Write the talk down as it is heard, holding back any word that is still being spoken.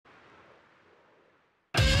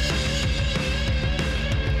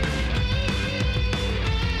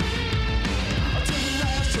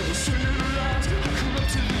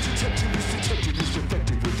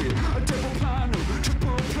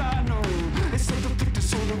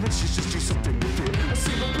bitches just do something with it. A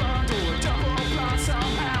single blind or a double blind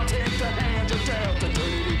somehow. Take the hand you're dealt and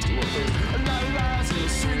turn it into a thing. A light rising, a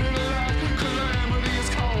swing of the light. Calamity is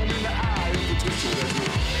calm in the eye of the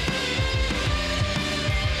twisted.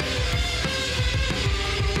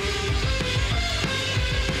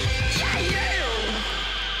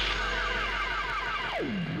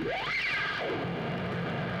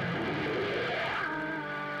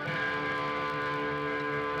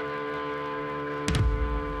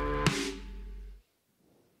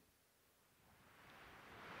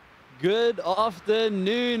 Good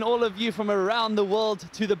afternoon, all of you from around the world,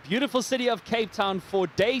 to the beautiful city of Cape Town for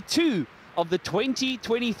day 2 of the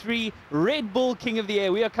 2023 Red Bull King of the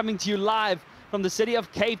Air. We are coming to you live from the city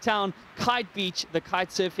of Cape Town, Kite Beach, the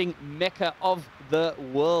kitesurfing mecca of the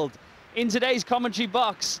world. In today's commentary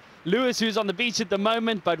box, Lewis, who's on the beach at the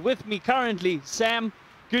moment, but with me currently, Sam.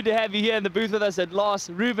 Good to have you here in the booth with us at last.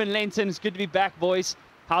 Ruben Lenton, it's good to be back, boys.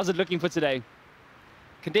 How's it looking for today?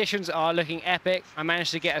 Conditions are looking epic. I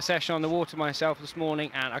managed to get a session on the water myself this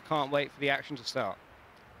morning, and I can't wait for the action to start.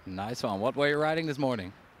 Nice one. What were you riding this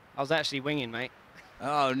morning? I was actually winging, mate.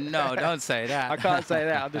 Oh, no, don't say that. I can't say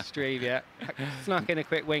that on the stream yet. I snuck in a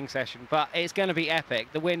quick wing session, but it's going to be epic.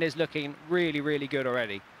 The wind is looking really, really good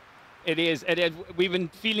already. It is. We've been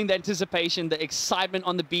feeling the anticipation, the excitement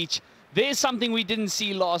on the beach. There's something we didn't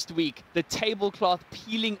see last week, the tablecloth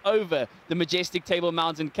peeling over the majestic Table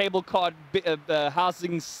Mountain, cable car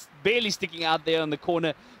housings barely sticking out there on the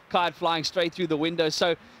corner, kite flying straight through the window.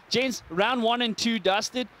 So, gents, round 1 and 2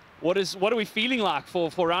 dusted. What are we feeling like for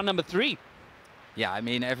round number 3? Yeah, I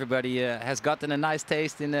mean, everybody has gotten a nice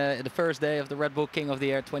taste in the first day of the Red Bull King of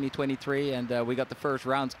the Air 2023, and we got the first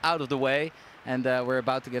rounds out of the way. And we're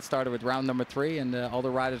about to get started with round number 3, and all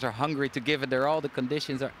the riders are hungry to give it their all. The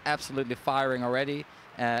conditions are absolutely firing already.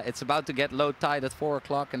 It's about to get low tide at 4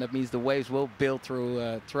 o'clock, and that means the waves will build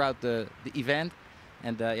throughout the event.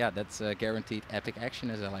 And yeah, that's guaranteed epic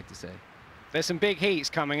action, as I like to say. There's some big heats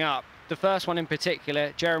coming up. The first one in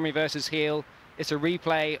particular, Jeremy versus Heel. It's a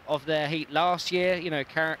replay of their heat last year. You know,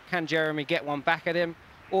 can Jeremy get one back at him?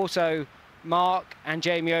 Also, Mark and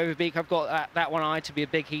Jamie Overbeek, I've got that one eyed to be a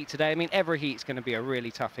big heat today. I mean, every heat's going to be a really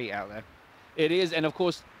tough heat out there. It is, and of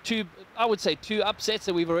course, I would say two upsets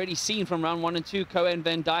that we've already seen from round 1 and 2. Cohen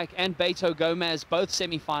Van Dyke and Beto Gomez, both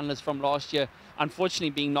semi-finalists from last year, unfortunately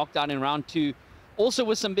being knocked out in round 2. Also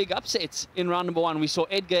with some big upsets in round number 1. We saw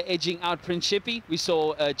Edgar edging out Prince Shippy. We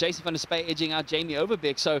saw Jason van der Spey edging out Jamie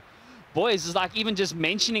Overbeek. So, boys, it's like even just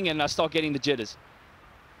mentioning it and I start getting the jitters.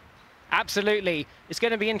 Absolutely. It's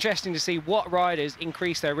going to be interesting to see what riders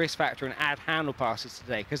increase their risk factor and add handle passes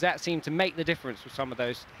today, because that seemed to make the difference with some of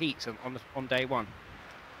those heats on day 1.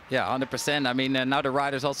 Yeah, 100%. I mean, now the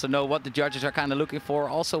riders also know what the judges are kind of looking for.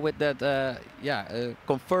 Also with that,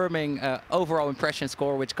 confirming overall impression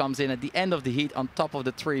score, which comes in at the end of the heat on top of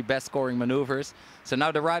the 3 best scoring maneuvers. So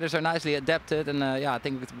now the riders are nicely adapted, and yeah, I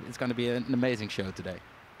think it's going to be an amazing show today.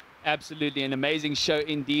 Absolutely, an amazing show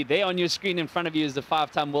indeed. There on your screen in front of you is the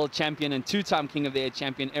 5-time world champion and 2-time King of the Air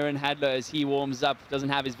champion, Aaron Hadler, as he warms up. Doesn't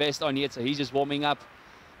have his vest on yet, so he's just warming up.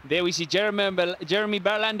 There we see Jeremy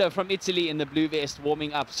Berlando from Italy in the blue vest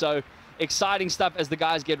warming up. So exciting stuff as the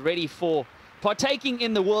guys get ready for partaking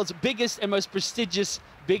in the world's biggest and most prestigious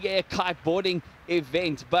big air kiteboarding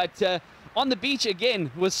event. But on the beach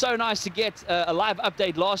again, it was so nice to get a live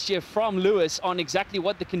update last year from Lewis on exactly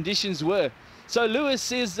what the conditions were. So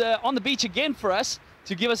Lewis is on the beach again for us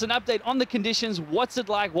to give us an update on the conditions. What's it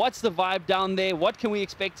like? What's the vibe down there? What can we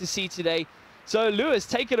expect to see today? So Lewis,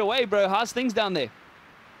 take it away, bro. How's things down there?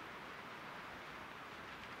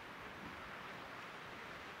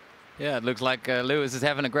 Yeah, it looks like Lewis is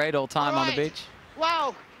having a great old time on the beach.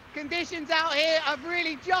 Wow, conditions out here. I've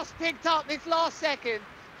really just picked up this last second.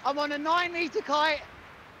 I'm on a 9-meter kite.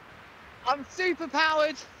 I'm super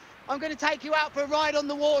powered. I'm going to take you out for a ride on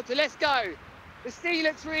the water. Let's go. The sea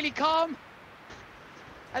looks really calm,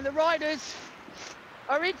 and the riders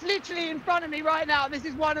are literally in front of me right now. This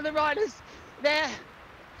is one of the riders.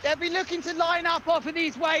 They'll be looking to line up off of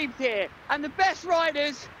these waves here, and the best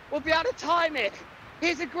riders will be able to time it.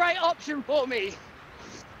 Here's a great option for me.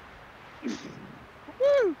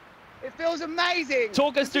 Woo! It feels amazing.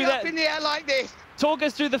 Talk us through that. Up in the air like this. Talk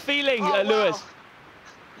us through the feeling, Wow. Lewis.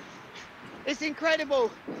 It's incredible.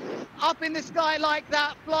 Up in the sky like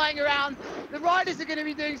that, flying around. The riders are going to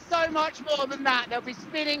be doing so much more than that. They'll be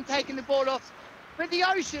spinning, taking the board off. But the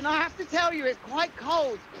ocean, I have to tell you, it's quite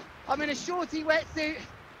cold. I'm in a shorty wetsuit.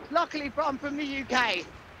 Luckily, I'm from the UK.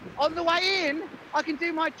 On the way in, I can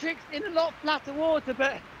do my tricks in a lot flatter water,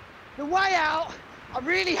 but the way out, I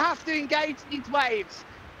really have to engage these waves.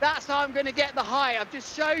 That's how I'm going to get the high. I've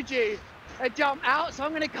just showed you a jump out, so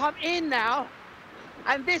I'm going to come in now,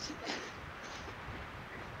 and this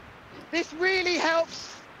really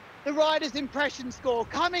helps the rider's impression score.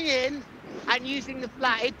 Coming in and using the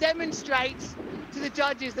flat, it demonstrates to the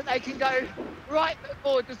judges that they can go right foot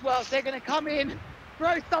forward as well. So they're going to come in,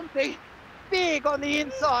 throw something big on the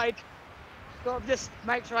inside. Got to just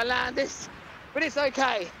make sure I land this, but it's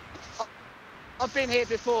okay. I've been here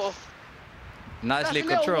before. Nicely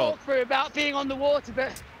That's a controlled. little walkthrough about being on the water,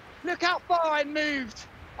 but look how far I moved.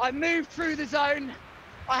 I moved through the zone.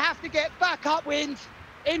 I have to get back upwind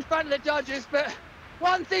in front of the judges, but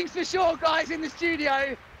one thing's for sure, guys, in the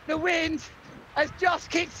studio, the wind has just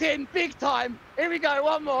kicked in big time. Here we go,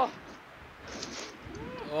 one more.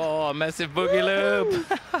 Oh, massive boogie loop.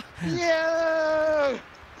 Yeah!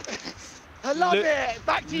 I love it.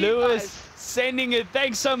 Back to you Lewis guys. sending it.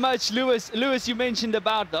 Thanks so much, Lewis. Lewis, you mentioned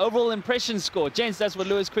about the overall impression score. Gents, that's what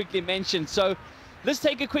Lewis quickly mentioned. So let's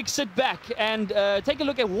take a quick sit back and take a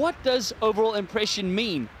look at what does overall impression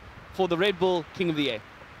mean for the Red Bull King of the Air.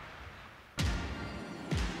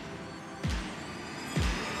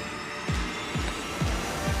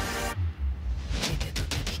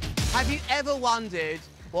 Have you ever wondered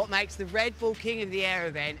what makes the Red Bull King of the Air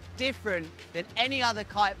event different than any other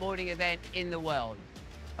kiteboarding event in the world?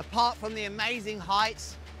 Apart from the amazing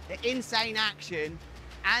heights, the insane action,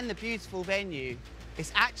 and the beautiful venue,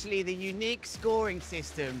 it's actually the unique scoring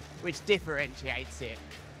system which differentiates it.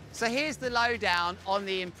 So here's the lowdown on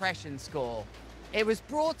the impression score. It was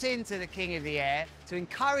brought into the King of the Air to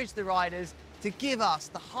encourage the riders to give us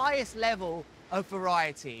the highest level of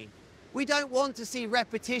variety. We don't want to see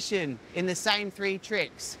repetition in the same 3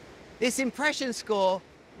 tricks. This impression score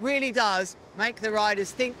really does make the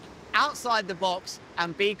riders think outside the box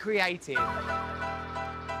and be creative.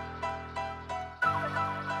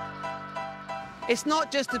 It's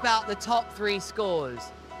not just about the top 3 scores.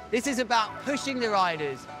 This is about pushing the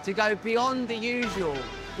riders to go beyond the usual.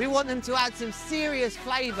 We want them to add some serious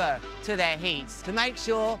flavour to their heats to make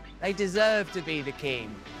sure they deserve to be the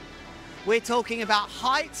king. We're talking about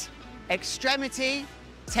height, extremity,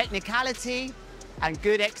 technicality, and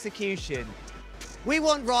good execution. We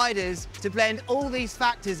want riders to blend all these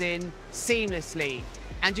factors in seamlessly.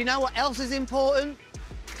 And you know what else is important?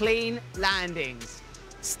 Clean landings.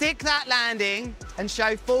 Stick that landing and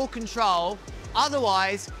show full control,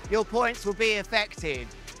 otherwise your points will be affected.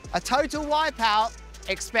 A total wipeout,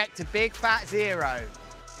 expect a big fat 0.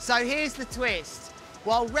 So here's the twist.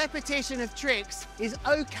 While repetition of tricks is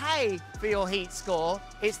okay for your heat score,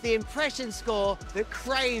 it's the impression score that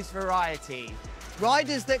craves variety.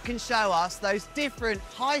 Riders that can show us those different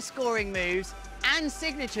high-scoring moves and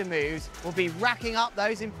signature moves will be racking up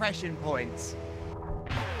those impression points.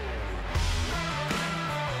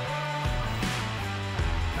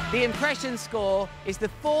 The impression score is the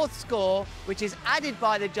 4th score which is added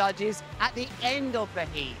by the judges at the end of the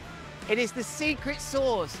heat. It is the secret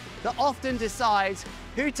sauce that often decides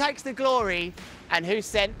who takes the glory and who's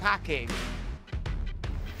sent packing.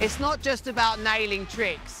 It's not just about nailing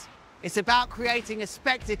tricks, it's about creating a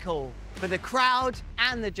spectacle for the crowd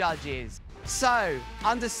and the judges. So,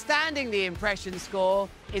 understanding the impression score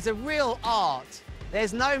is a real art.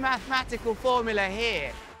 There's no mathematical formula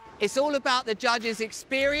here. It's all about the judges'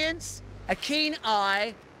 experience, a keen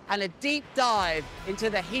eye, and a deep dive into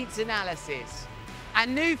the heats analysis.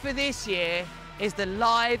 And new for this year is the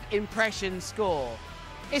live impression score.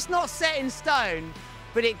 It's not set in stone,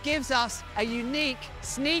 but it gives us a unique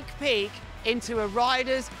sneak peek into a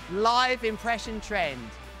rider's live impression trend.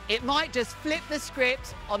 It might just flip the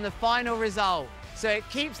script on the final result, so it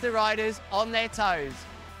keeps the riders on their toes.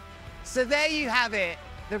 So there you have it,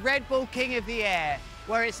 the Red Bull King of the Air,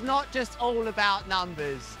 where it's not just all about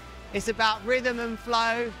numbers. It's about rhythm and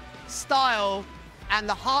flow, style, and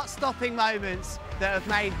the heart-stopping moments that have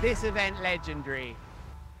made this event legendary.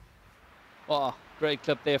 Oh, great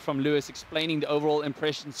clip there from Lewis explaining the overall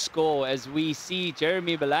impression score as we see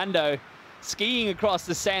Jeremy Belando skiing across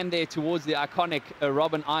the sand there towards the iconic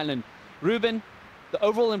Robben Island. Ruben, the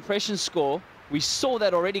overall impression score, we saw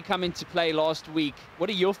that already come into play last week. What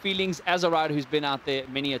are your feelings as a rider who's been out there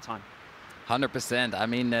many a time? 100%. I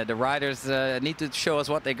mean, the riders need to show us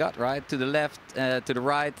what they got, right? To the left, to the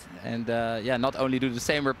right, and yeah, not only do the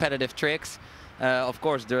same repetitive tricks. Of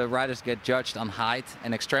course, the riders get judged on height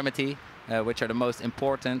and extremity, which are the most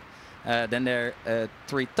important. Then their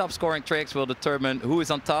 3 top scoring tricks will determine who is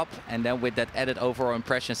on top, and then with that added overall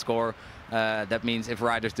impression score, that means if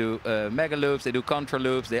riders do mega loops, they do contra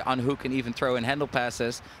loops, they unhook and even throw in handle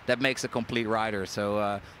passes, that makes a complete rider.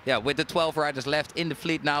 So yeah, with the 12 riders left in the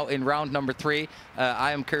fleet now in round number 3,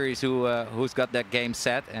 I am curious who's got that game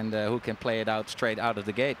set and who can play it out straight out of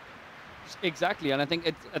the gate. Exactly, and I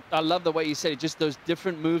think I love the way you said it, just those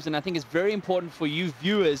different moves, and I think it's very important for you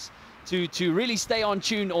viewers to really stay on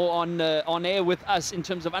tune or on air with us in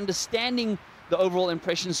terms of understanding the overall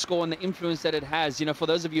impression score and the influence that it has. You know, for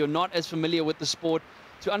those of you who are not as familiar with the sport,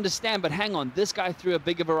 to understand, but hang on, this guy threw a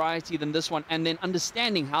bigger variety than this one, and then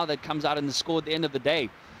understanding how that comes out in the score at the end of the day.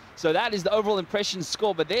 So that is the overall impression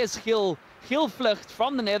score, but there's Giel Vlucht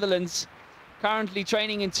from the Netherlands, currently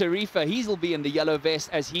training in Tarifa. He'll be in the yellow vest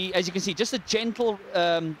as you can see, just a gentle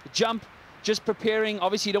jump, just preparing.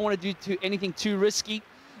 Obviously, you don't want to do anything too risky.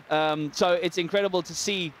 So it's incredible to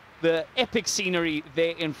see the epic scenery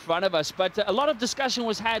there in front of us. But a lot of discussion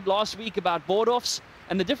was had last week about board-offs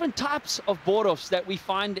and the different types of board-offs that we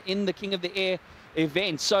find in the King of the Air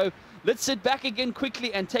event. So let's sit back again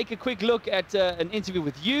quickly and take a quick look at an interview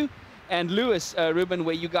with you and Lewis, Ruben,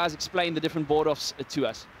 where you guys explain the different board-offs to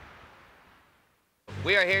us.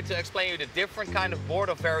 We are here to explain you the different kind of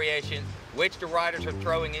board-off variations which the riders are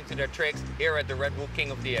throwing into their tricks here at the Red Bull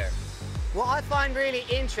King of the Air. What I find really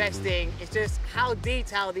interesting is just how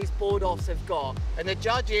detailed these board-offs have got. And the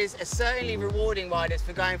judges are certainly rewarding riders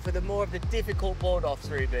for going for the more of the difficult board-offs,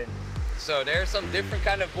 Ruben. So there's some different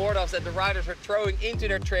kind of board-offs that the riders are throwing into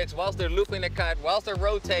their tricks whilst they're looping the kite, whilst they're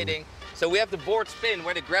rotating. So we have the board spin,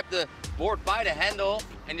 where they grab the board by the handle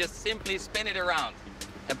and just simply spin it around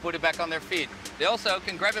and put it back on their feet. They also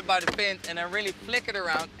can grab it by the fin and then really flick it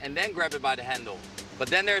around and then grab it by the handle. But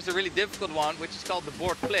then there's a really difficult one, which is called the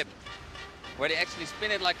board flip, where they actually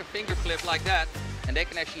spin it like a finger flip like that, and they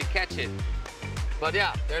can actually catch it. But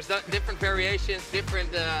yeah, there's different variations,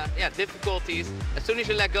 different difficulties. As soon as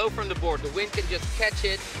you let go from the board, the wind can just catch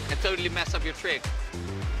it and totally mess up your trick.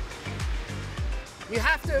 You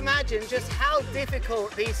have to imagine just how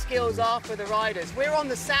difficult these skills are for the riders. We're on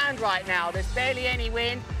the sand right now, there's barely any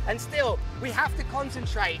wind, and still, we have to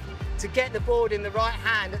concentrate to get the board in the right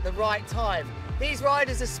hand at the right time. These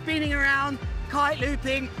riders are spinning around, kite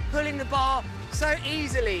looping, pulling the bar so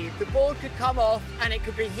easily. The board could come off and it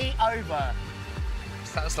could be heat over.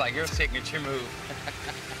 Sounds like your signature move.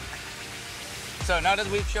 So now that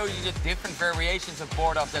we've shown you the different variations of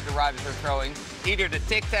board-offs that the riders are throwing, either the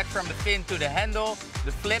tic-tac from the fin to the handle,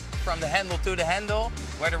 the flip from the handle to the handle,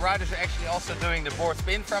 where the riders are actually also doing the board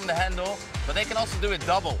spin from the handle, but they can also do it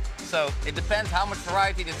double. So it depends how much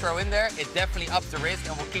variety they throw in there. It definitely ups the risk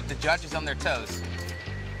and will keep the judges on their toes.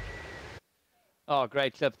 Oh,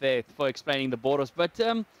 great clip there for explaining the board-offs. But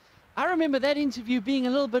I remember that interview being a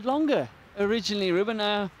little bit longer originally, Ruben.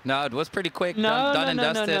 No, it was pretty quick. No, done and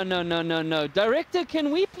dusted. No. Director, can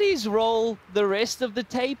we please roll the rest of the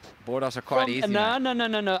tape? Board-offs are quite easy. No.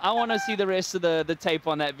 I want to see the rest of the tape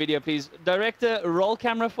on that video, please. Director, roll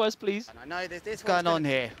camera for us, please. I know there's this going on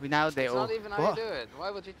here. We nailed it all. It's not even how you do it. Why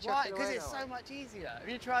would you chuck it away? Because it's so much easier. If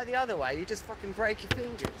you try the other way, you just fucking break your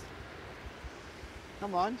fingers.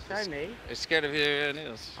 Come on, show me. You're scared of your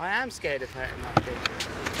nails. I am scared of hurting my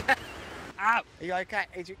fingers. Ow! Are you okay?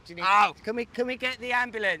 Do you need, Ow! Can we get the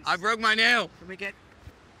ambulance? I broke my nail. Can we get...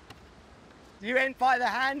 You went by the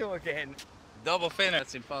handle again. Double fin.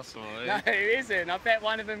 That's impossible. No, it isn't. I bet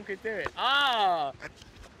one of them could do it. Ah!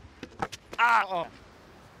 Ah! Oh.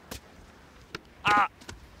 Ah!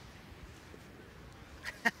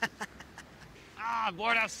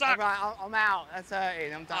 Board-off sucks. All right, I'm out. That's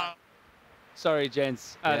hurting. I'm done. Sorry,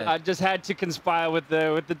 gents. Yeah. I just had to conspire with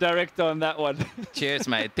the director on that one. Cheers,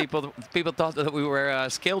 mate. People thought that we were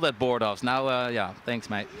skilled at board-offs. Now, yeah, thanks,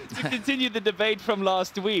 mate. To continue the debate from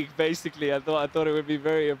last week, basically, I thought it would be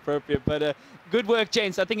very appropriate. But good work,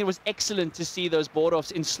 gents. I think it was excellent to see those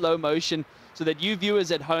board-offs in slow motion so that you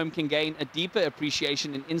viewers at home can gain a deeper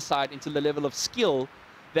appreciation and insight into the level of skill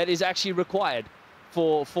that is actually required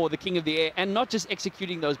for the King of the Air, and not just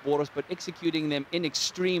executing those board-offs, but executing them in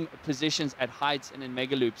extreme positions at heights and in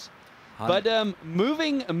mega loops. But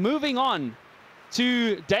moving on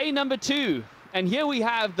to day number 2, and here we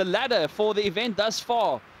have the ladder for the event thus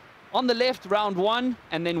far. On the left, round 1,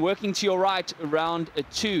 and then working to your right, round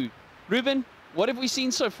 2. Ruben, what have we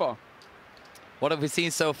seen so far? What have we seen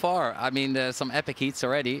so far? I mean, some epic heats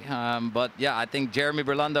already. But yeah, I think Jeremy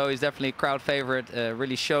Berlando is definitely a crowd favorite.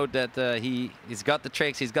 Really showed that he's got the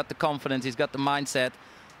tricks, he's got the confidence, he's got the mindset.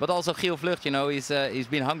 But also Giel Vlucht, you know, he's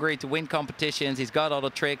been hungry to win competitions. He's got all the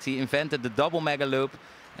tricks. He invented the double mega loop.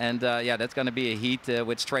 And yeah, that's going to be a heat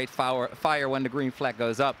with straight fire when the green flag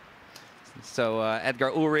goes up. So Edgar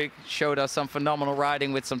Ulrich showed us some phenomenal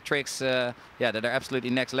riding with some tricks yeah, that are absolutely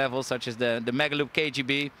next level, such as the mega loop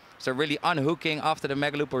KGB. So really unhooking after the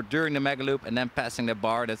mega loop or during the mega loop and then passing the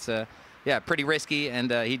bar. That's yeah, pretty risky,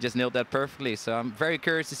 and he just nailed that perfectly. So I'm very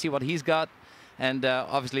curious to see what he's got. And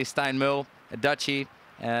obviously Stijn Mul, a Dutchie,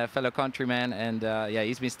 fellow countryman, and yeah,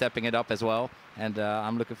 he's been stepping it up as well. And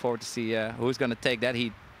I'm looking forward to see who's going to take that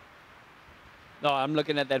heat. No, I'm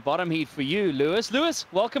looking at that bottom heat for you, Lewis. Lewis,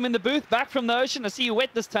 welcome in the booth, back from the ocean. I see you wet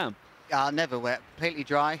this time. Never wet, completely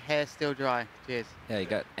dry, hair still dry. Cheers. Yeah,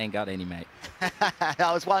 you ain't got any, mate. That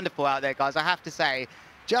was wonderful out there, guys. I have to say,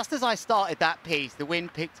 just as I started that piece, the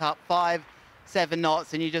wind picked up 5-7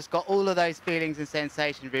 knots, and you just got all of those feelings and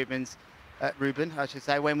sensations, Ruben, I should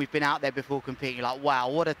say, when we've been out there before competing. You're like, wow,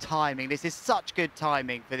 what a timing. This is such good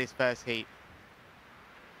timing for this first heat.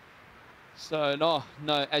 So,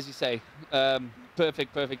 no, as you say,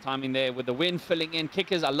 perfect timing there with the wind filling in.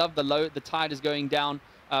 Kickers, I love the tide is going down,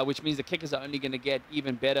 which means the kickers are only going to get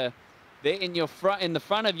even better. There in the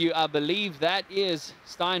front of you, I believe that is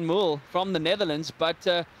Stijn Moel from the Netherlands.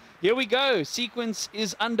 But here we go. Sequence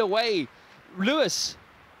is underway. Lewis,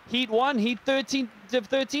 heat 1, heat 13,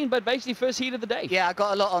 but basically first heat of the day. Yeah, I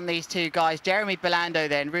got a lot on these two guys. Jeremy Belando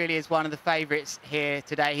then really is one of the favourites here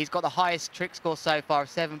today. He's got the highest trick score so far of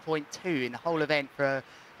 7.2 in the whole event for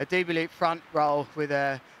a double loop front roll with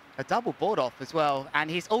a double board off as well. And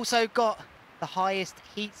he's also got the highest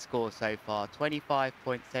heat score so far,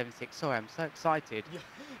 25.76. Sorry, I'm so excited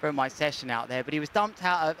from my session out there. But he was dumped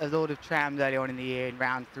out of Lord of Trams earlier on in the year in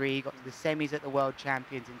round 3. He got to the semis at the World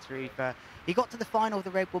Champions in Tarifa. He got to the final of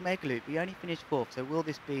the Red Bull Mega Loop. He only finished 4th. So will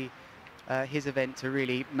this be his event to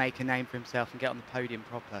really make a name for himself and get on the podium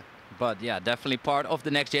proper? But yeah, definitely part of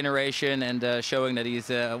the next generation, and showing that he's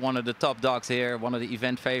one of the top dogs here, one of the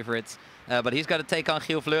event favorites. But he's got to take on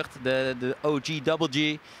Giel Vlucht, the OG Double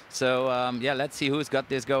G. So yeah, let's see who's got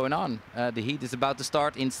this going on. The heat is about to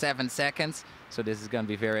start in 7 seconds. So this is going to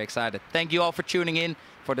be very exciting. Thank you all for tuning in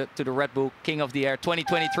to the Red Bull King of the Air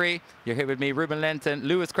 2023. You're here with me, Ruben Lenton,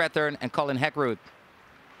 Lewis Crathern, and Colin Heckroot.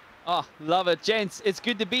 Oh, love it, gents. It's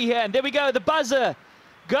good to be here. And there we go. The buzzer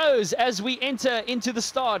goes as we enter into the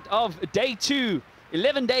start of day 2.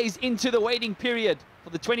 11 days into the waiting period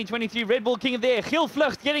for the 2023 Red Bull King of the Air. Giel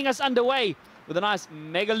Vlucht getting us underway with a nice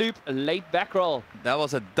mega loop late back roll. That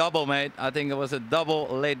was a double, mate. I think it was a double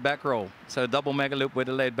late back roll. So double mega loop with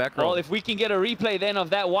a late back roll. Well, if we can get a replay then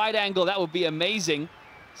of that wide angle, that would be amazing.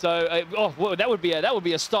 So, well, that would be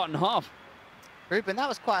a start and half. Ruben, that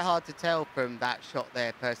was quite hard to tell from that shot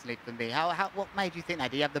there, personally, for me. What made you think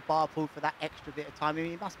that? Do you have the bar pulled for that extra bit of time? I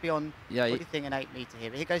mean, he must be on, yeah, what do you think, an 8 metre here?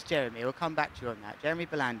 But here goes Jeremy. We'll come back to you on that. Jeremy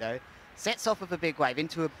Belando sets off with a big wave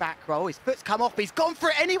into a back roll. His foot's come off. He's gone for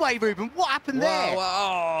it anyway, Ruben. What happened there?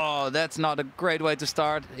 Oh, that's not a great way to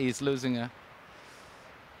start. He's losing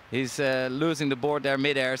losing the board there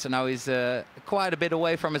mid-air, so now he's quite a bit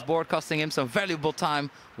away from his board, costing him some valuable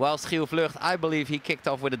time. Whilst Giel Vlucht, I believe he kicked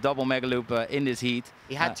off with a double mega loop in this heat.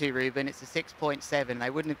 He had to, Ruben. It's a 6.7. They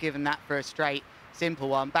wouldn't have given that for a straight, simple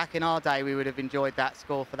one. Back in our day, we would have enjoyed that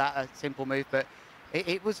score for that simple move, but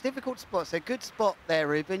it was difficult to spot. So good spot there,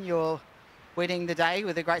 Ruben. You're winning the day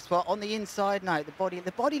with a great spot. On the inside note,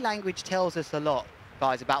 the body language tells us a lot,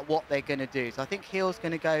 guys, about what they're going to do. So I think Giel's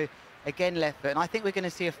going to go again left foot, and I think we're going to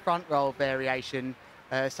see a front roll variation,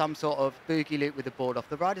 some sort of boogie loop with the board off.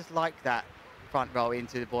 The riders like that front roll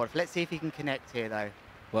into the board off. Let's see if he can connect here, though.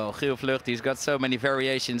 Well, Giel Vlucht, he's got so many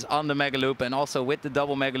variations on the mega loop and also with the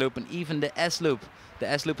double mega loop and even the S loop. The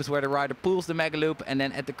S loop is where the rider pulls the mega loop, and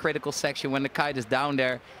then at the critical section when the kite is down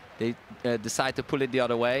there, they decide to pull it the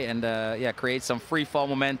other way and yeah, create some free fall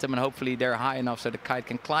momentum, and hopefully they're high enough so the kite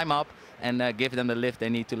can climb up and give them the lift they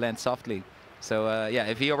need to land softly. So yeah,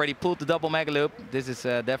 if he already pulled the double mega loop, this is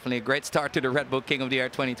definitely a great start to the Red Bull King of the Air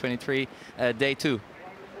 2023 day 2.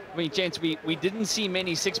 I mean, gents, we didn't see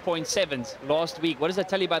many 6.7s last week. What does that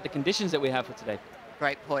tell you about the conditions that we have for today?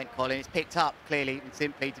 Great point, Colin. It's picked up clearly and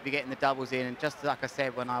simply to be getting the doubles in, and just like I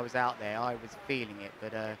said when I was out there, I was feeling it.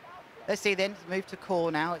 But let's see then, move to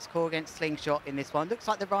core now. It's core against slingshot in this one. Looks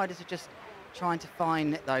like the riders are just trying to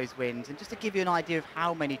find those wins. And just to give you an idea of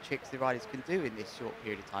how many tricks the riders can do in this short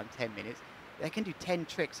period of time, 10 minutes, they can do 10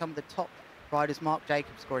 tricks. Some of the top riders, Mark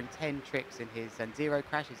Jacobs scoring 10 tricks in his and 0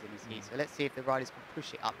 crashes in his heat. So let's see if the riders can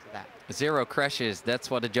push it up to that. 0 crashes,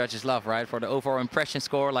 that's what the judges love, right? For the overall impression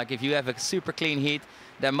score, like if you have a super clean heat,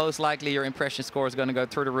 then most likely your impression score is going to go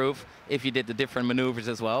through the roof if you did the different maneuvers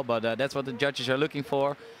as well. But that's what the judges are looking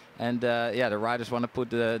for. And yeah, the riders want to put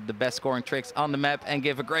the best scoring tricks on the map and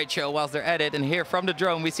give a great show whilst they're at it. And here from the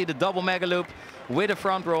drone, we see the double mega loop with a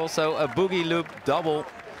front roll. So a boogie loop double.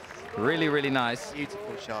 Really, really nice.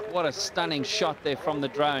 Beautiful shot. What a stunning shot there from the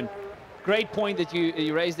drone. Great point that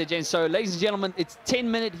you raised there, Jen. So, ladies and gentlemen, it's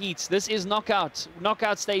 10-minute heats. This is knockout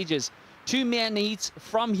stages. 2-man heats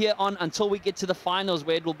from here on until we get to the finals,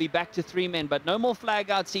 where it will be back to 3 men. But no more flag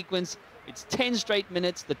out sequence. It's 10 straight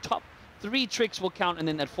minutes. The top 3 tricks will count, and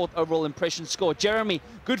then that 4th overall impression score. Jeremy,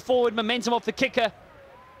 good forward momentum off the kicker.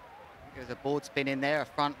 There's a board spin in there, a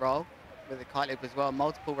front roll with a kite loop as well,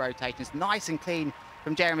 multiple rotations, nice and clean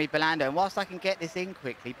from Jeremy Belando. And whilst I can get this in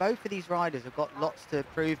quickly, both of these riders have got lots to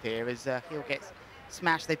prove here as Hill gets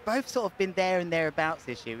smashed. They've both sort of been there and thereabouts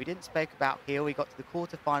this year. We didn't speak about Hill. He got to the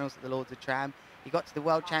quarterfinals at the Lords of Tram. He got to the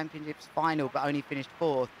World Championships final, but only finished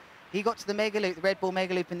 4th. He got to the Mega Loop, the Red Bull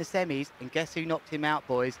Mega Loop in the semis, and guess who knocked him out,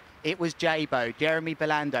 boys? It was J-Bo, Jeremy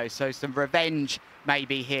Belando. So some revenge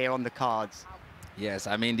maybe here on the cards. Yes,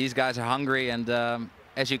 I mean, these guys are hungry, and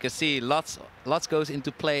as you can see, lots goes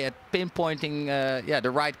into play at pinpointing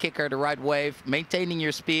the right kicker, the right wave, maintaining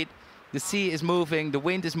your speed. The sea is moving, the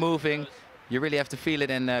wind is moving. You really have to feel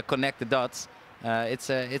it and connect the dots. It's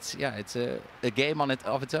a game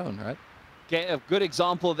of its own, right? A good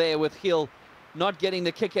example there with Hill not getting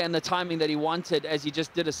the kicker and the timing that he wanted as he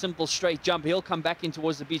just did a simple straight jump. He'll come back in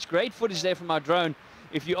towards the beach. Great footage there from our drone.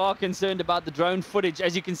 If you are concerned about the drone footage,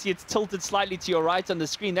 as you can see, it's tilted slightly to your right on the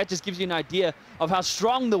screen. That just gives you an idea of how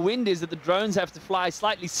strong the wind is that the drones have to fly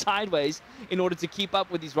slightly sideways in order to keep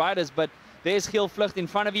up with these riders. But there's Giel Vlucht in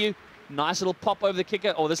front of you. Nice little pop over the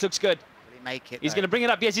kicker. Oh, this looks good. Will he make it? He's going to bring it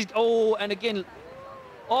up. Yes, he's... Oh, and again...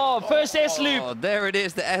 Oh, first S-loop. Oh, there it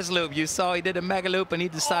is, the S-loop. You saw he did a mega loop and he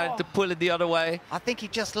decided to pull it the other way. I think he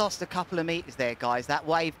just lost a couple of meters there, guys. That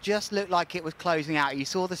wave just looked like it was closing out. You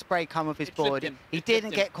saw the spray come off his board. He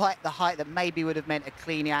didn't get quite the height that maybe would have meant a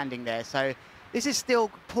clean landing there. So this is still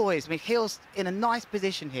poised. I mean, Hill's in a nice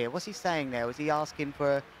position here. What's he saying there? Was he asking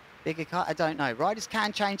for a bigger kite? I don't know. Riders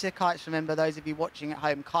can change their kites. Remember, those of you watching at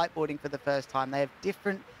home, kiteboarding for the first time, they have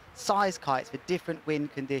different size kites for different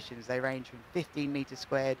wind conditions. They range from 15 meters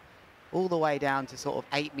squared all the way down to sort of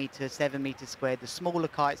 8 meters, 7 meters squared. The smaller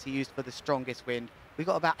kites are used for the strongest wind. We've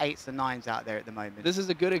got about 8s and 9s out there at the moment. This is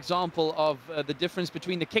a good example of the difference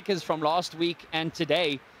between the kickers from last week and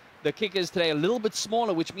today. The kickers today a little bit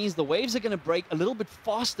smaller, which means the waves are going to break a little bit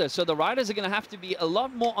faster. So the riders are going to have to be a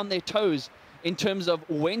lot more on their toes in terms of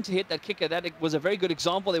when to hit that kicker. That was a very good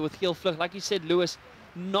example there with Giel Vlucht. Like you said, Lewis,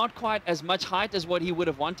 not quite as much height as what he would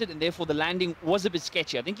have wanted, and therefore the landing was a bit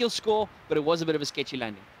sketchy. I think he'll score, but it was a bit of a sketchy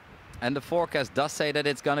landing. And the forecast does say that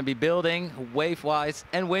it's going to be building wave-wise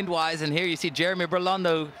and wind-wise. And here you see Jeremy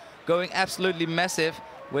Belando going absolutely massive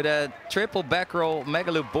with a triple back roll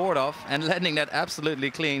mega loop board off and landing that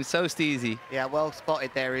absolutely clean. So steezy. Yeah, well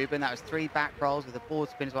spotted there, Ruben. That was 3 back rolls with a board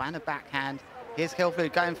spin as well and a backhand. Here's Giel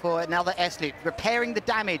Vlucht going for another S-loop, repairing the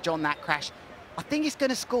damage on that crash. I think he's going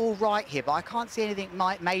to score right here, but I can't see anything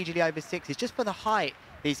majorly over 6s. Just for the height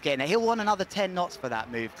he's getting it. He'll want another 10 knots for that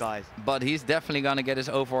move, guys. But he's definitely going to get his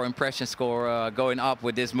overall impression score going up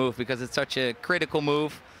with this move because it's such a critical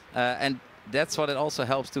move. And that's what it also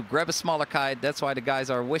helps to grab a smaller kite. That's why the guys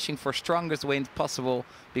are wishing for strongest wind possible,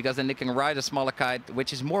 because then they can ride a smaller kite,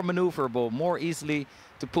 which is more maneuverable, more easily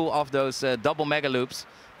to pull off those double mega loops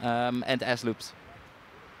and S loops.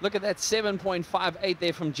 Look at that 7.58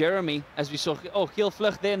 there from Jeremy as we saw. Oh, Giel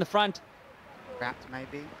Vlucht there in the front. Wrapped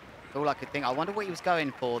maybe. All I could think. I wonder what he was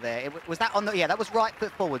going for there. Was that on the... Yeah, that was right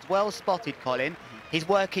foot forwards. Well spotted, Colin. He's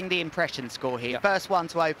working the impression score here. Yep. First one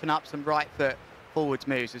to open up some right foot forwards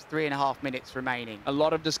moves. There's 3.5 minutes remaining. A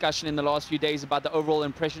lot of discussion in the last few days about the overall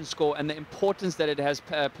impression score and the importance that it has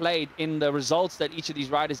played in the results that each of these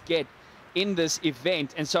riders get in this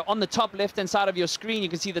event. And so on the top left-hand side of your screen, you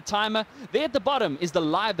can see the timer. There at the bottom is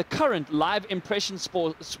the current live impression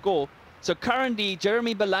score. So currently,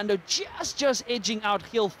 Jeremy Belando just edging out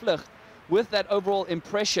Giel Vlucht with that overall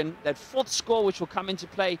impression, that 4th score, which will come into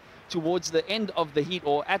play towards the end of the heat,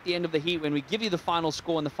 or at the end of the heat when we give you the final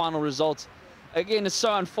score and the final results. Again, it's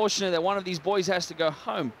so unfortunate that one of these boys has to go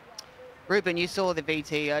home. Ruben, you saw the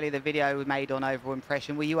VT earlier, the video we made on overall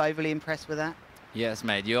impression. Were you overly impressed with that? Yes,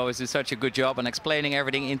 mate. You always do such a good job on explaining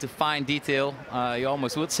everything into fine detail. You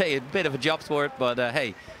almost would say a bit of a job sport, but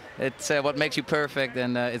hey, it's what makes you perfect,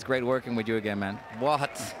 and it's great working with you again, man.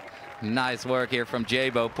 What nice work here from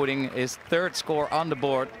J-Bo, putting his 3rd score on the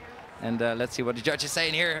board. And let's see what the judge is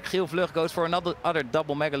saying here. Giel Vlucht goes for another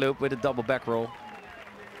double mega loop with a double back roll.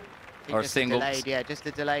 Or single. Yeah, just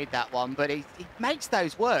a delayed that one. But he makes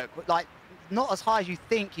those work. Like, not as high as you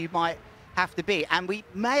think you might have to be. And we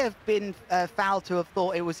may have been fouled to have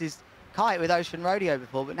thought it was his kite with Ocean Rodeo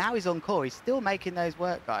before, but now he's on core. He's still making those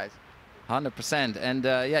work, guys. 100%. And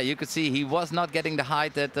yeah, you could see he was not getting the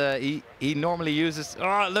height that he normally uses.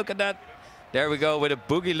 Oh, look at that. There we go with a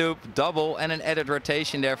boogie loop double and an added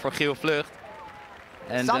rotation there for Giel Vlucht.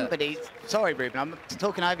 And somebody, sorry Ruben, I'm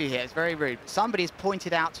talking over you here, it's very rude. Somebody's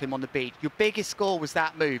pointed out to him on the beach, your biggest score was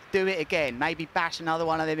that move, do it again. Maybe bash another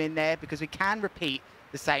one of them in there, because we can repeat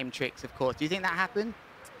the same tricks, of course. Do you think that happened?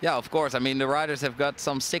 Yeah, of course. I mean, the riders have got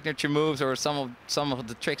some signature moves or some of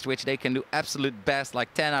the tricks which they can do absolute best,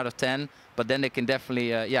 like 10 out of 10. But then they can definitely,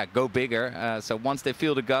 yeah, go bigger. So once they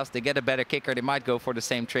feel the gust, they get a better kicker. They might go for the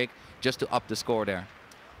same trick just to up the score there.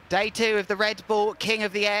 Day 2 of the Red Bull King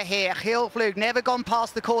of the Air here. Gil Vlug never gone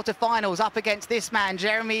past the quarterfinals up against this man,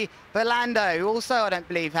 Jeremy Berlando, who also I don't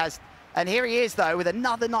believe has. And here he is though with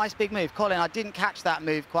another nice big move. Colin, I didn't catch that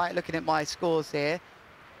move quite. Looking at my scores here.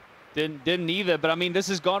 Didn't either, but I mean, this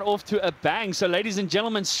has gone off to a bang. So ladies and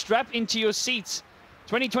gentlemen, strap into your seats.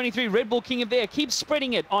 2023 Red Bull King of the Air. Keep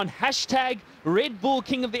spreading it on hashtag Red Bull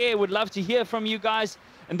King of the Air. Would love to hear from you guys.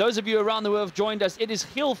 And those of you around the world have joined us. It is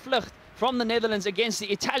Gil Vlug from the Netherlands against the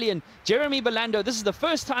Italian Jeremy Berlando. This is the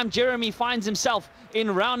first time Jeremy finds himself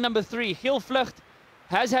in round number 3. Gil Vlug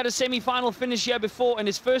has had a semi-final finish here before in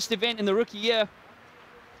his first event in the rookie year.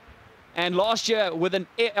 And last year with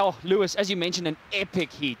Lewis, as you mentioned, an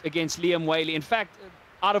epic heat against Liam Whaley. In fact,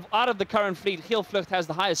 out of the current fleet, Gil Vlug has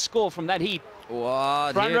the highest score from that heat.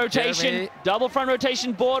 What? Front rotation, Jeremy. Double front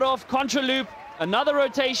rotation, board off, contra loop, another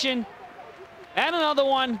rotation, and another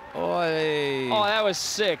one. Oy. Oh, that was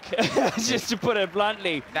sick, just to put it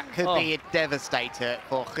bluntly. That could be a devastator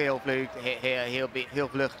for Gil Vlug here. Gil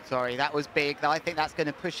Vlug, sorry. That was big. I think that's going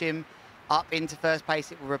to push him up into first place.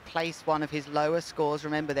 It will replace one of his lower scores.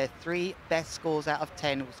 Remember, their 3 best scores out of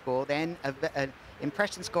 10 will score. Then an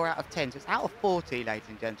impression score out of 10. So it's out of 40, ladies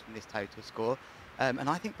and gentlemen, this total score. And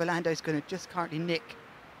I think Berlando's going to just currently nick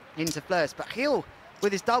into first. But Gil,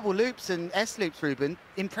 with his double loops and S loops, Ruben,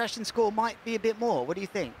 impression score might be a bit more. What do you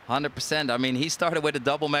think? 100%. I mean, he started with a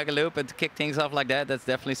double mega loop, and to kick things off like that, that's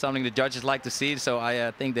definitely something the judges like to see. So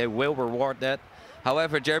I think they will reward that.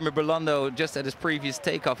 However, Jeremy Berlando, just at his previous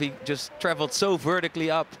takeoff, he just traveled so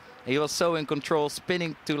vertically up. He was so in control,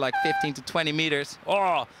 spinning to like 15 to 20 meters.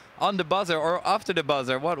 Oh, on the buzzer or after the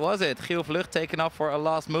buzzer. What was it? Gil Vlug taken off for a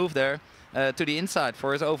last move there to the inside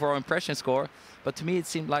for his overall impression score. But to me, it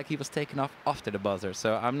seemed like he was taken off after the buzzer.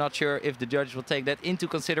 So I'm not sure if the judges will take that into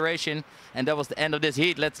consideration. And that was the end of this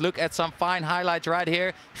heat. Let's look at some fine highlights right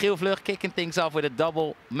here. Gil Vlug kicking things off with a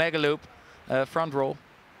double mega loop front roll.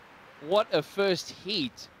 What a first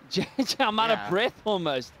heat. I'm out of breath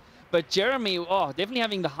almost. But Jeremy, definitely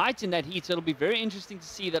having the height in that heat. So it'll be very interesting to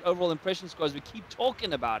see that overall impression score as we keep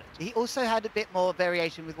talking about it. He also had a bit more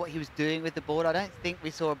variation with what he was doing with the board. I don't think we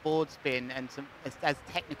saw a board spin and some as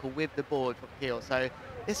technical with the board for Gil. So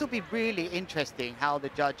this will be really interesting how the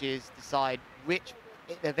judges decide which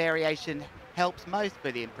the variation helps most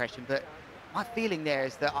for the impression. But my feeling there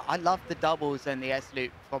is that I love the doubles and the S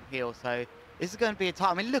loop from Gil. So this is going to be a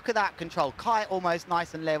time. I mean, look at that control. Kite almost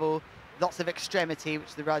nice and level. Lots of extremity,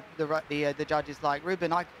 which the judges like.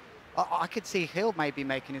 Ruben, I could see Gil maybe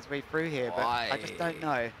making his way through here, but I just don't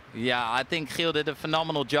know. Yeah, I think Gil did a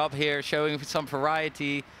phenomenal job here, showing some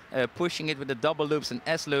variety, pushing it with the double loops and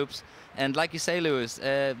S loops. And like you say, Lewis,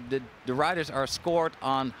 the riders are scored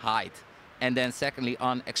on height, and then secondly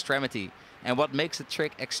on extremity. And what makes a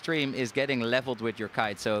trick extreme is getting leveled with your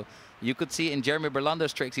kite. So you could see in Jeremy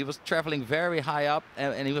Berlando's tricks, he was traveling very high up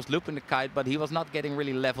and he was looping the kite, but he was not getting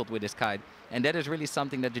really leveled with his kite. And that is really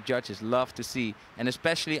something that the judges love to see. And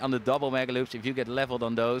especially on the double mega loops, if you get leveled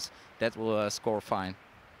on those, that will score fine.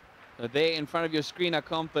 There in front of your screen, I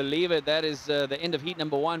can't believe it. That is the end of heat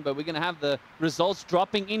number 1, but we're going to have the results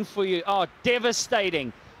dropping in for you. Oh,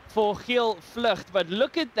 devastating for Gil Vlug. But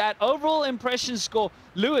look at that overall impression score.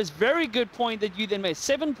 Lewis, very good point that you then made.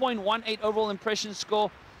 7.18 overall impression score.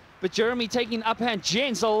 But Jeremy taking upper hand.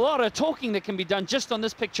 Gents, a lot of talking that can be done just on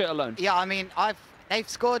this picture alone. Yeah, I mean, they've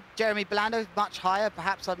scored Jeremy Berlando much higher.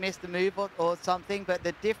 Perhaps I missed a move or something, but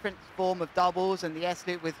the different form of doubles and the S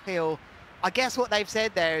loop with Gil, I guess what they've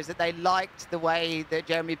said there is that they liked the way that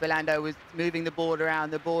Jeremy Berlando was moving the board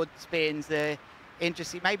around, the board spins, the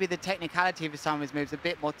interesting, maybe the technicality of some of his moves a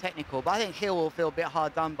bit more technical, but I think Gil will feel a bit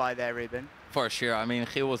hard done by there, Ruben. For sure. I mean,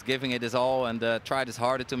 Gil was giving it his all and tried his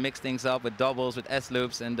harder to mix things up with doubles, with S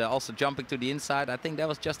loops, and also jumping to the inside. I think that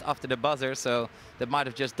was just after the buzzer, so that might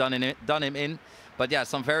have just done him in. But yeah,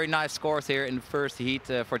 some very nice scores here in the first heat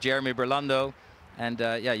for Jeremy Berlando. And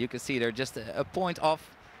yeah, you can see they're just a point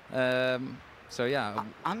off. So yeah.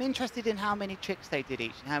 I'm interested in how many tricks they did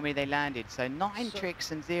each and how many they landed. So 9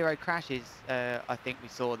 tricks and 0 crashes, I think we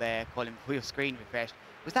saw there, Colin, before your screen refreshed.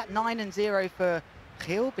 Was that 9 and 0 for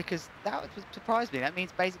Gil? Because that surprised me. That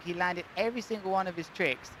means basically he landed every single one of his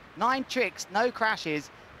tricks. 9 tricks, no crashes,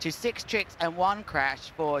 to 6 tricks and 1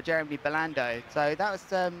 crash for Jeremy Berlando. So that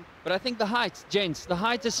was... But I think the height, gents, the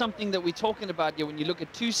height is something that we're talking about here when you look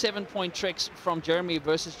at 2 7-point tricks from Jeremy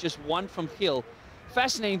versus just 1 from Gil.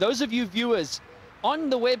 Fascinating. Those of you viewers on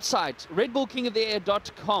the website,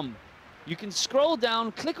 redbullkingoftheair.com, you can scroll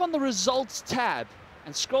down, click on the results tab,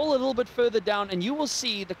 and scroll a little bit further down, and you will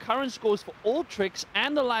see the current scores for all tricks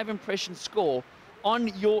and the live impression score on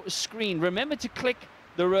your screen. Remember to click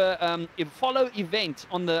the follow event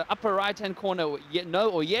on the upper right-hand corner, no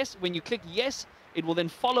or yes. When you click yes, it will then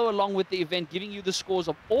follow along with the event, giving you the scores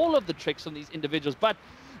of all of the tricks from these individuals. But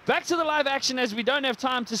back to the live action, as we don't have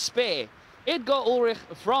time to spare. Edgar Ulrich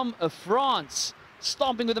from France,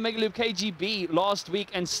 stomping with the Mega Loop KGB last week,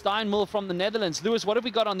 and Steinmull from the Netherlands. Lewis, what have we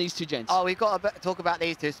got on these two gents? Oh, we've got to talk about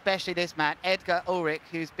these two, especially this man, Edgar Ulrich,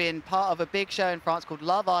 who's been part of a big show in France called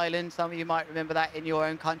Love Island. Some of you might remember that in your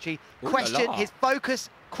own country. His focus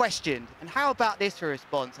questioned. And how about this for a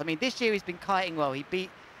response? I mean, this year he's been kiting well. He beat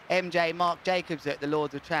MJ Mark Jacobs at the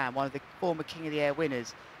Lords of Tram, one of the former King of the Air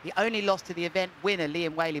winners. He only lost to the event winner,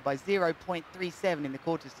 Liam Whaley, by 0.37 in the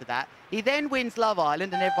quarters to that. He then wins Love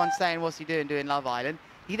Island, and everyone's saying, what's he doing Love Island?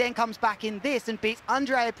 He then comes back in this and beats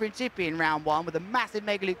Andrea Principi in round one with a massive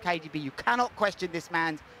Mega Loop KGB. You cannot question this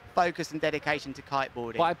man's focus and dedication to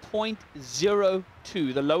kiteboarding. By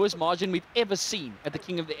 0.02, the lowest margin we've ever seen at the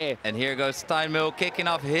King of the Air. And here goes Steinmull kicking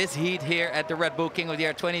off his heat here at the Red Bull King of the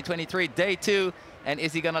Air 2023, day 2. And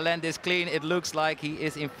is he going to land this clean? It looks like he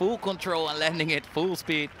is in full control and landing it full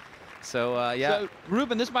speed. So, yeah. So,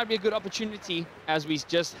 Ruben, this might be a good opportunity as we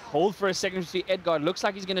just hold for a second to see Edgar. It looks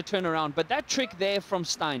like he's going to turn around. But that trick there from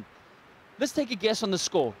Stein, let's take a guess on the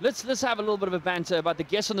score. Let's have a little bit of a banter about the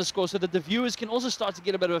guess on the score so that the viewers can also start to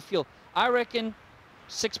get a bit of a feel. I reckon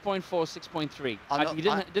 6.4, 6.3. You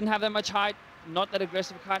didn't have that much height, not that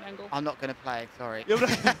aggressive kite angle? I'm not going to play, sorry.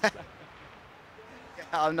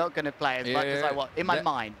 I'm not going to play as much as I want, in my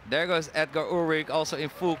mind. There goes Edgar Ulrich, also in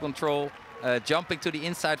full control, jumping to the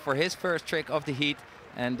inside for his first trick of the heat.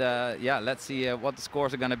 And yeah, let's see what the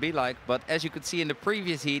scores are going to be like. But as you could see in the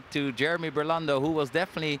previous heat to Jeremy Berlando, who was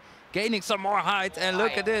definitely gaining some more height. And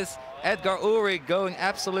look at this, Edgar Ulrich going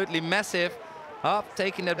absolutely massive. Up,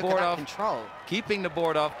 taking that board off, control. Keeping the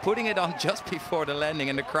board off, putting it on just before the landing.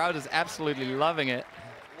 And the crowd is absolutely loving it.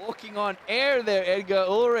 Walking on air there, Edgar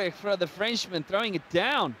Ulrich, for the Frenchman, throwing it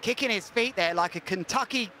down. Kicking his feet there like a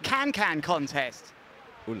Kentucky can-can contest.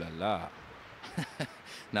 Ooh la la.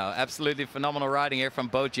 No, absolutely phenomenal riding here from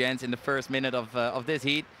both gents in the first minute of this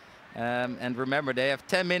heat. And remember, they have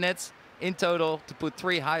 10 minutes in total to put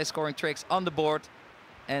 3 highest scoring tricks on the board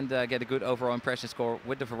and get a good overall impression score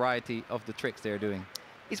with the variety of the tricks they're doing.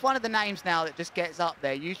 He's one of the names now that just gets up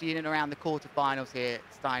there, usually in and around the quarterfinals here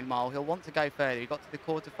at Steinmull. He'll want to go further. He got to the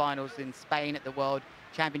quarterfinals in Spain at the World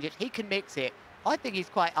Championships. He can mix it. I think he's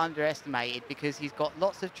quite underestimated because he's got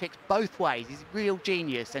lots of tricks both ways. He's a real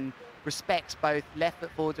genius and respects both left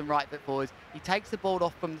foot forwards and right foot forwards. He takes the board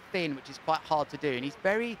off from the fin, which is quite hard to do, and he's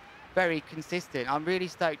very, very consistent. I'm really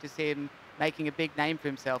stoked to see him making a big name for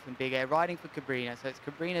himself in big air, riding for Cabrina. So it's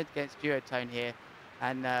Cabrina against Duotone here.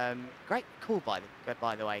 And great call by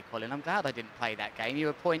the way, Colin. I'm glad I didn't play that game. You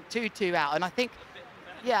were 0.22 out, and I think,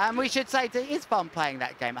 yeah, and we should say it is fun playing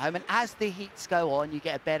that game at home. And as the heats go on, you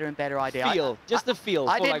get a better and better idea. Just the feel.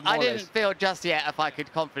 I didn't feel just yet if I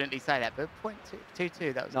could confidently say that, but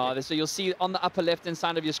 0.22, that was good. So you'll see on the upper left-hand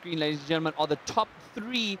side of your screen, ladies and gentlemen, are the top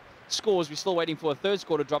 3 scores. We're still waiting for a third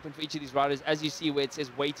score to drop in for each of these riders. As you see where it says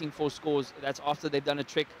waiting for scores, that's after they've done a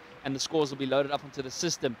trick and the scores will be loaded up onto the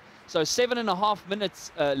system. So 7.5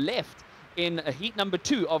 minutes left in heat number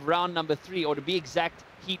 2 of round number 3, or to be exact,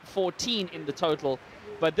 heat 14 in the total.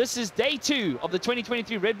 But this is day 2 of the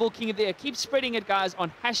 2023 Red Bull King of the Air. Keep spreading it, guys,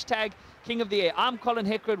 on hashtag King of the Air. I'm Colin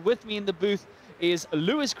Heckred. With me in the booth is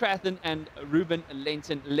Lewis Crathen and Ruben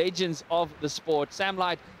Lenton, legends of the sport. Sam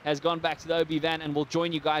Light has gone back to the OB van and will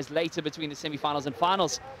join you guys later between the semifinals and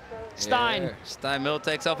finals. Stein. Yeah. Steinmull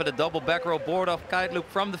takes off at a double back roll board off kite loop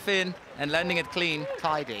from the fin and landing it clean.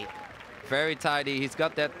 Tidy. Very tidy. He's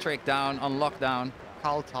got that trick down on lockdown.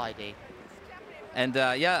 Cold tidy. And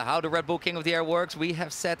yeah, how the Red Bull King of the Air works, we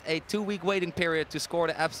have set a 2-week waiting period to score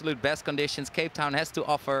the absolute best conditions Cape Town has to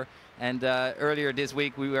offer. And earlier this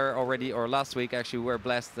week, or last week actually, we were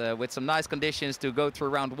blessed with some nice conditions to go through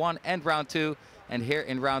round 1 and round 2. And here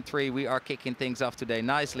in round 3, we are kicking things off today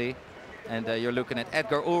nicely. And you're looking at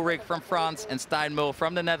Edgar Ulrich from France and Steinmull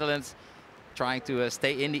from the Netherlands trying to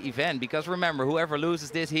stay in the event. Because remember, whoever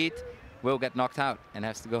loses this heat will get knocked out and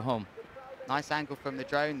has to go home. Nice angle from the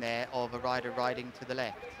drone there of a rider riding to the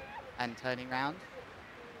left and turning round.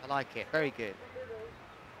 I like it. Very good.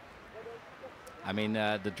 I mean,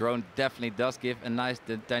 the drone definitely does give a nice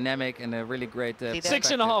dynamic and a really great...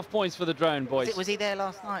 6.5 points for the drone, boys. Was he there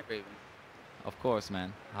last night, Ruben? Of course,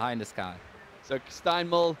 man. High in the sky. So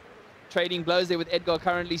Steinmull trading blows there with Edgar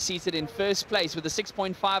currently seated in first place with a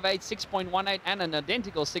 6.58, 6.18 and an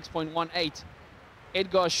identical 6.18.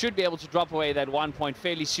 Edgar should be able to drop away that 1 point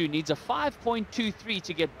fairly soon. Needs a 5.23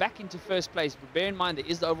 to get back into first place. But bear in mind, there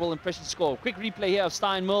is the overall impression score. Quick replay here of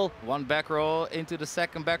Steinmull. One back roll into the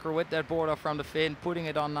second back roll with that board off from the fin, putting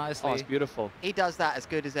it on nicely. Oh, it's beautiful. He does that as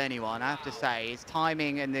good as anyone, I have to say. His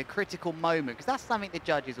timing and the critical moment, because that's something the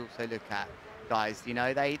judges also look at, guys. You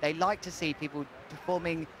know, they like to see people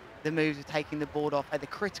performing the moves of taking the board off at the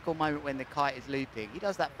critical moment when the kite is looping. He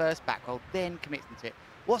does that first back roll, then commits into it.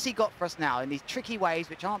 What's he got for us now in these tricky waves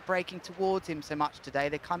which aren't breaking towards him so much today?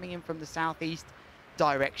 They're coming in from the southeast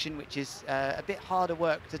direction, which is a bit harder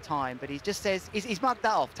work to time, but he just says, he's mugged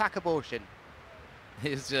that off, tack abortion.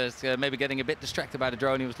 He's just maybe getting a bit distracted by the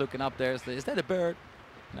drone. He was looking up there. Is that a bird?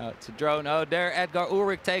 No, it's a drone. Oh, there Edgar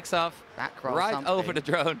Ulrich takes off right over the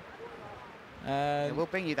drone. Yeah, we'll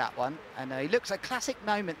bring you that one. And he looks a classic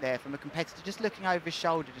moment there from a competitor, just looking over his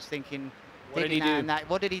shoulder, just thinking, what did he do?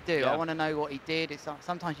 What did he do? Yeah. I want to know what he did.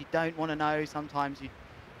 Sometimes you don't want to know. Sometimes you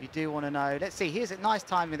do want to know. Let's see. Here's a nice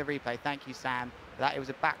time in the replay. Thank you, Sam. That it was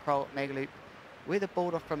a back roll at Mega Loop with a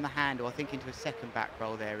board off from the handle. I think into a second back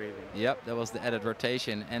roll there, Ruben. Yep, that was the added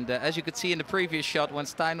rotation. And as you could see in the previous shot, when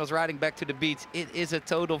Stein was riding back to the beach, it is a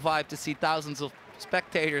total vibe to see thousands of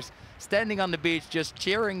spectators standing on the beach, just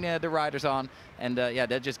cheering the riders on. And yeah,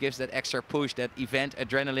 that just gives that extra push, that event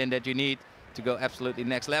adrenaline that you need to go absolutely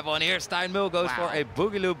next level. And here Steinmull goes for a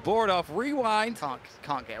boogie loop board off rewind.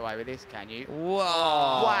 Can't get away with this, can you? Whoa.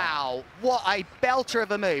 Wow, what a belter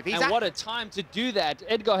of a move. What a time to do that.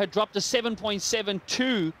 Edgar had dropped a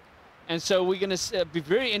 7.72, and so we're going to be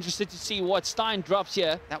very interested to see what Stein drops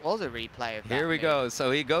here. That was a replay of that. Here we go.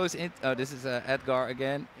 So he goes in. Oh, this is Edgar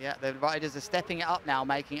again. Yeah, the riders are stepping it up now,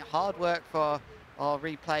 making it hard work for our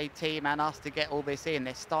replay team and us to get all this in.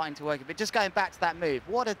 They're starting to work it. But just going back to that move,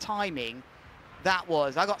 what a timing that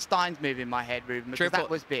was. I got Stein's move in my head, Ruben, because that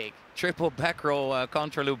was big. Triple back roll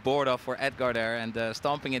contra loop board off for Edgar there, and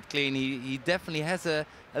stomping it clean. He definitely has a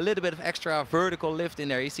little bit of extra vertical lift in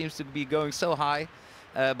there. He seems to be going so high.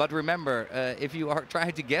 But remember, if you are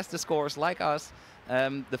trying to guess the scores like us,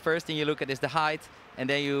 the first thing you look at is the height, and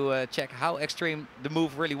then you check how extreme the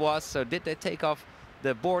move really was. So did they take off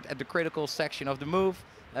the board at the critical section of the move?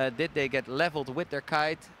 Did they get leveled with their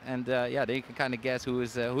kite? And yeah, then you can kind of guess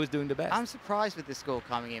who's doing the best. I'm surprised with the score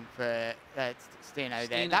coming in for Stino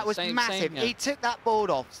there. That was massive. Yeah. He took that board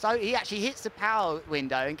off. So he actually hits the power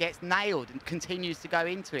window and gets nailed and continues to go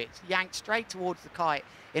into it. Yanked straight towards the kite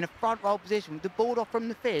in a front roll position with the board off from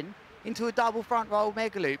the fin into a double front roll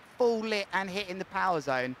mega loop, full lit and hitting the power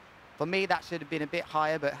zone. For me, that should have been a bit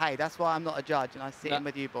higher, but hey, that's why I'm not a judge, and I sit in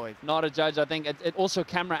with you boys. Not a judge. I think it also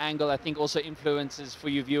camera angle, I think, also influences for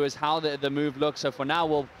you viewers how the move looks. So for now,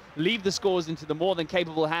 we'll leave the scores into the more than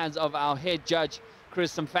capable hands of our head judge,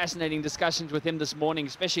 Chris. Some fascinating discussions with him this morning,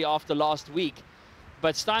 especially after last week.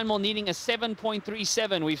 But Steinmull needing a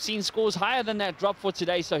 7.37. We've seen scores higher than that drop for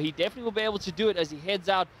today, so he definitely will be able to do it as he heads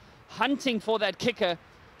out hunting for that kicker.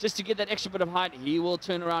 Just to get that extra bit of height, he will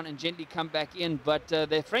turn around and gently come back in. But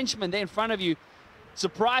the Frenchman there in front of you,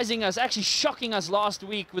 surprising us, actually shocking us last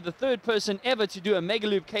week with the third person ever to do a Mega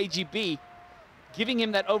Loop KGB, giving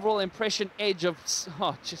him that overall impression edge of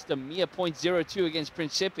just a mere 0.02 against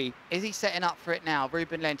Principi. Is he setting up for it now?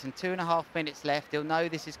 Ruben Lenton, 2.5 minutes left. He'll know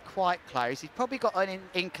this is quite close. He's probably got an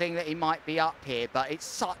inkling that he might be up here, but it's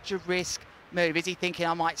such a risk move. Is he thinking,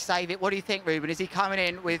 I might save it? What do you think, Ruben? Is he coming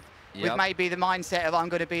in with maybe the mindset of I'm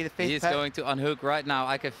going to be the fifth? He's going to unhook right now.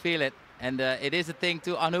 I can feel it. And it is a thing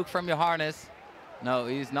to unhook from your harness. No,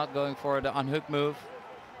 he's not going for the unhook move.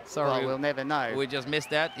 Sorry. Well, we'll never know. We just missed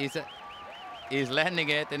that. He's landing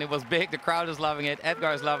it, and it was big. The crowd is loving it.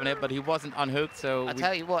 Edgar is loving it, but he wasn't unhooked. So I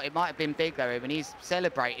tell you what, it might have been big though, Ruben. He's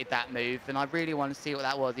celebrated that move, and I really want to see what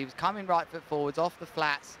that was. He was coming right foot forwards off the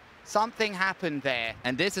flats. Something happened there.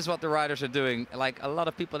 And this is what the riders are doing. Like a lot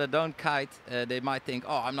of people that don't kite, they might think,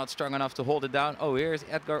 oh, I'm not strong enough to hold it down. Oh, here's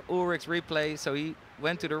Edgar Ulrich's replay. So he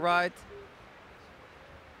went to the right,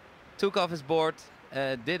 took off his board,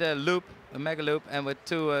 did a loop, a mega loop, and with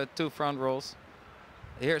two front rolls.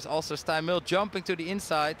 Here's also Steinmull jumping to the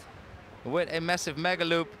inside with a massive mega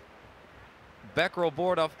loop, back roll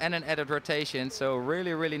board off, and an added rotation. So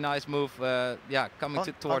really, really nice move. Yeah, coming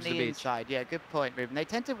towards the beach. Inside. Yeah, good point, Ruben. They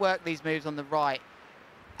tend to work these moves on the right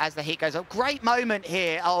as the heat goes up. Great moment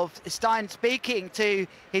here of Stein speaking to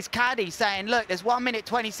his caddy, saying, look, there's 1 minute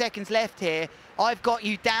 20 seconds left here. I've got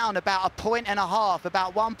you down about 1.5 points,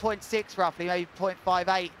 about 1.6 roughly, maybe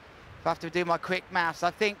 0.58. If I have to do my quick maths, I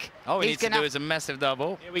think he needs to do is a massive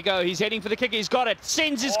double. Here we go. He's heading for the kicker. He's got it.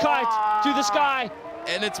 Sends his kite to the sky.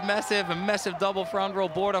 And it's massive, a massive double front roll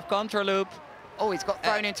board off contra loop. Oh, he's got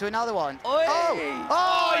thrown into another one.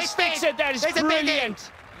 Oh, he sticks it. That is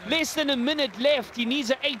brilliant. Less than a minute left. He needs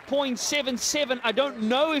an 8.77. I don't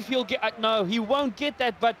know if he'll get... no, he won't get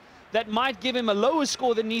that, but that might give him a lower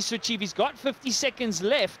score than he needs to achieve. He's got 50 seconds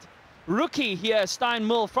left. Rookie here, Stijn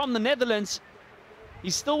Mul from the Netherlands.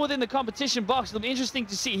 He's still within the competition box. It'll be interesting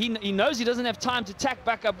to see. He knows he doesn't have time to tack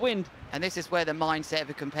back upwind. And this is where the mindset of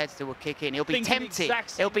a competitor will kick in. He'll be tempted.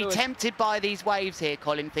 He'll be Lewis. tempted by these waves here,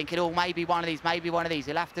 Colin, thinking, oh, maybe one of these, maybe one of these.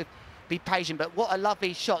 He'll have to be patient. But what a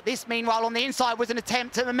lovely shot. This, meanwhile, on the inside was an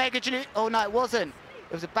attempt at the mega... Oh, no, it wasn't.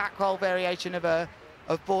 It was a back roll variation of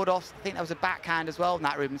board off. I think that was a backhand as well in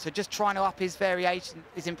that, Ruben. So just trying to up his variation,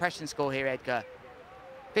 his impression score here, Edgar.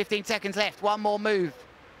 15 seconds left. One more move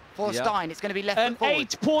for Stijn. It's going to be left An forward.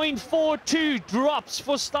 8.42 drops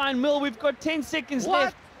for Stijn Mul. We've got 10 seconds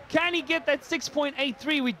left. Can he get that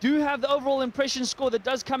 6.83? We do have the overall impression score that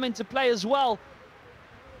does come into play as well.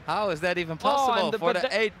 How is that even possible for the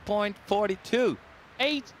 8.42?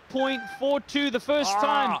 8.42 the first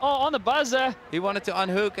time. Oh, on the buzzer. He wanted to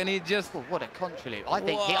unhook and he just... Oh, what a contra loop. I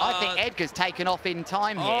think Edgar's taken off in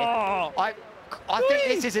time here. Oh. I think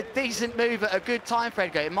this is a decent move at a good time for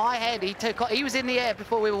Edgar. In my head, he was in the air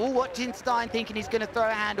before we were all watching Stijn, thinking he's going to throw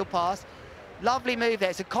a handle pass. Lovely move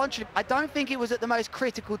there. It's a contra. I don't think it was at the most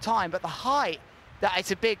critical time, but the height,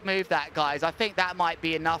 it's a big move, that, guys. I think that might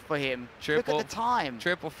be enough for him. Look at the time.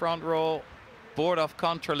 Triple front roll, board off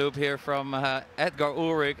contra loop here from Edgar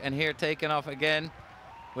Ulrich, and here taken off again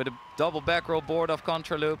with a double back roll board off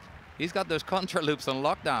contra loop. He's got those contra loops on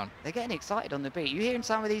lockdown. They're getting excited on the beat. You hearing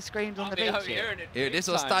some of these screams on the beach here? Here, this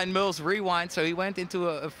was Stijn Mul's rewind, so he went into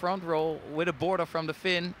a front roll with a board off from the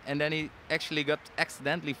fin, and then he actually got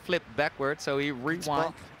accidentally flipped backwards, so he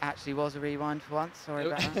rewind. Actually was a rewind for once. Sorry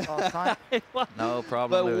about that last time. No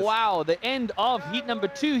problem, But Lewis. wow, the end of heat number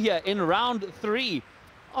 2 here in round 3.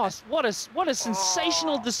 Oh, what a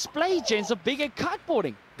sensational display, gents, of bigger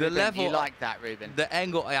kiteboarding. The Ruben, level, you like that, Ruben? the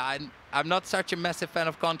angle. Yeah, I'm not such a massive fan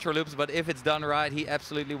of contra loops, but if it's done right, he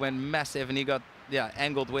absolutely went massive, and he got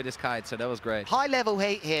angled with his kite, so that was great. High level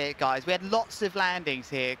heat here, guys. We had lots of landings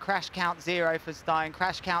here. Crash count 0 for Stijn,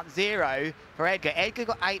 crash count 0 for Edgar. Edgar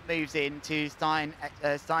got 8 moves in to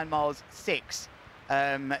Stijn Mul's 6.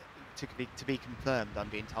 To be confirmed, I'm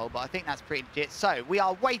being told, but I think that's pretty legit. So we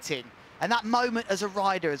are waiting, and that moment as a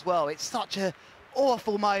rider as well. It's such a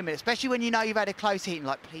awful moment, especially when you know you've had a close heat and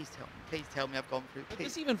like, please tell me I've gone through. Please.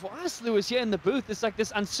 It's even for us, Lewis, here in the booth, it's like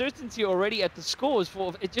this uncertainty already at the scores.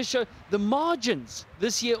 It just shows the margins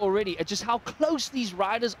this year already, at just how close these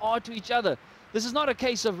riders are to each other. This is not a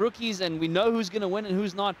case of rookies and we know who's going to win and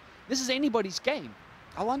who's not. This is anybody's game.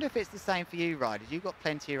 I wonder if it's the same for you riders. You've got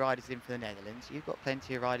plenty of riders in from the Netherlands. You've got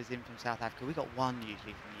plenty of riders in from South Africa. We've got one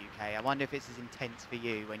usually from the UK. I wonder if it's as intense for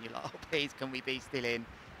you when you're like, oh, please, can we be still in?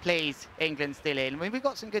 Please, England still in. I mean, we've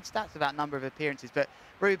got some good stats about number of appearances, but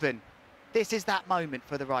Ruben, this is that moment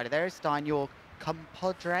for the rider. There is Stijn, your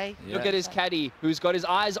compadre. Yeah. Look at his caddy, who's got his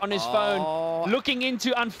eyes on his phone, looking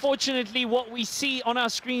into, unfortunately, what we see on our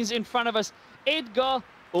screens in front of us. Edgar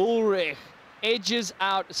Ulrich edges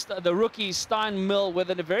out the rookie Stijn Mul with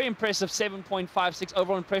a very impressive 7.56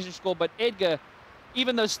 overall impression score. But Edgar,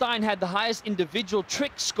 even though Stijn had the highest individual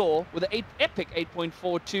trick score with an epic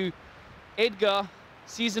 8.42, Edgar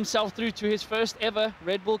sees himself through to his first ever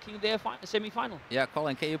Red Bull King of the Air semi-final. Yeah,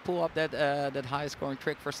 Colin, can you pull up that highest scoring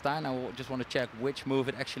trick for Stijn? I just want to check which move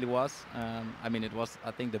it actually was. I mean, it was,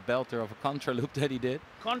 I think, the belter of a contra loop that he did.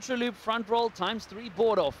 Contra loop front roll ×3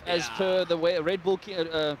 board off, as per the Red Bull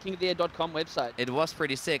KingofTheAir.com website. It was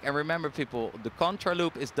pretty sick. And remember, people, the contra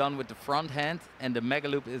loop is done with the front hand, and the mega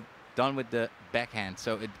loop is done with the backhand.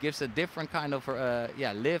 So it gives a different kind of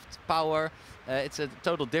lift, power. It's a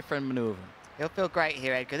total different maneuver. He'll feel great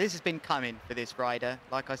here, Edgar. This has been coming for this rider.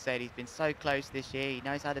 Like I said, he's been so close this year. He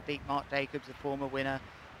knows how to beat Mark Jacobs, a former winner.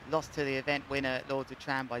 Lost to the event winner at Lords of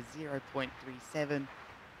Tram by 0.37.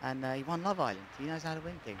 And he won Love Island. He knows how to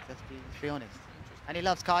win things, let's be honest. And he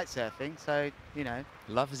loves kite surfing, so, you know.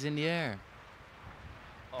 Love is in the air.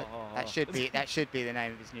 That should be the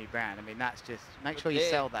name of his new brand. I mean, that's just, make sure you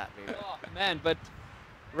sell that, Ruben. Oh, man, but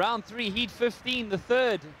round 3, heat 15, the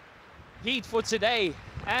third heat for today.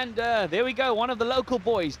 And there we go, one of the local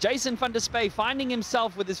boys, Jason van der Spey, finding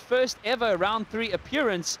himself with his first ever round 3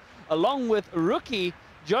 appearance, along with rookie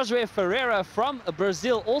Josué Ferreira from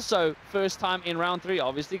Brazil, also first time in round 3,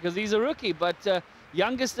 obviously, because he's a rookie, but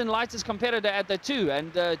youngest and lightest competitor at the 2.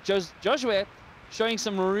 And Josué showing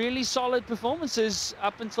some really solid performances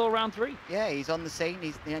up until round 3. Yeah, he's on the scene.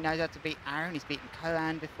 He knows how to beat Aaron. He's beaten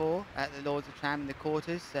Coan before at the Lords of Tram in the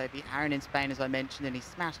quarters. So he beat Aaron in Spain, as I mentioned, and he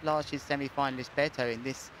smashed last year's semi-finalist Beto in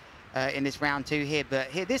this round 2 here. But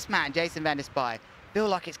here, this man, Jason van der Spey, feel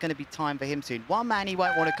like it's going to be time for him soon. One man he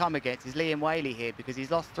won't want to come against is Liam Whaley here, because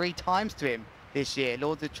he's lost 3 times to him this year.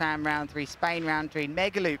 Lords of Tram round 3, Spain round 3,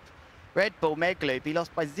 Megaloop, Red Bull Megaloop. He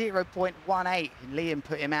lost by 0.18, and Liam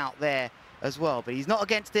put him out there as well. But he's not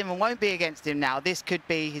against him and won't be against him now. This could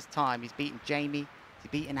be his time. He's beaten Jamie,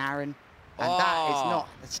 he's beaten Aaron, and that is not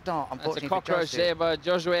the start, unfortunately. That's a cockroach there by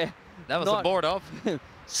Joshua. That was a board off.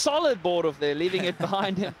 Solid board off there, leaving it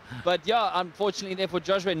behind him. But yeah, unfortunately there for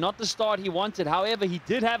Joshua, not the start he wanted. However, he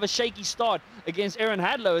did have a shaky start against Aaron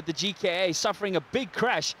Hadlow at the GKA, suffering a big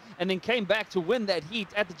crash, and then came back to win that heat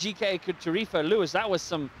at the GKA Tarifa. Lewis, that was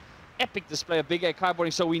some epic display of big air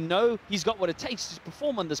kiteboarding, so we know he's got what it takes to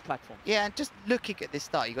perform on this platform. Yeah, and just looking at this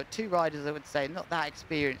start, you've got 2 riders, I would say, not that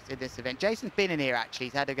experienced in this event. Jason's been in here, actually.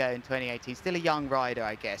 He's had a go in 2018. Still a young rider,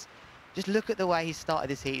 I guess. Just look at the way he started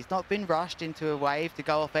this heat. He's not been rushed into a wave to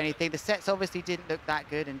go off anything. The sets obviously didn't look that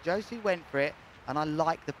good, and Josu went for it, and I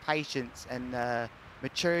like the patience and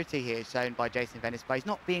maturity here shown by Jason Venice. But he's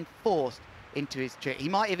not being forced into his trick. He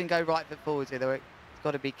might even go right foot forwards, although he's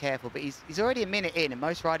got to be careful. But he's already a minute in, and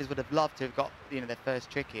most riders would have loved to have got, you know, their first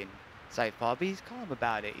trick in so far. But he's calm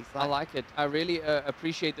about it. He's like, I like it. I really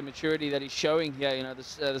appreciate the maturity that he's showing here. You know,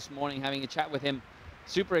 this morning having a chat with him.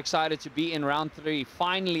 Super excited to be in round 3,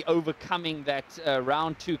 finally overcoming that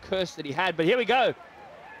round 2 curse that he had. But here we go.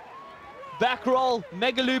 Back roll,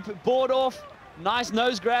 mega loop, board off. Nice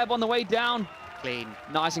nose grab on the way down. clean.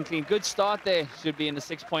 Nice and clean. Good start there. Should be in the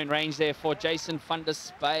 6-point range there for Jason van der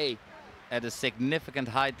Spey. At a significant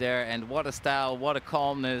height there, and what a style, what a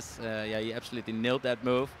calmness. Yeah, he absolutely nailed that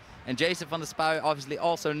move. And Jason van der Spey obviously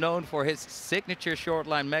also known for his signature short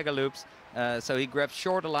line mega loops. So he grabs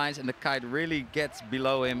shorter lines and the kite really gets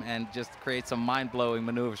below him and just creates some mind-blowing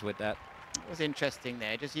maneuvers with that. It was interesting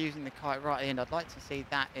there, just using the kite right in. I'd like to see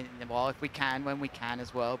that in the wild if we can, when we can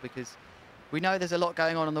as well, because we know there's a lot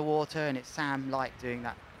going on the water, and it's Sam Light doing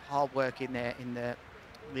that hard work in there in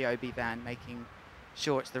the OB van, making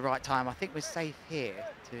sure it's the right time. I think we're safe here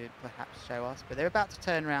to perhaps show us, but they're about to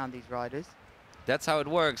turn around, these riders. That's how it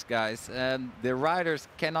works, guys. The riders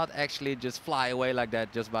cannot actually just fly away like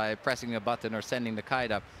that just by pressing a button or sending the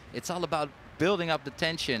kite up. It's all about building up the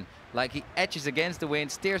tension. Like he edges against the wind,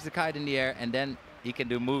 steers the kite in the air, and then he can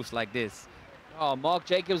do moves like this. Oh, Mark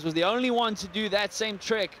Jacobs was the only one to do that same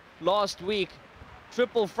trick last week.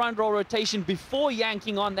 Triple front roll rotation before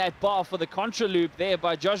yanking on that bar for the contra loop there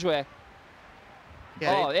by Joshua.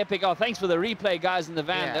 Yeah. Oh, epic. Oh, thanks for the replay, guys, in the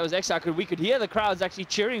van. Yeah. That was excellent. We could hear the crowds actually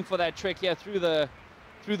cheering for that trick here through the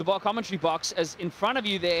commentary box. As in front of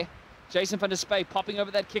you there, Jason van der Spey popping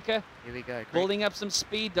over that kicker. Here we go. Great. Building up some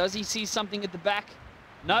speed. Does he see something at the back?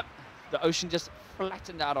 Nope. The ocean just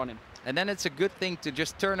flattened out on him. And then it's a good thing to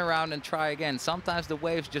just turn around and try again. Sometimes the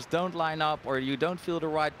waves just don't line up, or you don't feel the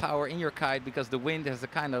right power in your kite because the wind has a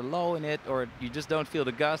kind of low in it, or you just don't feel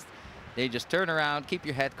the gust. They just turn around, keep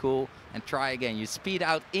your head cool, and try again. You speed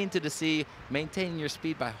out into the sea, maintaining your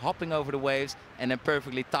speed by hopping over the waves, and then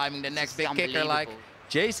perfectly timing the next big kicker like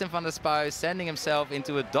Jason van der Spey, sending himself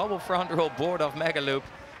into a double front roll board off mega loop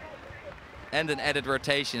and an added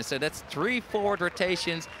rotation. So that's 3 forward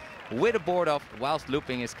rotations with a board off whilst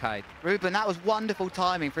looping his kite. Ruben, that was wonderful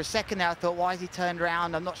timing. For a second there, I thought, why has he turned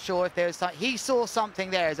around? I'm not sure if there was something. He saw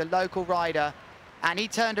something there as a local rider, and he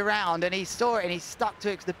turned around and he saw it and he stuck to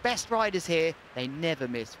it. Because the best riders here, they never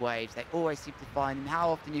miss waves. They always seem to find them.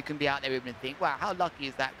 How often you can be out there, Ruben, and think, wow, how lucky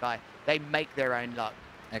is that guy? They make their own luck.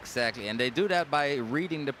 Exactly, and they do that by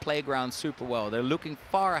reading the playground super well. They're looking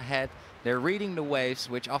far ahead. They're reading the waves,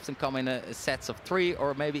 which often come in sets of 3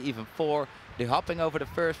 or maybe even 4. They're hopping over the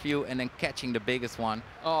first few and then catching the biggest one.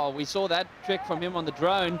 Oh, we saw that trick from him on the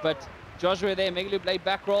drone, but Joshua there, mega loop late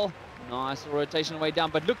back roll. Nice rotation way down,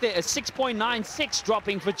 but look there, a 6.96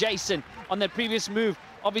 dropping for Jason on that previous move.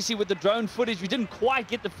 Obviously with the drone footage, we didn't quite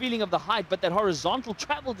get the feeling of the height, but that horizontal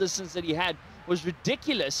travel distance that he had was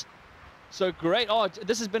ridiculous. So great. Oh,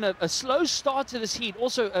 this has been a slow start to this heat.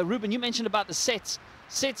 Also, Ruben, you mentioned about the sets.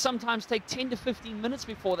 Sets sometimes take 10 to 15 minutes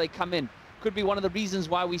before they come in. Could be one of the reasons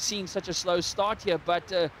why we're seeing such a slow start here,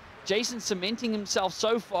 but Jason cementing himself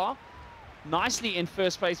so far nicely in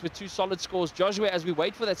first place with 2 solid scores. Joshua, as we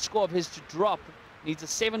wait for that score of his to drop, needs a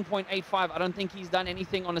 7.85. I don't think he's done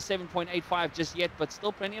anything on a 7.85 just yet, but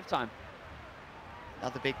still plenty of time.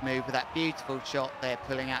 Another big move with that beautiful shot there,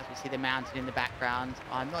 pulling out. We see the mountain in the background.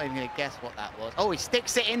 I'm not even going to guess what that was. Oh, he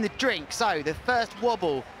sticks it in the drink. So the first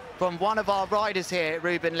wobble from one of our riders here,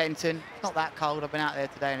 Ruben Lenton. It's not that cold. I've been out there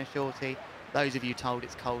today in a shorty. Those of you told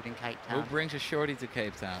it's cold in Cape Town. Who brings a shorty to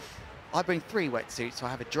Cape Town? I bring 3 wetsuits, so I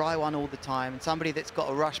have a dry one all the time, and somebody that's got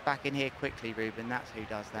to rush back in here quickly, Ruben. That's who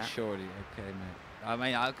does that. A shorty, okay, mate. I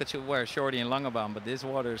mean, I could wear a shorty in Langebaan, but this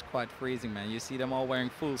water is quite freezing, man. You see them all wearing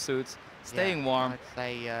full suits, staying warm. I'd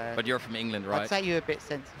say, but you're from England, right? I'd say you're a bit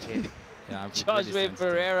sensitive. Yeah, I'm Joshua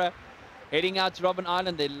Ferreira heading out to Robben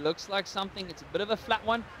Island. There looks like something. It's a bit of a flat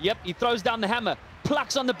one. Yep, he throws down the hammer,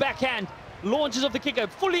 plucks on the backhand, launches off the kicker,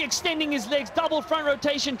 fully extending his legs, double front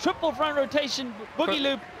rotation, triple front rotation, boogie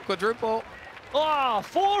loop. Quadruple. Oh,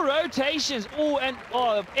 4 rotations. Oh, and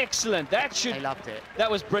oh, excellent. They loved it. That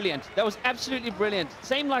was brilliant. That was absolutely brilliant.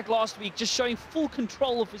 Same like last week, just showing full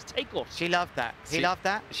control of his takeoffs. She loved that. He loved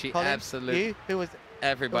that. She Colin, absolutely. You? Who was?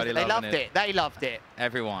 Everybody They loved loved it. They loved it.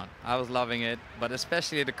 Everyone. I was loving it, but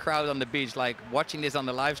especially the crowd on the beach. Like watching this on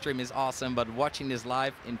the live stream is awesome, but watching this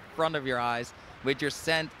live in front of your eyes with your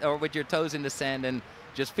sand or with your toes in the sand and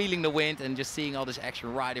just feeling the wind and just seeing all this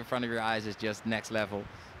action right in front of your eyes is just next level.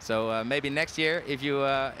 So maybe next year, if you're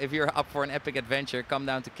up for an epic adventure, come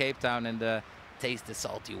down to Cape Town and taste the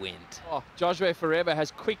salty wind. Oh, Joshua Ferreira has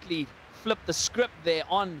quickly flipped the script there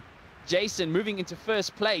on Jason, moving into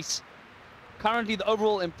first place. Currently, the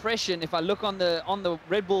overall impression, if I look on the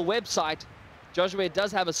Red Bull website, Joshua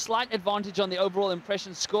does have a slight advantage on the overall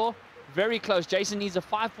impression score. Very close. Jason needs a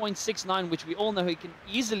 5.69, which we all know he can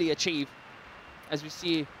easily achieve. As we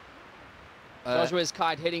see Joshua's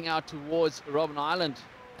kite heading out towards Robben Island.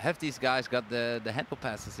 Have these guys got the handle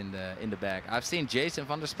passes in the bag? I've seen Jason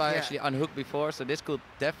van der Spy actually unhook before, so this could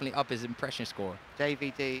definitely up his impression score.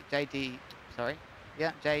 JVDS.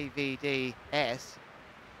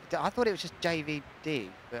 I thought it was just JVD,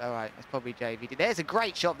 but all right, it's probably JVD. There's a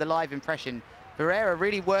great shot of the live impression. Ferreira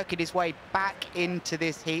really working his way back into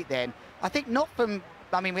this heat then. I think not from,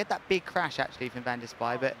 I mean, we had that big crash actually from Van der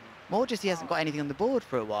Spy, but more just he hasn't got anything on the board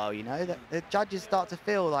for a while, you know. The judges start to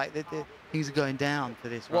feel like the things are going down for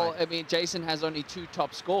this ride. Well, I mean, Jason has only 2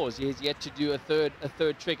 top scores. He has yet to do a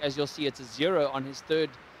third trick. As you'll see, it's a 0 on his third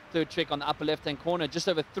trick on the upper left-hand corner. Just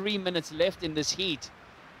over 3 minutes left in this heat.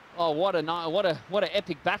 Oh, what an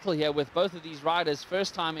epic battle here with both of these riders.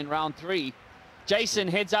 First time in round 3. Jason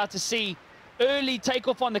heads out to sea. Early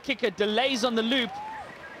takeoff on the kicker, delays on the loop.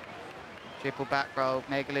 Triple back roll,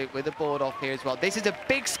 mega loop with the board off here as well. This is a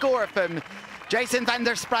big score from Jason van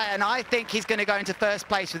der Spray, and I think he's going to go into first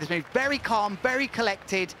place with this move. Very calm, very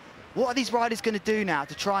collected. What are these riders going to do now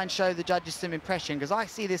to try and show the judges some impression? Because I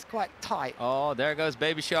see this quite tight. Oh, there goes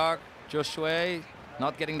Baby Shark. Joshua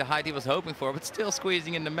not getting the height he was hoping for, but still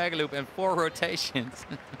squeezing in the mega loop and 4 rotations.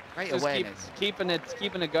 Great Just awareness. keeping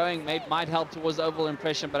it going might help towards the overall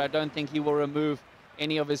impression, but I don't think he will remove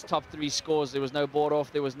any of his top 3 scores. There was no board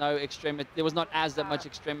off, there was no extremity, there was not as that much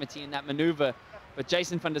extremity in that maneuver. But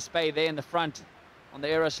Jason van der Spay there in the front on the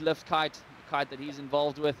Eros lift kite, the kite that he's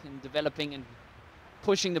involved with in developing and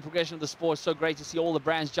pushing the progression of the sport. So great to see all the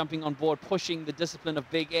brands jumping on board, pushing the discipline of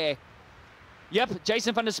big air. Yep,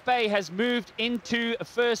 Jason van der Spay has moved into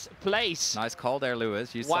first place. Nice call there,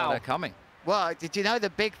 Lewis. You saw that coming. Well, did you know the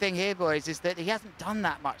big thing here, boys, is that he hasn't done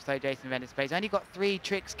that much, though, Jason van der Spay. He's only got 3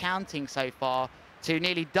 tricks counting so far to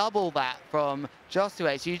nearly double that from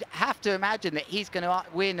Joshua. So you'd have to imagine that he's going to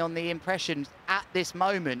win on the impressions at this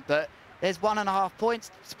moment, but there's 1.5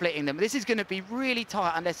 points splitting them. This is going to be really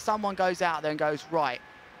tight unless someone goes out there and goes, right,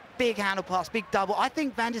 big handle pass, big double. I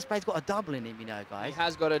think Van der Spay's got a double in him, you know, guys. He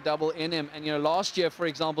has got a double in him. And, you know, last year, for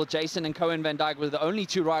example, Jason and Cohen van Dijk were the only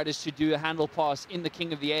 2 riders to do a handle pass in the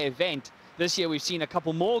King of the Air event. This year, we've seen a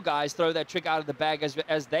couple more guys throw that trick out of the bag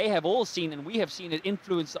as they have all seen, and we have seen it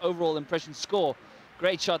influence the overall impression score.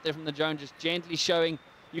 Great shot there from the drone, just gently showing.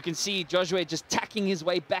 You can see Joshua just tacking his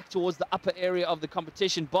way back towards the upper area of the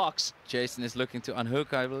competition box. Jason is looking to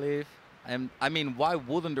unhook, I believe. I mean, why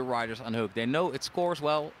wouldn't the riders unhook? They know it scores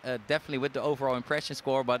well, definitely with the overall impression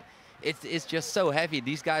score, but it's just so heavy.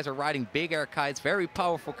 These guys are riding big air kites, very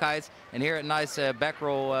powerful kites. And here a nice back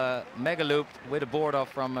roll mega loop with a board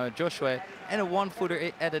off from Joshua. And a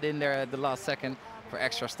 1-footer added in there at the last second for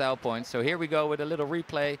extra style points. So here we go with a little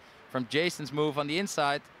replay from Jason's move on the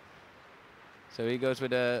inside. So he goes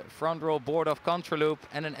with a front roll board off contra loop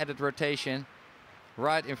and an added rotation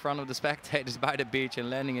right in front of the spectators by the beach and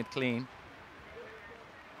landing it clean.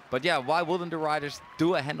 But yeah, why wouldn't the riders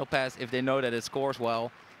do a handle pass if they know that it scores well?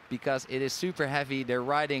 Because it is super heavy. They're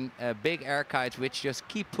riding big air kites which just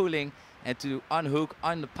keep pulling, and to unhook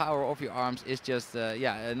on the power of your arms is just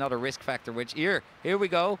yeah, another risk factor. Which here we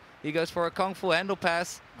go. He goes for a Kung Fu handle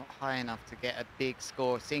pass. Not high enough to get a big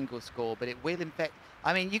score, single score, but it will in fact.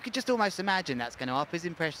 I mean, you could just almost imagine that's going to up his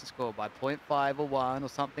impression score by 0.5 or 1 or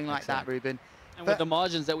something like that, Ruben. And with the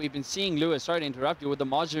margins that we've been seeing, Lewis, sorry to interrupt you, with the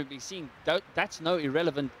margin we've been seeing, that's no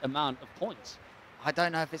irrelevant amount of points. I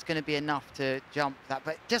don't know if it's going to be enough to jump that,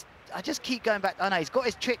 but I just keep going back. Oh no, he's got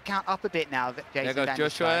his trick count up a bit now. There goes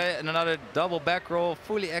Joshua, and another double back roll,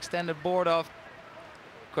 fully extended board off.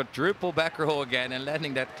 Quadruple back roll again and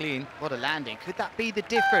landing that clean. What a landing. Could that be the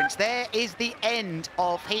difference? There is the end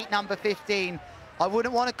of heat number 15. I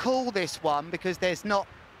wouldn't want to call this one because there's not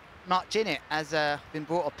much in it, as been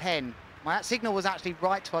brought a pen. My signal was actually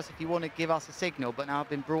right to us if you want to give us a signal, but now I've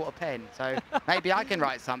been brought a pen, so maybe I can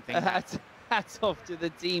write something. Hats off to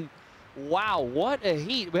the team. Wow, what a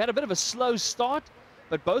heat. We had a bit of a slow start,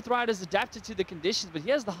 but both riders adapted to the conditions. But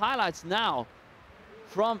here's the highlights now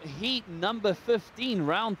from heat number 15,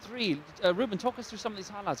 round 3. Ruben, talk us through some of these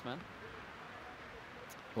highlights, man.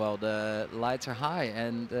 Well, the lights are high,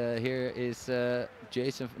 and here is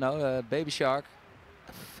Baby Shark.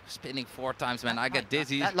 Spinning 4 times, man. I get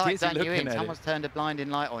dizzy. That light dizzy done you looking in. at Someone's turned a blinding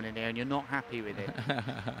light on in here, and you're not happy with it.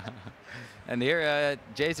 And here,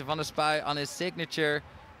 Jason van der Spy on his signature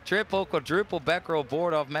triple, quadruple back roll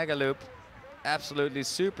board off mega loop. Absolutely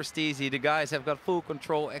super steezy. The guys have got full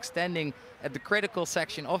control, extending at the critical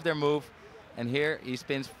section of their move. And here he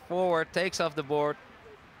spins forward, takes off the board,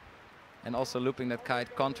 and also looping that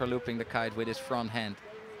kite, contra looping the kite with his front hand.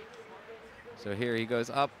 So here he goes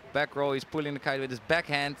up, back roll, he's pulling the kite with his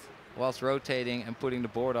backhand whilst rotating and putting the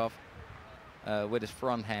board off with his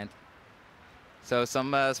front hand. So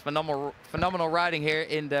some phenomenal riding here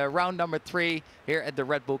in the round number 3 here at the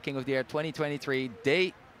Red Bull King of the Air 2023,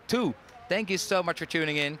 day 2. Thank you so much for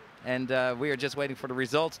tuning in, and we are just waiting for the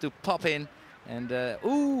results to pop in. And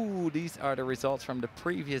ooh, these are the results from the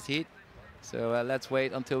previous heat. So let's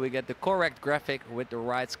wait until we get the correct graphic with the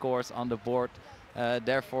right scores on the board.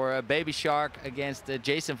 Therefore, Baby Shark against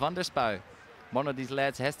Jason van der Spy. One of these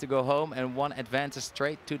lads has to go home, and one advances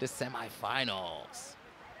straight to the semi-finals.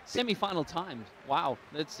 Semi-final times. Wow,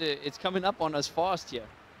 it's coming up on us fast here.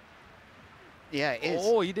 Yeah, it is.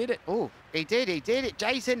 Oh, he did it. Oh, he did it.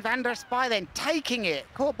 Jason van der Spy then taking it.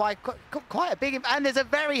 Caught by quite a big... And there's a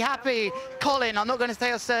very happy Colin. I'm not going to say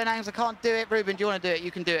your surnames. I can't do it. Ruben, do you want to do it?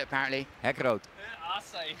 You can do it, apparently. Hekroot.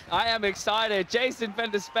 I am excited. Jason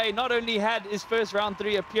van der Spy not only had his first round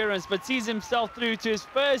 3 appearance, but sees himself through to his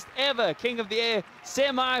first ever King of the Air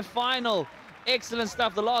semi-final. Excellent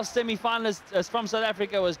stuff. The last semi-finalist from South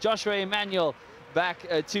Africa was Joshua Emmanuel back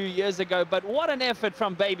 2 years ago. But what an effort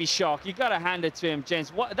from Baby Shark. You got to hand it to him,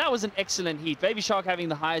 gents. That was an excellent heat. Baby Shark having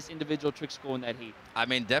the highest individual trick score in that heat. I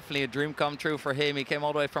mean, definitely a dream come true for him. He came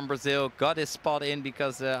all the way from Brazil, got his spot in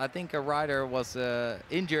because I think a rider was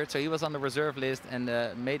injured, so he was on the reserve list and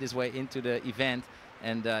made his way into the event.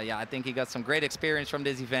 And yeah, I think he got some great experience from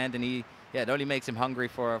this event, and it only makes him hungry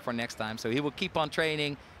for next time. So he will keep on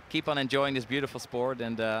training, keep on enjoying this beautiful sport,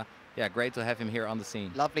 and yeah, great to have him here on the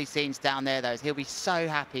scene. Lovely scenes down there, though. He'll be so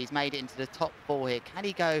happy he's made it into the top 4 here. Can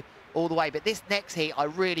he go all the way? But this next heat, I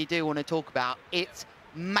really do want to talk about. It's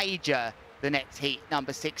major, the next heat,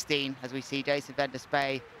 number 16, as we see Jason van der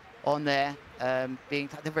Spy on there.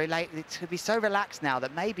 It could be so relaxed now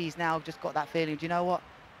that maybe he's now just got that feeling, do you know what?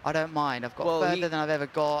 I don't mind. I've got further than I've ever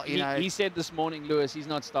got. You know. He said this morning, Lewis, he's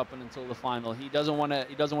not stopping until the final. He doesn't want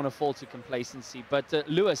to fall to complacency. But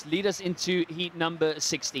Lewis, lead us into heat number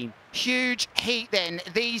 16. Huge heat then.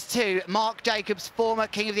 These two, Mark Jacobs, former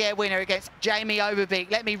King of the Air winner, against Jamie Overbeek.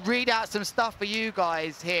 Let me read out some stuff for you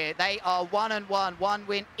guys here. They are 1-1, 1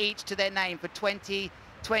 win each to their name for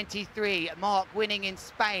 2023. Mark winning in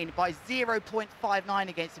Spain by 0.59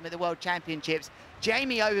 against him at the World Championships.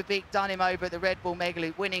 Jamie Overbeek done him over at the Red Bull Mega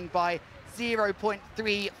Loop, winning by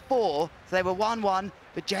 0.34. So they were 1-1,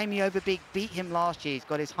 but Jamie Overbeek beat him last year. He's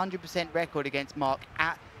got his 100% record against Mark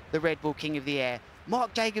at the Red Bull King of the Air.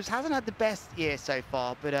 Mark Jacobs hasn't had the best year so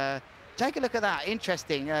far, but take a look at that.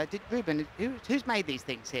 Interesting. Ruben, who's made these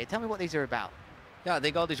things here? Tell me what these are about. Yeah, I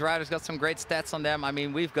think all these riders got some great stats on them. I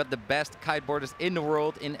mean, we've got the best kiteboarders in the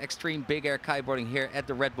world in extreme big air kiteboarding here at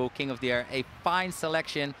the Red Bull King of the Air. A fine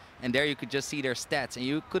selection, and there you could just see their stats. And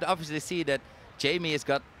you could obviously see that Jamie has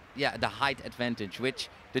got, yeah, the height advantage, which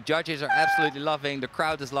the judges are absolutely loving. The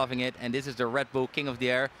crowd is loving it, and this is the Red Bull King of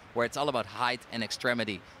the Air, where it's all about height and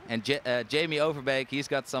extremity. And Jamie Overbeek, he's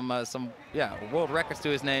got some world records to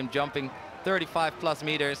his name, jumping 35+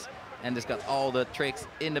 meters. And has got all the tricks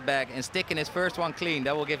in the bag and sticking his first one clean.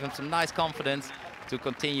 That will give him some nice confidence to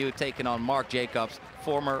continue taking on Mark Jacobs,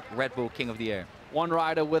 former Red Bull King of the Air. One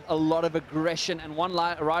rider with a lot of aggression and one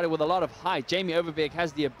rider with a lot of height. Jamie Overbeek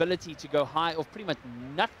has the ability to go high off pretty much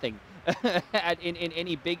nothing in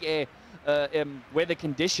any big air weather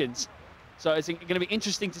conditions. So it's going to be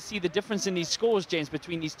interesting to see the difference in these scores, James,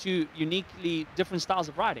 between these two uniquely different styles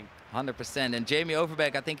of riding. 100%. And Jamie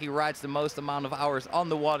Overbeek, I think he rides the most amount of hours on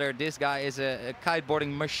the water. This guy is a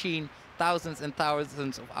kiteboarding machine. Thousands and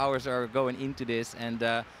thousands of hours are going into this.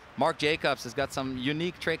 And Mark Jacobs has got some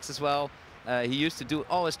unique tricks as well. He used to do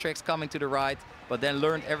all his tricks coming to the right, but then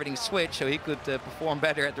learned everything switch so he could perform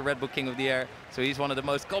better at the Red Bull King of the Air. So he's one of the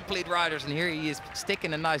most complete riders. And here he is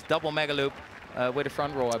sticking a nice double mega loop. With a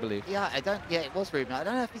front roll, I believe. Yeah, it was Ruben. I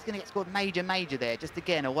don't know if he's going to get scored major there. Just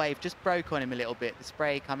again, a wave just broke on him a little bit. The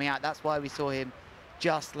spray coming out. That's why we saw him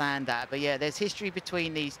just land that. But yeah, there's history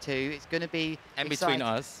between these two. It's going to be and exciting.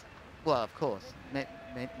 Between us. Well, of course,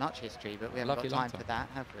 much history, but we haven't got time for that,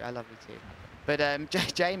 have we? I love you too. But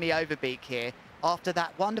Jamie Overbeek here, after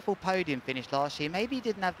that wonderful podium finish last year, maybe he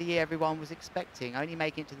didn't have the year everyone was expecting, only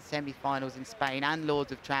making it to the semi-finals in Spain and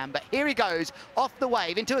Lords of Tram. But here he goes, off the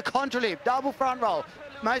wave, into a contra loop, double front roll,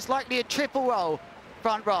 most likely a triple roll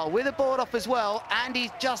front roll, with a board off as well, and he's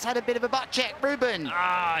just had a bit of a butt check. Ruben.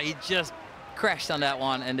 He just crashed on that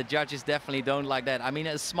one, and the judges definitely don't like that. I mean,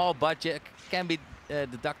 a small butt check can be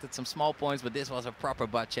deducted some small points, but this was a proper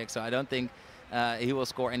butt check, so I don't think he will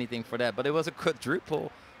score anything for that. But it was a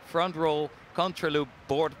quadruple front roll, contra loop,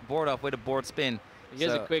 board off with a board spin.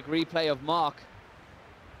 Here's a quick replay of Mark.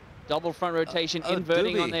 Double front rotation,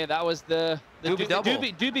 inverting on there. That was the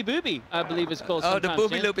doobie booby, I believe it's called. The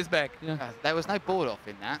booby loop is back. Yeah. There was no board off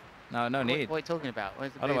in that. No need. What are you talking about?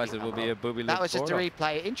 Otherwise it will be a booby loop. That was just a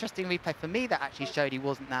replay. Interesting replay for me. That actually showed he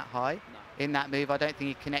wasn't that high in that move. I don't think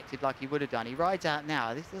he connected like he would have done. He rides out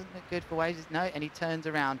now. This doesn't look good for waves. No, and he turns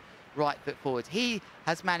around. Right foot forwards. He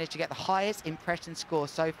has managed to get the highest impression score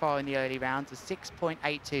so far in the early rounds of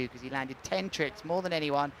 6.82 because he landed 10 tricks, more than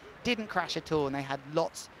anyone, didn't crash at all, and they had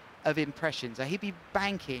lots of impressions. So he'd be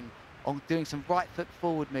banking on doing some right foot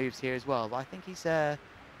forward moves here as well. But I think he's not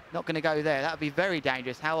going to go there. That would be very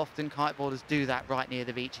dangerous. How often kiteboarders do that right near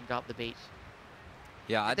the beach and go up the beach?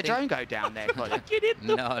 Yeah, Did the drone go down there, Colin? Get in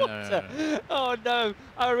the No. Oh no,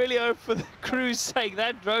 I really hope for the crew's sake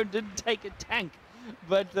that drone didn't take a tank.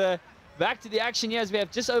 But back to the action here as we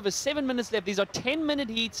have just over 7 minutes left. These are 10-minute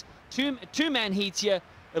heats, two-man heats here.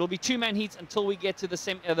 It'll be two-man heats until we get to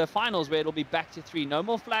the finals where it'll be back to 3. No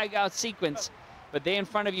more flag out sequence. But there in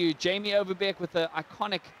front of you, Jamie Overbeek with the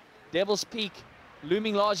iconic Devil's Peak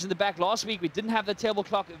looming large in the back. Last week we didn't have the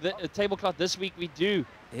tablecloth. This week we do.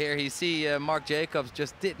 Here you see Mark Jacobs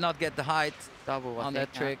just did not get the height double on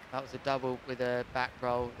that trick. That was a double with a back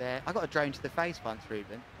roll there. I got a drone to the face once,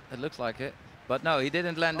 Ruben. It looks like it. But no, he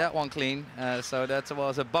didn't land that one clean, so that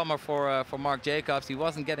was a bummer for Mark Jacobs. He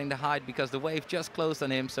wasn't getting the height because the wave just closed on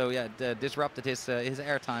him, so yeah, it disrupted his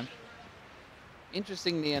airtime.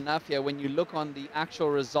 Interestingly enough here, when you look on the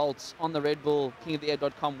actual results on the Red Bull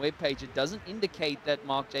KingOfTheAir.com webpage, it doesn't indicate that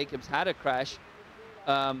Mark Jacobs had a crash.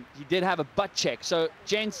 He did have a butt check. So,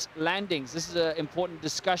 gents, landings, this is an important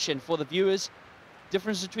discussion for the viewers.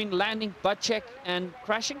 Difference between landing, butt check, and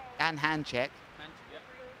crashing? And hand check.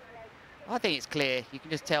 I think it's clear. You can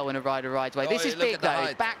just tell when a rider rides away. This is big,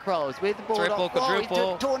 though. Back rolls with the board triple, off.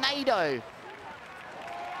 quadruple. Tornado.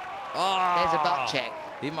 Oh, there's a butt check.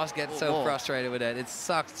 He must get so frustrated with that. It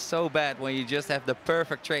sucks so bad when you just have the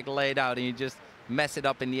perfect trick laid out and you just mess it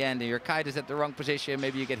up in the end and your kite is at the wrong position.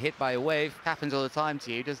 Maybe you get hit by a wave. Happens all the time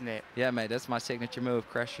to you, doesn't it? Yeah, mate, that's my signature move,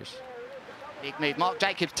 crashes. Big move. Mark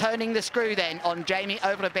Jacobs turning the screw then on Jamie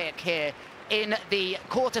Overbeek here in the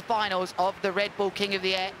quarterfinals of the Red Bull King of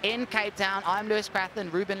the Air in Cape Town. I'm Lewis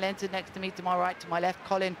Crathern, Ruben Lenton next to me, to my right, to my left,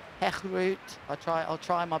 Colin Hechroot. I'll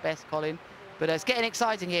try my best, Colin. But it's getting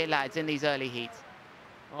exciting here, lads, in these early heats.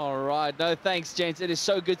 All right. No, thanks, gents. It is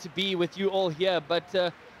so good to be with you all here.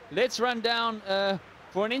 But let's run down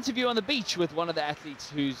for an interview on the beach with one of the athletes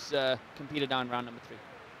who's competed down round number 3.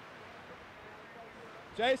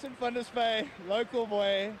 Jason van der Spey, local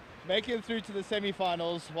boy, making it through to the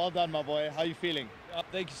semi-finals. Well done, my boy. How are you feeling?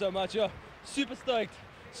 Thank you so much. Super stoked.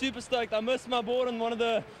 Super stoked. I missed my board on one of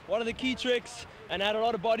the key tricks and had a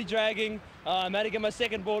lot of body dragging. I managed to get my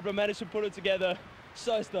second board, but managed to pull it together.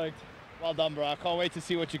 So stoked. Well done, bro. I can't wait to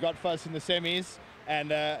see what you got for us in the semis.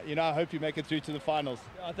 And, I hope you make it through to the finals.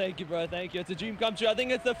 Oh, thank you, bro. Thank you. It's a dream come true. I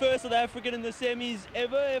think it's the first South African in the semis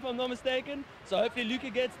ever, if I'm not mistaken. So hopefully Luca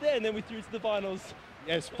gets there, and then we're through to the finals.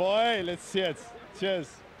 Yes, boy. Let's see it. Cheers.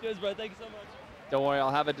 Cheers, bro. Thank you so much. Don't worry,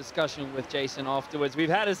 I'll have a discussion with Jason afterwards. We've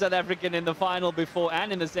had a South African in the final before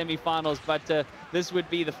and in the semi-finals, but this would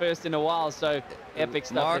be the first in a while, so epic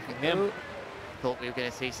stuff for him. Thought we were going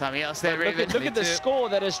to see something else there, Ruben. Look at the score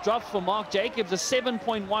that has dropped for Mark Jacobs, a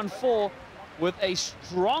 7.14 with a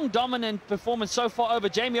strong dominant performance so far over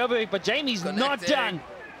Jamie Overbeek, but Jamie's not done.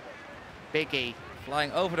 Biggie.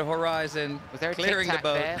 flying over the horizon, Was there a clearing the tic-tac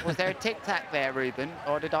boat. there? Was there a tic-tac there, Ruben?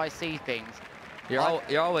 Or did I see things? You're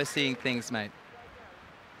always seeing things, mate.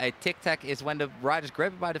 A tic-tac is when the riders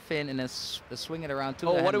grab it by the fin and then swing it around to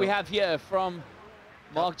the Oh, what do we handle. have here from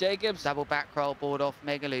Mark Jacobs? Double back roll, board off,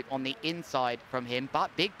 mega loop on the inside from him. But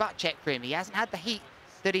big butt check for him. He hasn't had the heat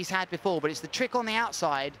that he's had before, but it's the trick on the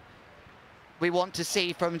outside we want to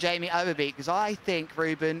see from Jamie Overbeek, because I think,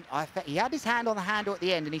 Ruben, he had his hand on the handle at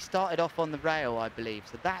the end and he started off on the rail, I believe.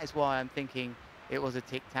 So that is why I'm thinking it was a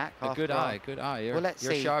tic-tac. A good eye, good eye. You're, Well,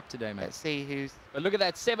 you're sharp today, mate. Let's see who's... But look at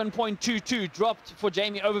that, 7.22 dropped for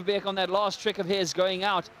Jamie Overbeek on that last trick of his going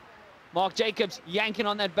out. Mark Jacobs yanking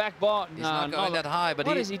on that back bar. He's not going that high, but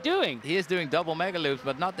what is he doing? He is doing double mega loops,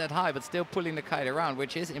 but not that high, but still pulling the kite around,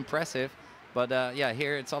 which is impressive. But yeah,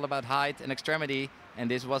 here it's all about height and extremity,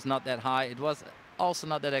 and this was not that high. It was also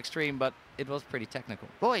not that extreme, but it was pretty technical.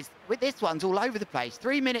 Boys, with this one's all over the place.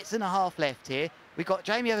 3 minutes and a half left here. We've got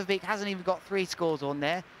Jamie Overbeek, hasn't even got 3 scores on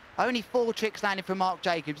there. Only 4 tricks landing from Mark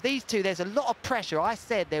Jacobs. These two, there's a lot of pressure. I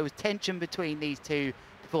said there was tension between these two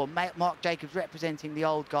before. Mark Jacobs representing the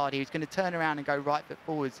old guard. He was going to turn around and go right foot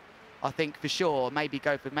forwards, I think, for sure. Maybe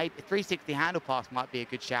go for maybe 360 handle pass might be a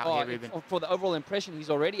good shout here, Ruben. For the overall impression, he's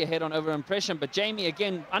already ahead on over impression, but Jamie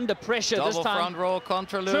again under pressure Double this time. front roll,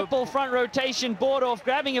 contra loop. Triple front rotation, board off,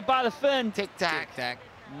 grabbing it by the fin. Tic-tac. Tic-tac.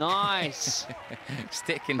 Nice.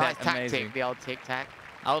 Sticking Nice that, tactic, amazing. the old tic-tac.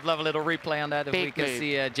 I would love a little replay on that if Big we could move.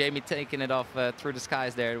 see Jamie taking it off through the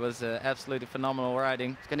skies there. It was absolutely phenomenal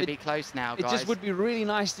riding. It's going to be close now, It guys. just would be really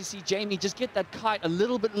nice to see Jamie just get that kite a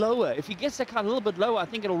little bit lower. If he gets that kite a little bit lower, I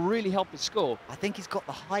think it'll really help his score. I think he's got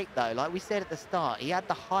the height, though. Like we said at the start, he had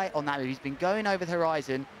the height on that move. He's been going over the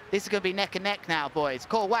horizon. This is going to be neck and neck now, boys.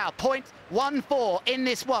 Cool. Wow, 0.14 in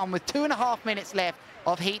this one with 2.5 minutes left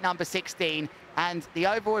of heat number 16. And the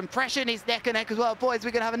overall impression is neck and neck as well. Boys,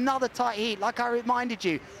 we're going to have another tight heat, like I reminded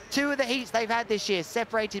you. 2 of the heats they've had this year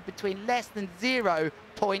separated between less than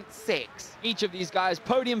 0.6. Each of these guys,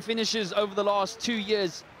 podium finishes over the last 2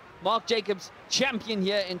 years. Mark Jacobs, champion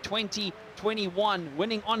here in 2021,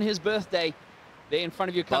 winning on his birthday. There in front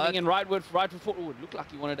of you, coming in right foot forward. Oh, it looked like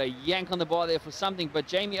he wanted a yank on the bar there for something, but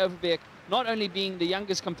Jamie Overbeek, not only being the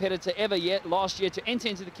youngest competitor ever yet last year to enter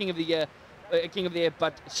into the King of the Year,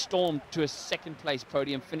 but stormed to a 2nd place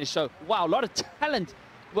podium finish. So, wow, a lot of talent,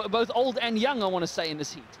 both old and young, I want to say, in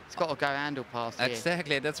this heat. It's got to go handle pass here.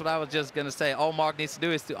 Exactly, that's what I was just going to say. All Mark needs to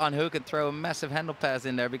do is to unhook and throw a massive handle pass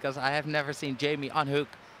in there, because I have never seen Jamie unhook.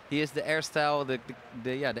 He is the air style, the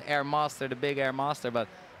air master, the big air master, but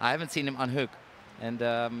I haven't seen him unhook. And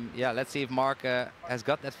yeah, let's see if Mark has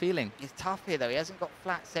got that feeling. It's tough here, though. He hasn't got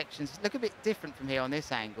flat sections. Look a bit different from here on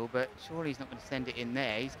this angle, but surely he's not going to send it in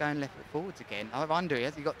there. He's going left foot forwards again. I wonder,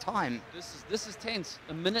 has he got time? This is tense.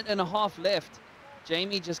 1.5 minutes left.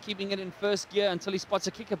 Jamie just keeping it in 1st gear until he spots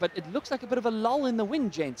a kicker, but it looks like a bit of a lull in the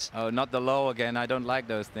wind, gents. Oh, not the low again. I don't like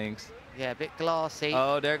those things. Yeah, a bit glassy.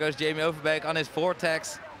 Oh, there goes Jamie Overbeek on his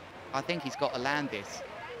vortex. I think he's got to land this.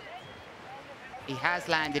 He has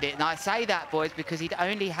landed it, and I say that, boys, because he'd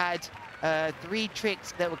only had 3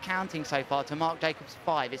 tricks that were counting so far to Mark Jacobs'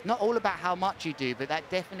 5. It's not all about how much you do, but that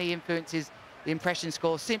definitely influences the impression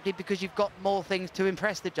score simply because you've got more things to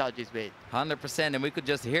impress the judges with. 100%, and we could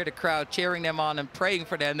just hear the crowd cheering them on and praying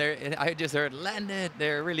for them. I just heard landed.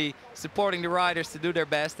 They're really supporting the riders to do their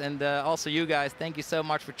best, and also you guys, thank you so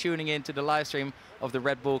much for tuning in to the live stream of the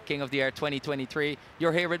Red Bull King of the Air 2023.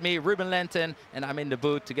 You're here with me, Ruben Lenton, and I'm in the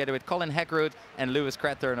booth together with Colin Heckroot and Lewis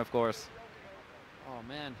Crathern, of course. Oh,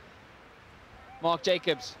 man. Mark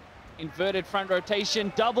Jacobs, inverted front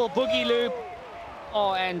rotation, double boogie loop.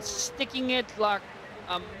 Oh, and sticking it like,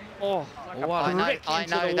 like a brick I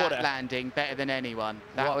into know the that water. landing better than anyone.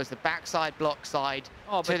 That was the backside block side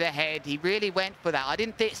to the head. He really went for that. I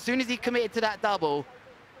didn't think, as soon as he committed to that double,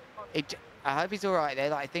 I hope he's all right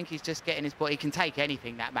there. I think he's just getting his body. He can take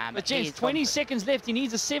anything, that man. But gents, 20 seconds left. He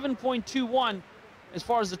needs a 7.21 as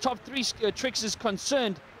far as the top 3 tricks is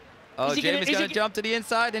concerned. Oh, Jamie's going to jump to the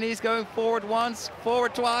inside, and he's going forward once,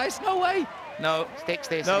 forward twice. No way. No. Sticks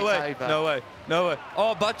this, no and way. it's over. No way. No way.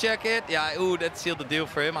 Oh, butt check it. Yeah, ooh, that sealed the deal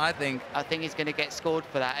for him, I think. I think he's going to get scored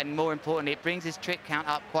for that, and more importantly, it brings his trick count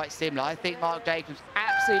up quite similar. I think Mark Jacobs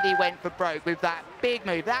absolutely went for broke with that big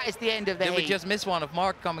move. That is the end of the heat. Did we just miss one of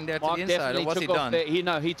Mark coming there Mark to the inside, or was he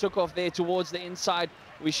done? He took off there towards the inside.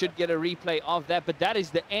 We should get a replay of that, but that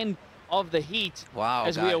is the end of the heat. Wow,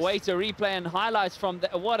 as guys. we await a replay and highlights from the,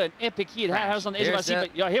 what an epic heat. House on the edge of our seat,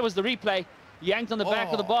 but yeah, here was the replay. Yanked on the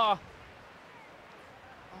back of the bar.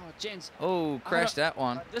 Oh, gents. Oh, crashed that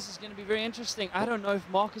one. This is going to be very interesting. I don't know if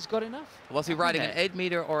Mark has got enough. Was he riding an 8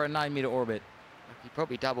 meter or a 9 meter orbit? He'd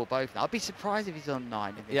probably double both. I'd be surprised if he's on 9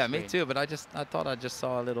 in this Yeah, screen. me too. But I thought I just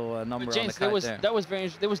saw a little number But on the gents, kite there. that was very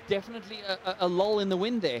interesting. There was definitely a lull in the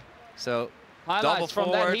wind there. So Highlights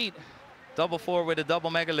from that heat. Double forward with a double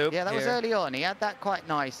mega loop. Yeah, that was here. early on. He had that quite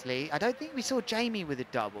nicely. I don't think we saw Jamie with a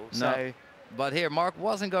double. No. So But here, Mark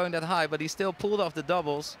wasn't going that high, but he still pulled off the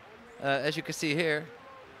doubles. As you can see here.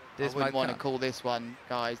 I wouldn't want to call this one,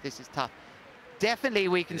 guys. This is tough. Definitely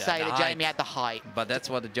we can say that Jamie had the height. But that's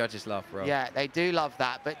what the judges love, bro. Yeah, they do love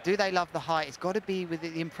that. But do they love the height? It's got to be with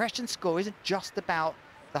the impression score isn't just about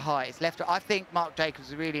the height. It's left. I think Mark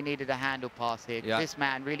Jacobs really needed a handle pass here. Yeah. This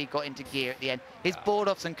man really got into gear at the end. His board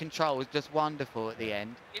offs and control was just wonderful at the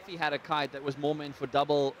end. If he had a kite that was more meant for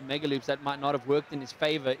double mega loops, that might not have worked in his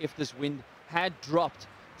favor. If this wind had dropped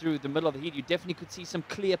through the middle of the heat, you definitely could see some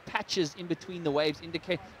clear patches in between the waves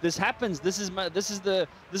indicate this happens. This is the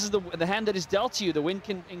hand that is dealt to you. The wind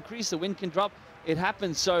can increase, the wind can drop. It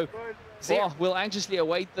happens. So we'll anxiously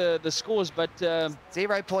await the scores, but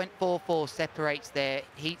 0.44 separates their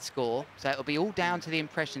heat score, so it'll be all down to the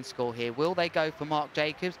impression score here. Will they go for Mark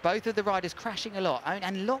Jacobs? Both of the riders crashing a lot,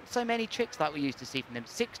 and not so many tricks like we used to see from them.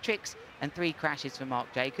 6 tricks and 3 crashes for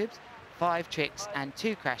Mark Jacobs, 5 tricks and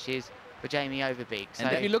 2 crashes for Jamie Overbeek. So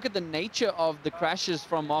and if you look at the nature of the crashes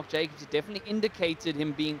from Mark Jacobs, it definitely indicated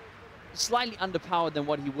him being slightly underpowered than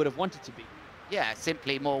what he would have wanted to be. yeah,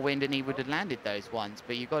 simply more wind and he would have landed those ones.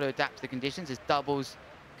 But you've got to adapt to the conditions. There's doubles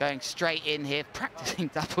going straight in here, practicing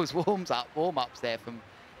doubles warm-ups there from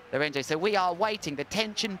Lorenzo. So we are waiting, the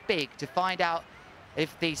tension big, to find out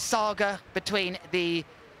if the saga between the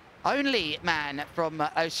only man from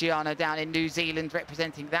Oceania down in New Zealand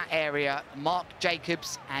representing that area, Mark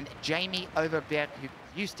Jacobs, and Jamie Overbeek, who's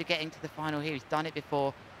used to getting to the final here. He's done it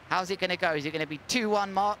before. How's it going to go? Is it going to be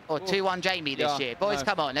 2-1 Mark or 2-1 Jamie this year? Boys,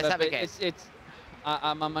 come on, let's have a guess.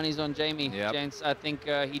 My money's on Jamie, Yep. gents. I think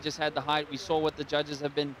he just had the height. We saw what the judges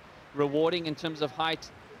have been rewarding in terms of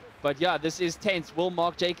height. But yeah, this is tense. Will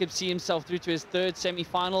Mark Jacobs see himself through to his third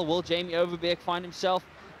semi-final? Will Jamie Overbeek find himself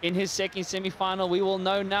in his second semi-final? We will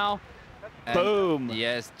know now. And boom.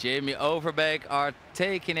 Yes, Jamie Overbeek are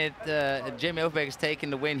taking it. Jamie Overbeek is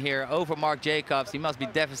taking the win here over Mark Jacobs. He must be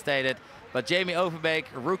devastated. But Jamie Overbeek,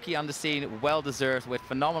 rookie on the scene, well deserved with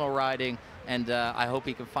phenomenal riding. And I hope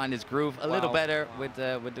he can find his groove a little better with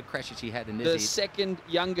the crashes he had in this The heat. second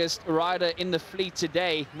youngest rider in the fleet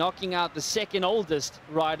today, knocking out the second oldest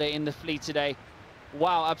rider in the fleet today.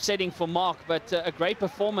 Wow, upsetting for Mark, but a great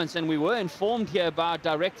performance. And we were informed here by our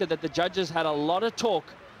director that the judges had a lot of talk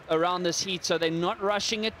around this heat, so they're not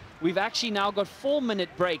rushing it. We've actually now got 4-minute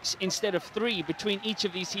breaks instead of 3 between each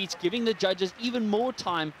of these heats, giving the judges even more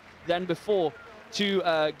time than before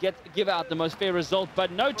to give out the most fair result.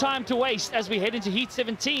 But no time to waste as we head into heat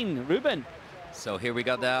 17. Ruben. So here we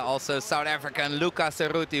got also South African Lucas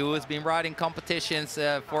Cerruti, who has been riding competitions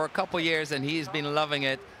for a couple years, and he's been loving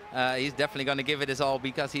it. He's definitely going to give it his all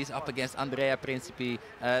because he's up against Andrea Principi,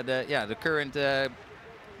 the current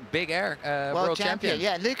Big Air world champion.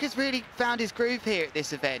 Yeah, Lucas really found his groove here at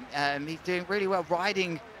this event. He's doing really well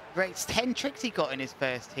riding. Great 10 tricks he got in his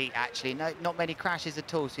first heat, actually. Not many crashes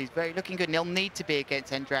at all, so he's looking good. And he'll need to be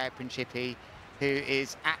against Andrea Principi, who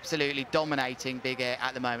is absolutely dominating Big Air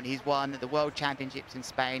at the moment. He's won the World Championships in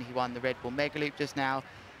Spain. He won the Red Bull Mega Loop just now.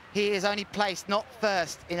 He is only placed not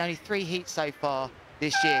first in only 3 heats so far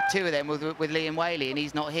this year. 2 of them with Liam Whaley, and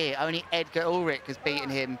he's not here. Only Edgar Ulrich has beaten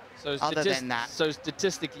him other than that. So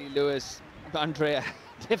statistically, Lewis, Andrea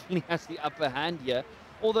definitely has the upper hand here.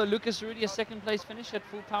 Although Lucas Cerruti, a second place finish at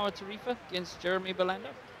full power Tarifa against Jeremy Belando.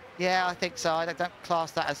 Yeah, I think so. I don't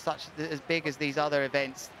class that as big as these other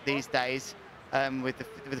events these days with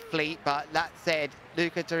the fleet. But that said,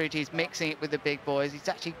 Lucas Cerruti is mixing it with the big boys. He's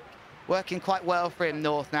actually working quite well for him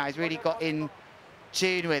north now. He's really got in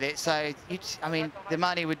tune with it. So, I mean, the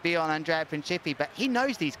money would be on Andrea Principi, but he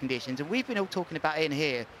knows these conditions. And we've been all talking about in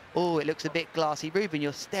here. Oh, it looks a bit glassy. Ruben,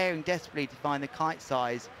 you're staring desperately to find the kite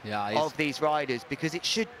size of these riders because it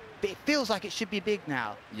feels like it should be big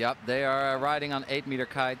now. Yep, they are riding on 8-meter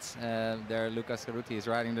kites. There, Lucas Cerruti is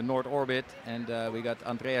riding the North Orbit, and we got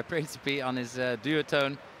Andrea Principi on his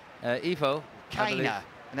duotone Evo. Kana,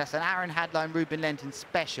 and that's an Aaron Hadline, Ruben Lenton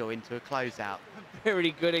special into a closeout.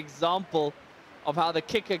 Very good example of how the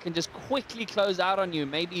kicker can just quickly close out on you.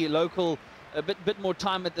 Maybe a bit more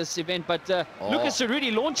time at this event, but Lucas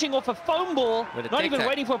Cerruti launching off a foam ball, not even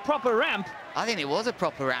waiting for a proper ramp. I think it was a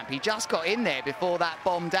proper ramp. He just got in there before that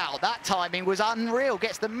bombed out. That timing was unreal.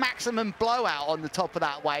 Gets the maximum blowout on the top of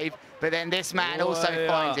that wave, but then this man also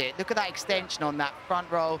finds it. Look at that extension on that front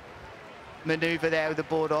roll maneuver there with the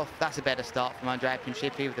board off. That's a better start from Andrea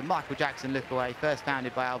Principi with the Michael Jackson look away, first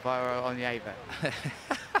founded by Alvaro on the Ava.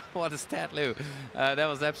 What a stat, Lou. That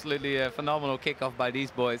was absolutely a phenomenal kickoff by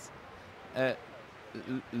these boys.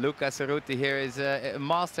 Luca Cerruti here is a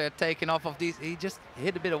master at taking off of these. He just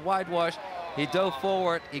hit a bit of whitewash. He dove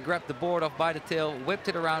forward. He grabbed the board off by the tail, whipped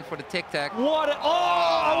it around for the tic-tac. What a,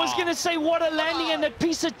 I was going to say, what a landing, and that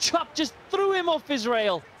piece of chop just threw him off his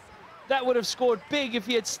rail. That would have scored big if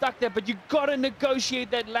he had stuck there, but you got to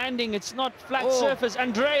negotiate that landing. It's not flat surface.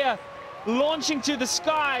 Andrea launching to the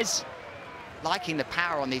skies. Liking the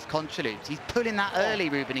power on these contra loops. He's pulling that early,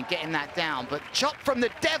 Ruben, and getting that down. But chop from the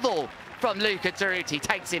devil from Luca Cerruti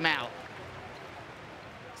takes him out.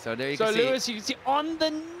 So there you can see. Lewis, you can see on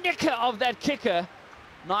the nicker of that kicker.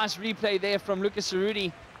 Nice replay there from Luca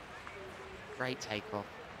Cerruti. Great takeoff.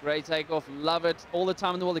 Great takeoff, love it. All the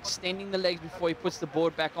time in the world, extending the legs before he puts the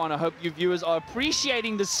board back on. I hope you viewers are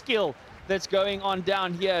appreciating the skill that's going on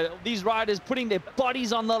down here. These riders putting their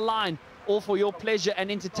bodies on the line, all for your pleasure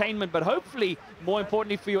and entertainment, but hopefully, more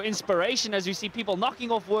importantly, for your inspiration, as you see people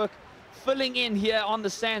knocking off work, filling in here on the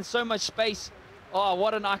sand, so much space. Oh,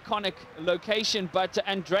 what an iconic location, but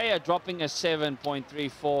Andrea dropping a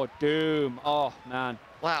 7.34 doom. Oh, man.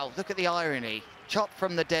 Wow, look at the irony. Chop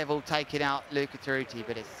from the devil taking out Luca Cerruti,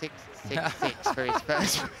 but it's 6.66 for his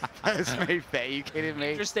first move there. Are you kidding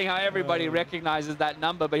me? Interesting how everybody recognizes that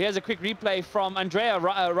number, but here's a quick replay from Andrea.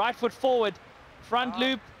 Right foot forward, front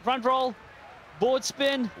loop, front roll, board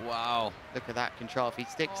spin. Wow. Look at that control. If he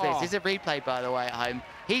sticks this. This is a replay, by the way, at home.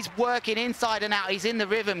 He's working inside and out. He's in the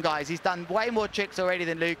rhythm, guys. He's done way more tricks already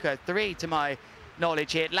than Luca. 3 to my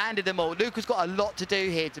knowledge here. Landed them all. Luca's got a lot to do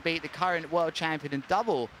here to beat the current world champion and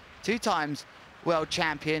double 2 times world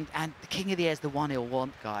champion. And the king of the air is the one he'll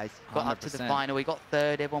want, guys. Got 100%. Up to the final. He got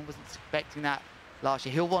 3rd. Everyone wasn't expecting that last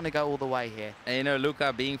year. He'll want to go all the way here. And you know,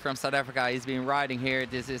 Luca being from South Africa, he's been riding here.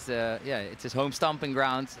 This is, it's his home stomping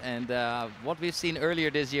grounds. And what we've seen earlier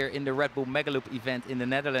this year in the Red Bull Megaloop event in the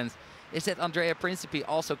Netherlands is that Andrea Principi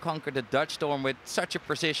also conquered the Dutch Storm with such a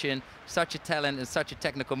precision, such a talent, and such a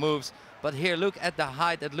technical moves. But here, look at the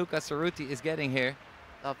height that Luca Cerruti is getting here.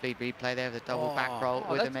 Lovely replay there with a double back roll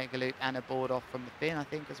with a mega loop and a board off from the fin, I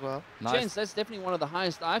think, as well. Nice. Gents, that's definitely one of the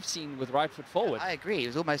highest I've seen with right foot forward. I agree. It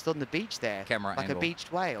was almost on the beach there. Camera like angle. A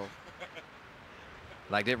beached whale.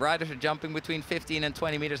 Like the riders are jumping between 15 and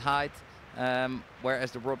 20 meters height,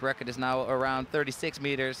 whereas the world record is now around 36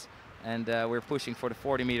 meters. And we're pushing for the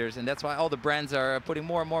 40 meters, and that's why all the brands are putting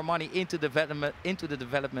more and more money into the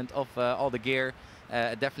development of all the gear.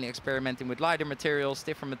 Definitely experimenting with lighter materials,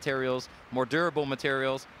 stiffer materials, more durable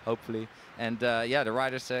materials, hopefully. And yeah, the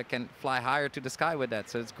riders can fly higher to the sky with that.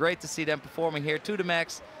 So it's great to see them performing here to the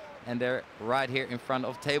max, and they're right here in front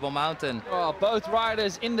of Table Mountain. Oh, both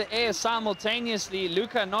riders in the air simultaneously.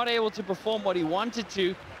 Luca not able to perform what he wanted to.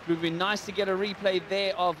 It would be nice to get a replay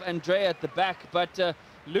there of Andrea at the back, but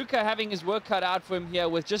Luca having his work cut out for him here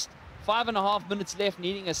with just 5.5 minutes left,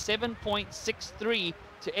 needing a 7.63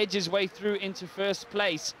 to edge his way through into first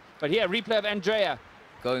place. But here, replay of Andrea.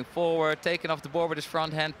 Going forward, taking off the board with his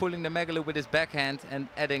front hand, pulling the megaloop with his backhand, and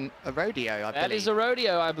adding a rodeo, I believe. That is a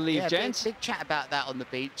rodeo, I believe, yeah, gents. Big chat about that on the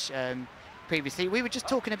beach previously. We were just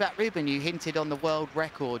talking about, Ruben, you hinted on the world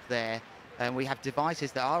record there. And we have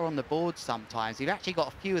devices that are on the board sometimes. We've actually got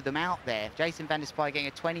a few of them out there. Jason van der Spy getting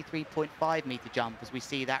a 23.5 meter jump as we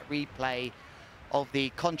see that replay of the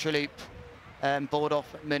contra loop board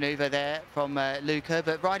off maneuver there from Luca.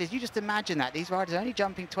 But riders, you just imagine that. These riders are only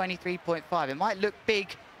jumping 23.5. It might look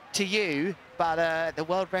big to you, but the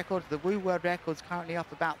world record, the Woo world record is currently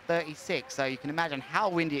up about 36. So you can imagine how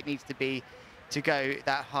windy it needs to be to go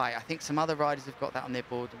that high. I think some other riders have got that on their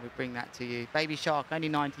board, and we'll bring that to you. Baby Shark, only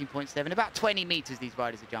 19.7. About 20 meters these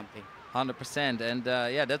riders are jumping. 100%, and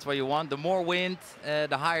yeah, that's what you want. The more wind,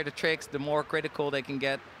 the higher the tricks, the more critical they can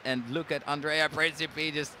get. And look at Andrea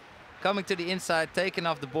Principi just coming to the inside, taking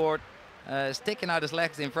off the board, sticking out his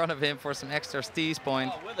legs in front of him for some extra steez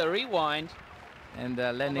point. Oh, with a rewind. And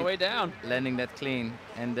landing the way down. Landing that clean.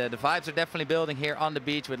 And the vibes are definitely building here on the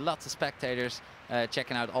beach with lots of spectators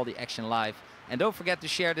checking out all the action live. And don't forget to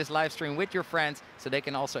share this live stream with your friends so they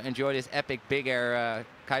can also enjoy this epic big air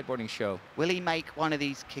kiteboarding show. Will he make one of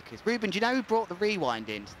these kickers? Ruben, do you know who brought the rewind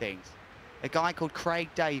into things? A guy called Craig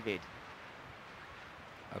David.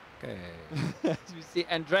 Okay. As we see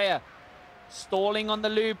Andrea stalling on the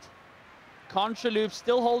loop. Contra loop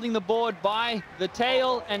still holding the board by the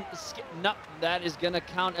tail, and no, that is going to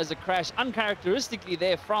count as a crash. Uncharacteristically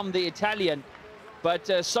there from the Italian, but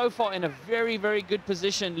so far in a very, very good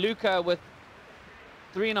position. Luca with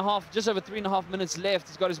just over 3.5 minutes left.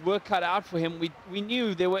 He's got his work cut out for him. We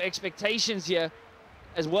knew there were expectations here,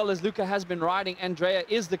 as well as Luca has been riding. Andrea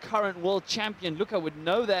is the current world champion. Luca would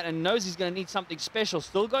know that and knows he's going to need something special.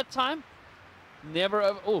 Still got time. Never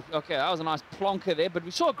over. Oh, okay, that was a nice plonker there, but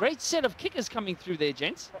we saw a great set of kickers coming through there,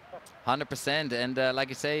 gents. 100%, and like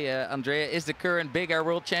you say, Andrea is the current Big Air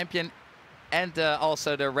World Champion and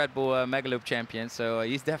also the Red Bull Megaloop Champion, so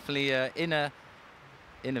he's definitely in a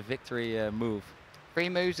victory move. 3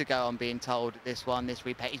 moves ago, I'm being told, this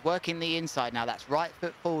replay. He's working the inside now. That's right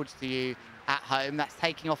foot forwards to you at home. That's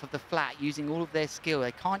taking off of the flat, using all of their skill.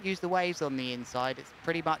 They can't use the waves on the inside. It's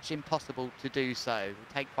pretty much impossible to do so. It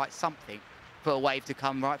will take quite something for a wave to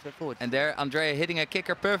come right foot forward. And there, Andrea hitting a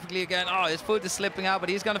kicker perfectly again. Oh, his foot is slipping out, but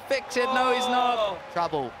he's going to fix it. No, he's not.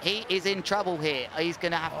 Trouble. He is in trouble here. He's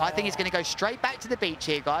going to have, I think he's going to go straight back to the beach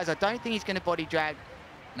here, guys. I don't think he's going to body drag.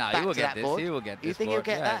 No, he will get this. He will get this. You think he'll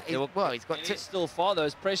get that? Well, he's got It's still far, though.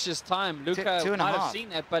 It's precious time. Luca might have seen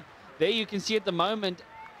that, but there you can see at the moment,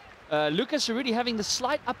 Luca Cerruti having the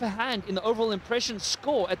slight upper hand in the overall impression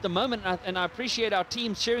score at the moment, and I appreciate our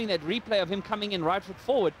team sharing that replay of him coming in right foot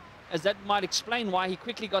forward, as that might explain why he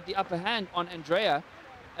quickly got the upper hand on Andrea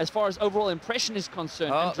as far as overall impression is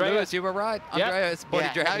concerned. Oh, Andrea, Lewis, you were right. Andrea is body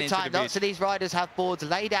dragging into the beach. Lots of these riders have boards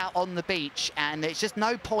laid out on the beach, and there's just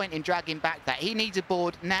no point in dragging back that. He needs a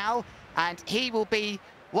board now, and he will be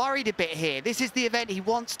worried a bit here. This is the event he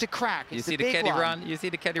wants to crack. It's you see the caddy run. You see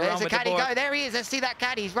the caddy run with the board. There's the caddy go. There he is. Let's see that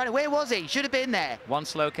caddy. He's running. Where was he? Should have been there. One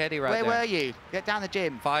slow caddy right there. Where were you? Get down the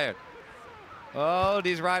gym. Fired. Oh,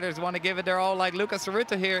 these riders want to give it their all, like Luca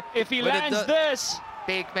Cerruti here. If he lands this.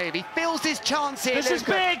 Big move. He feels his chance here, This is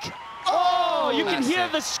big. Oh, you can hear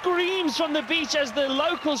the screams from the beach as the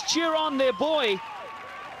locals cheer on their boy.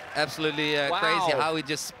 Absolutely crazy how he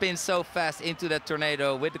just spins so fast into that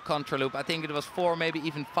tornado with the contra loop. I think it was 4, maybe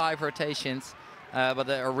even 5 rotations. But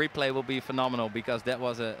the replay will be phenomenal because that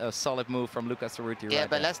was a solid move from Luca Cerruti. Yeah,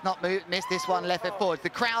 but let's not miss this one left foot forward. The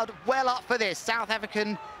crowd well up for this. South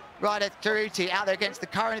African rider Cerruti out there against the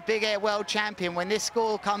current Big Air World Champion. When this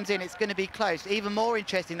score comes in, it's going to be close. Even more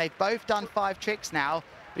interesting, they've both done 5 tricks now,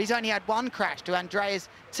 but he's only had 1 crash to Andrea's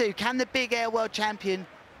 2. Can the Big Air World Champion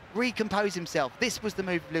recompose himself? This was the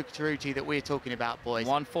move of Luca Cerruti that we're talking about, boys.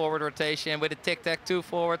 1 forward rotation with a tic-tac, 2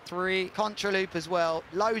 forward, 3. Contra loop as well,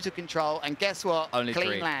 loads of control, and guess what? Only Clean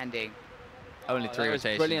 3. landing. Only 3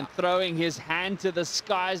 rotations. Brilliant, throwing his hand to the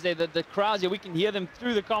skies there. The crowds, we can hear them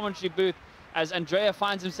through the commentary booth as Andrea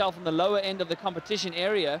finds himself in the lower end of the competition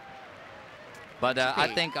area. But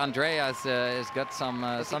I think Andrea has got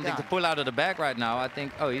something to pull out of the bag right now. I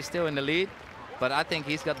think, oh, he's still in the lead, but I think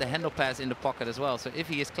he's got the handle pass in the pocket as well. So if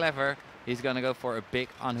he is clever, he's going to go for a big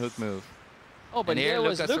unhook move. Oh, but and here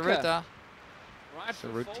was Luca. Right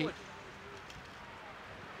Cerruti.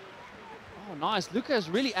 Oh, nice. Luca is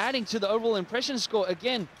really adding to the overall impression score.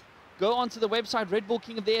 Again, go onto the website,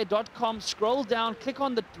 redbullkingoftheair.com, scroll down, click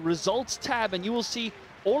on the results tab, and you will see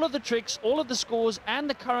all of the tricks, all of the scores, and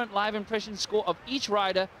the current live impression score of each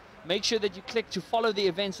rider. Make sure that you click to follow the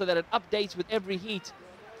event so that it updates with every heat.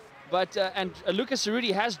 But Luca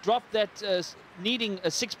Cerruti has dropped that, needing a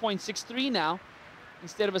 6.63 now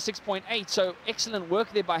instead of a 6.8. So excellent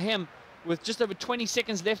work there by him with just over 20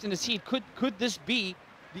 seconds left in this heat. Could this be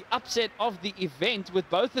the upset of the event with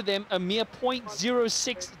both of them a mere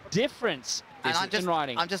 0.06 difference in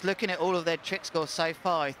riding? I'm just looking at all of their trick scores so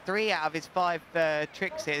far. 3 out of his 5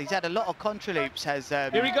 tricks here. He's had a lot of contra loops. Here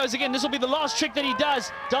he goes again. This will be the last trick that he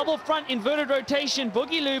does. Double front inverted rotation,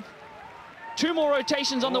 boogie loop. 2 more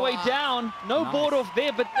rotations on the way down. No board off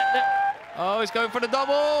there, but oh, he's going for the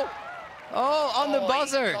double. Oh, on the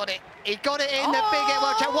buzzer. He got it in the Big Air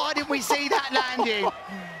World Champion. Why didn't we see that landing?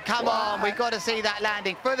 Come on, we've got to see that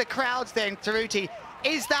landing. For the crowds then, Cerruti,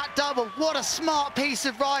 is that double? What a smart piece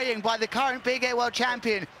of riding by the current Big Air World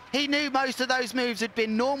Champion. He knew most of those moves had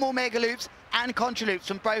been normal mega loops and contra loops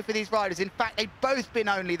from both of these riders. In fact, they've both been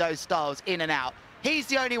only those styles in and out. He's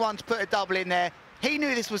the only one to put a double in there. He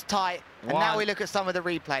knew this was tight, and now we look at some of the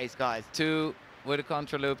replays, guys. 2 with a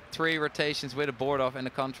contra loop, 3 rotations with a board off and a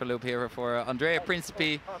contra loop here for Andrea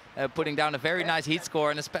Principi, putting down a very nice heat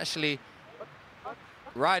score, and especially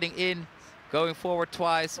riding in, going forward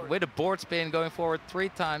twice with a board spin, going forward 3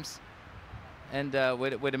 times, and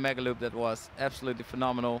with a mega loop that was absolutely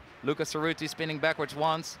phenomenal. Luca Cerruti spinning backwards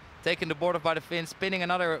once, taking the board off by the fin, spinning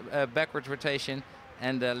another backwards rotation,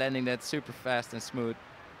 and landing that super fast and smooth.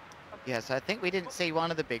 Yeah, so I think we didn't see one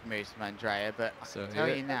of the big moves from Andrea, but I'll tell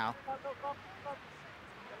you now,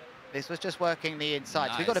 this was just working the inside.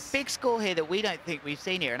 Nice. So we've got a big score here that we don't think we've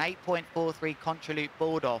seen here, an 8.43 contra loop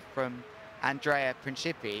board off from Andrea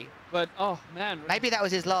Principi. But, oh, man. Maybe that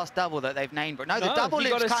was his last double that they've named. But no, the double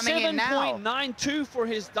loop's coming in now. 7.92 for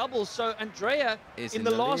his double. So Andrea, in the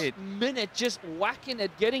last minute, just whacking it,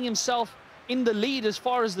 getting himself in the lead as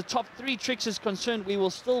far as the top 3 tricks is concerned. We will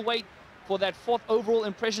still wait for that 4th overall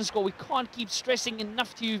impression score. We can't keep stressing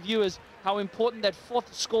enough to you viewers how important that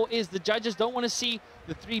 4th score is. The judges don't want to see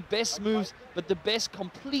the 3 best moves, but the best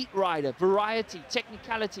complete rider, variety,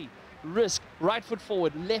 technicality, risk, right foot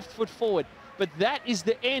forward, left foot forward. But that is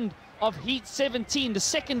the end of heat 17, the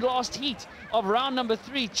second last heat of round number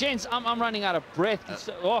 3. Gents, I'm running out of breath.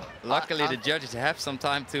 Luckily, the judges have some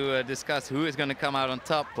time to discuss who is going to come out on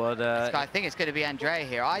top. But I think it's going to be Andrea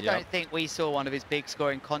here. I don't think we saw one of his big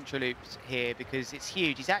scoring contra loops here because it's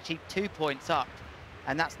huge. He's actually 2 points up,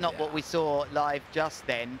 and that's not what we saw live just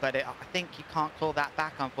then. But I think you can't claw that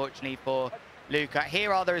back, unfortunately, for Luca.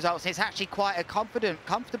 Here are the results. It's actually quite a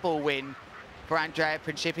comfortable win for Andrea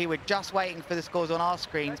Principi. We're just waiting for the scores on our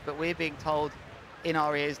screens, but we're being told in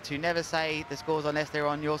our ears to never say the scores unless they're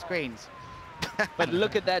on your screens. But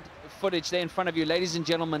look at that footage there in front of you, ladies and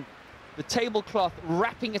gentlemen. The tablecloth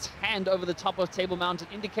wrapping its hand over the top of Table Mountain,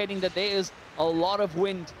 indicating that there is a lot of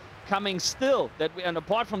wind coming still. And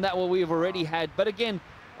apart from that, what we've already had. But again,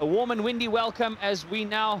 a warm and windy welcome as we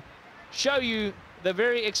now show you the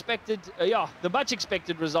very expected, the much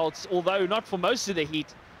expected results, although not for most of the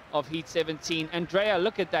heat of heat 17. Andrea,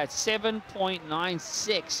 look at that,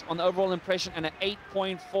 7.96 on the overall impression and an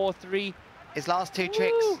 8.43. His last 2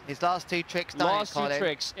 tricks. His last 2 tricks. Last 2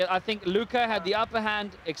 tricks. I think Luca had the upper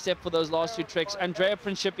hand, except for those last 2 tricks. Andrea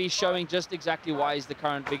Principi showing just exactly why he's the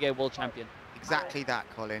current Big Air World Champion. Exactly that,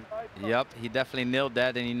 Colin. Yep, he definitely nailed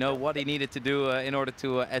that, and he knew what he needed to do in order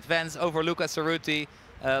to advance over Luca Cerruti,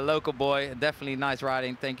 local boy. Definitely nice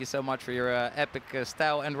riding. Thank you so much for your epic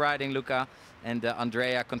style and riding, Luca. And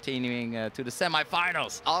Andrea continuing to the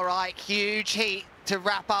semi-finals. All right, huge heat to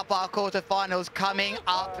wrap up our quarterfinals coming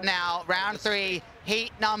up now. Round 3,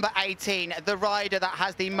 heat number 18. The rider that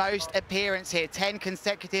has the most appearance here, 10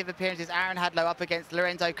 consecutive appearances. Aaron Hadlow up against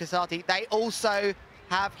Lorenzo Casati. They also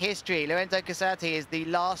have history. Lorenzo Casati is the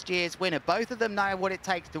last year's winner. Both of them know what it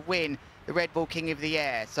takes to win the Red Bull King of the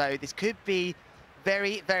Air. So this could be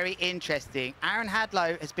very, very interesting. Aaron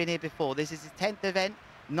Hadlow has been here before. This is his 10th event.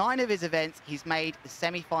 9 of his events, he's made the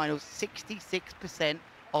semi-finals 66%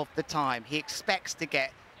 of the time. He expects to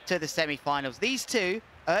get to the semi-finals. These two,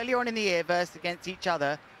 earlier on in the year, versed against each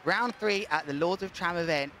other. Round 3 at the Lords of Tram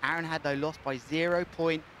event, Aaron Hadlow lost by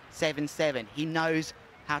 0.77. He knows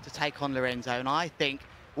how to take on Lorenzo, and I think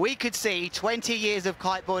we could see 20 years of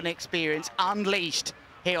kiteboarding experience unleashed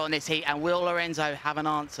here on this heat. And will Lorenzo have an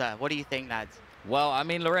answer? What do you think, lads? Well, I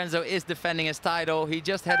mean, Lorenzo is defending his title. He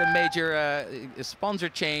just had a major sponsor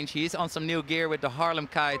change. He's on some new gear with the Harlem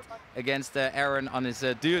Kite against Aaron on his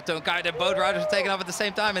duotone kite. And both riders are taking off at the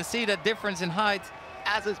same time, and see that difference in height.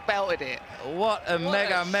 As has belted it. What a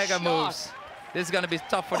mega moves. This is going to be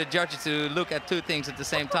tough for the judges to look at 2 things at the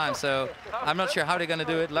same time. So I'm not sure how they're going to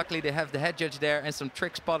do it. Luckily, they have the head judge there and some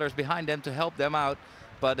trick spotters behind them to help them out.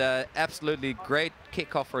 But absolutely great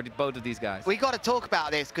kickoff for both of these guys. We got to talk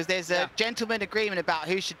about this because there's a gentleman agreement about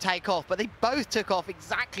who should take off, but they both took off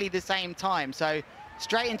exactly the same time. So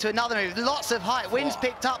straight into another move, lots of height. Wind's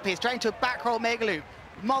picked up here, straight into a back roll mega loop.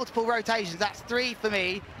 Multiple rotations, that's 3 for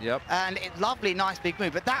me. Yep. And it's lovely, nice big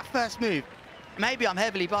move. But that first move, maybe I'm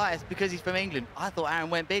heavily biased because he's from England. I thought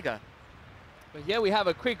Aaron went bigger. But here we have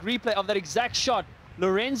a quick replay of that exact shot.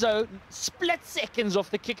 Lorenzo split seconds off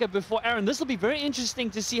the kicker before Aaron. This will be very interesting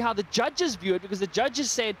to see how the judges view it, because the judges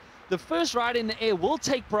said the first rider in the air will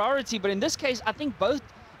take priority. But in this case, I think the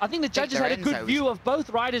judges had a good view of both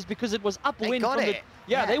riders because it was upwind from the.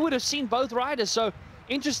 Yeah, they would have seen both riders. So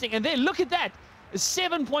interesting. And then look at that,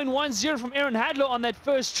 7.10 from Aaron Hadlow on that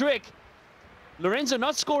first trick. Lorenzo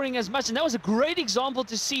not scoring as much, and that was a great example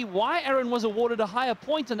to see why Aaron was awarded a higher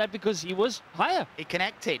point on that, because he was higher. He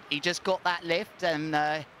connected. He just got that lift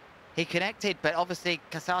and he connected, but obviously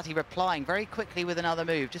Casati replying very quickly with another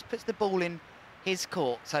move. Just puts the ball in his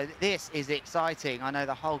court. So this is exciting. I know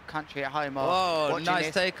the whole country at home are watching nice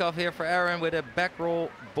this. takeoff here for Aaron with a back roll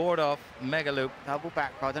board off mega loop. Double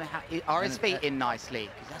back roll. I don't know how, are his feet in nicely?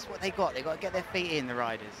 Because that's what they got. They got to get their feet in, the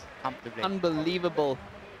riders, comfortably. Unbelievable.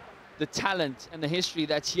 The talent and the history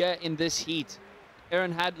that's here in this heat.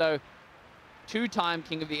 Aaron Hadlow, 2-time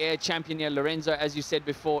King of the Air champion here. Lorenzo, as you said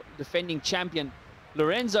before, defending champion.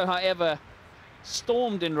 Lorenzo, however,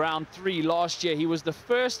 stormed in round 3 last year. He was the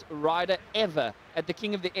first rider ever at the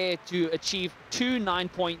King of the Air to achieve 2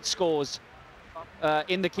 9-point scores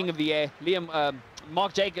in the King of the Air.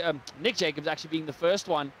 Nick Jacobs actually being the first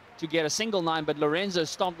one to get a single 9, but Lorenzo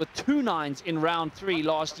stomped with 2 9s in round 3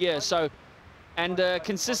 last year. So. And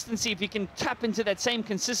consistency, if he can tap into that same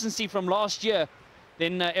consistency from last year,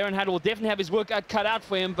 then Aaron Hadlow will definitely have his work cut out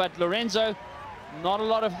for him. But Lorenzo Not a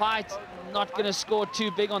lot of height, not going to score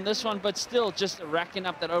too big on this one, but still just racking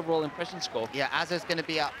up that overall impression score. Yeah, Azza's going to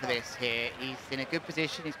be up for this here. He's in a good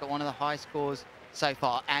position. He's got one of the high scores so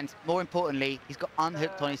far. And more importantly, he's got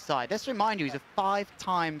unhooked on his side. Let's remind you, he's a 5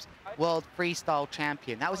 times world freestyle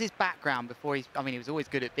champion. That was his background before he was always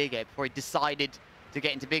good at big air before he decided to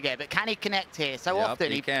get into big air. But can he connect here? So Yep,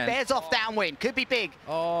 often he bears off downwind. Could be big.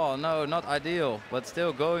 Oh, no, not ideal. But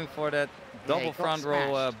still going for that double front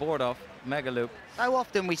roll board off. Mega loop. So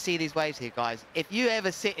often we see these waves here, guys. If you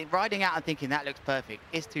ever sit riding out and thinking that looks perfect,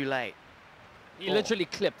 it's too late. He literally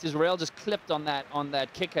clipped. His rail just clipped on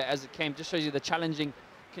that kicker as it came. Just shows you the challenging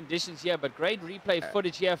conditions here. But great replay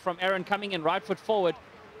footage here from Aaron coming in right foot forward.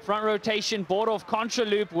 Front rotation, board off, contra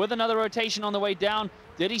loop with another rotation on the way down.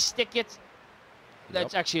 Did he stick it?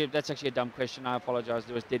 That's actually a dumb question. I apologize.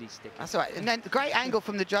 It was, did he stick it? That's all right. And then the great angle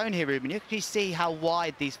from the drone here, Ruben. You can see how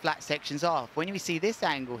wide these flat sections are. When we see this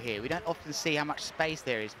angle here, we don't often see how much space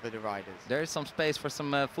there is for the riders. There is some space for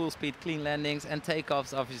some full speed clean landings and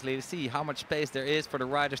takeoffs, obviously, to see how much space there is for the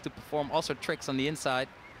riders to perform also tricks on the inside.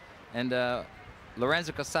 And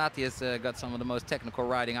Lorenzo Casati has got some of the most technical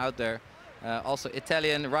riding out there. Also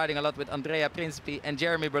Italian, riding a lot with Andrea Principi and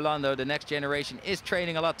Jeremy Berlando. The next generation is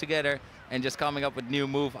training a lot together and just coming up with new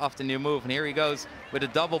move after new move. And here he goes with a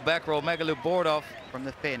double back roll, mega loop board off. From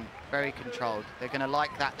the fin, very controlled. They're going to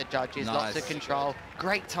like that, the judges. Nice. Lots of control.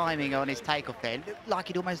 Great timing on his takeoff there. It looked like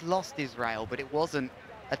he'd almost lost his rail, but it wasn't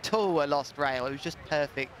at all a lost rail. It was just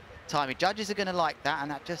perfect timing. Judges are going to like that, and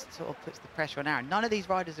that just sort of puts the pressure on Aaron. None of these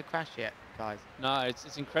riders have crashed yet, guys. No,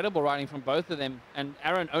 it's incredible riding from both of them. And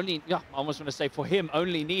Aaron only, I almost want to say for him,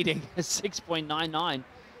 only needing a 6.99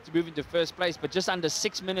 to move into first place. But just under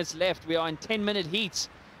 6 minutes left. We are in 10-minute heats.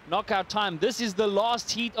 Knockout time. This is the last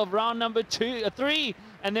heat of round number 3.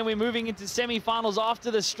 And then we're moving into semi-finals after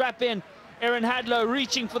the strap-in. Aaron Hadlow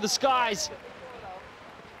reaching for the skies.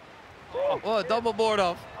 Oh, double board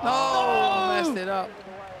off. No, messed it up.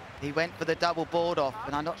 He went for the double board off,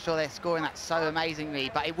 and I'm not sure they're scoring that so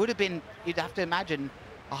amazingly, but it would have been, you'd have to imagine,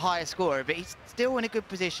 a higher score, but he's still in a good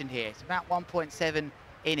position here. It's about 1.7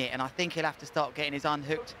 in it, and I think he'll have to start getting his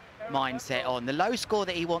unhooked mindset on. The low score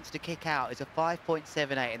that he wants to kick out is a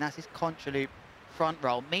 5.78, and that's his contra loop front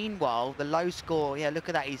roll. Meanwhile, the low score, yeah, look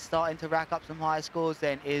at that, he's starting to rack up some higher scores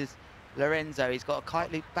then, is Lorenzo. He's got a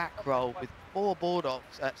kite loop back roll with 4 board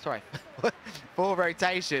offs, 4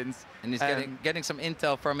 rotations. And he's getting some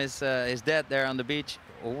intel from his dad there on the beach,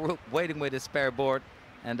 waiting with his spare board.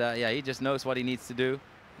 And yeah, he just knows what he needs to do.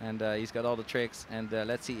 And he's got all the tricks. And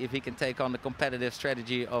let's see if he can take on the competitive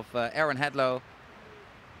strategy of Aaron Hadlow.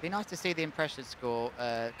 Be nice to see the impression score,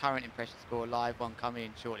 current impression score, live one coming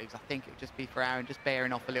in shortly, because I think it would just be for Aaron just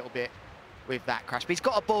bearing off a little bit with that crash. But he's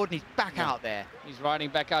got a board and he's back out there. He's riding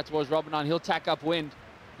back out towards Robinson. He'll tack up wind.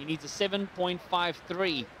 He needs a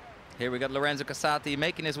 7.53. Here we got Lorenzo Casati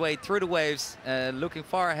making his way through the waves, looking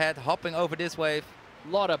far ahead, hopping over this wave.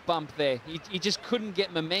 Lot of bump there. He just couldn't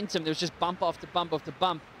get momentum. There was just bump after bump after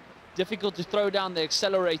bump. Difficult to throw down the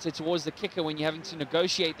accelerator towards the kicker when you're having to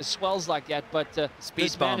negotiate the swells like that. But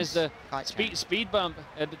this man is the speed bump.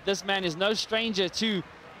 This man is no stranger to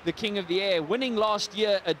the King of the Air, winning last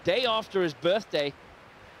year a day after his birthday.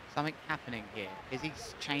 Something happening here. Is he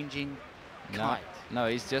changing kite? No,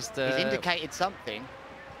 he's just... he's indicated something.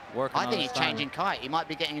 I think he's changing kite. He might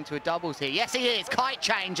be getting into a doubles here. Yes, he is. Kite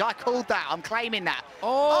change. I called that. I'm claiming that.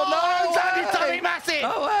 Oh, no! He's landed something massive.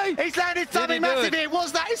 No way! He's landed something massive here.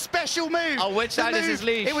 Was that his special move? Oh, which side is his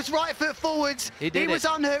leash? It was right foot forwards. He was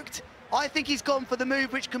unhooked. I think he's gone for the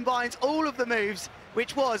move which combines all of the moves,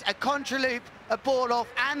 which was a contra loop, a board off,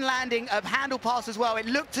 and landing of handle pass as well. It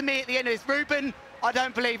looked to me at the end of this, Ruben, I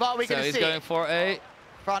don't believe, are we going to see it? So he's going for a...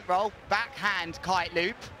 front roll, backhand kite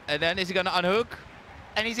loop. And then is he going to unhook?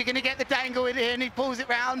 And is he going to get the dangle in here and he pulls it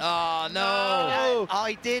round? Oh, no.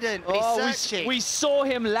 I didn't. He's searching. We saw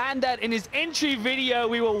him land that in his entry video.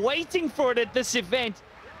 We were waiting for it at this event.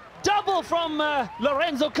 Double from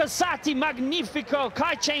Lorenzo Casati. Magnifico.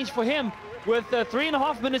 Kite change for him with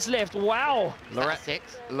 3.5 minutes left. Wow.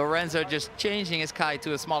 Lorenzo just changing his kite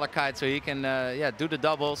to a smaller kite so he can do the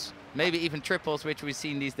doubles. Maybe even triples, which we've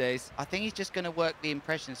seen these days. I think he's just going to work the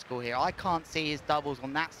impression score here. I can't see his doubles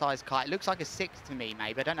on that size kite. It looks like a 6 to me,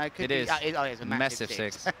 maybe. I don't know. It is. It's a massive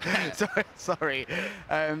 6. Sorry.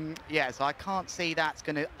 Yeah, so I can't see that's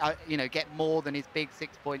going to, get more than his big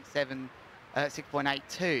 6.7,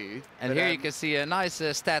 6.82. And here you can see a nice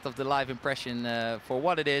stat of the live impression for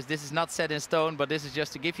what it is. This is not set in stone, but this is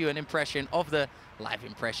just to give you an impression of the live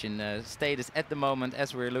impression status at the moment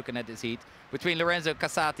as we're looking at this heat between Lorenzo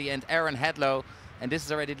Casati and Aaron Hadlow. And this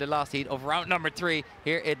is already the last heat of round number 3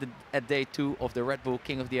 here at day 2 of the Red Bull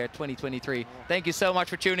King of the Air 2023. Thank you so much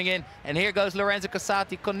for tuning in. And here goes Lorenzo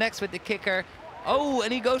Casati, connects with the kicker. Oh,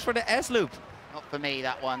 and he goes for the S-loop. Not for me,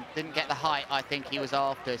 that one. Didn't get the height I think he was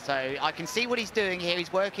after. So I can see what he's doing here.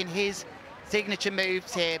 He's working his signature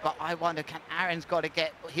moves here, but I wonder, Aaron's got to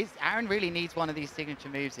get Aaron really needs one of these signature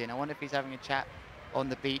moves in. I wonder if he's having a chat on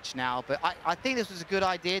the beach now. But I think this was a good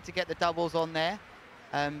idea to get the doubles on there.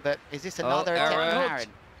 But is this another attempt from Aaron?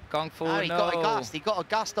 Kung Fu, no, he got a gust. He got a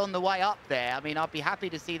gust on the way up there. I mean, I'd be happy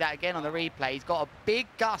to see that again on the replay. He's got a big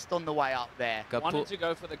gust on the way up there. Wanted to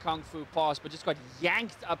go for the Kung Fu pass, but just got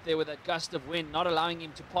yanked up there with that gust of wind, not allowing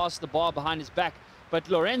him to pass the bar behind his back. But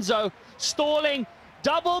Lorenzo stalling.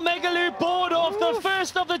 Double mega loop board off, the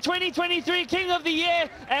first of the 2023 King of the Year,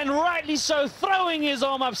 and rightly so, throwing his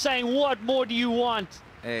arm up, saying, what more do you want?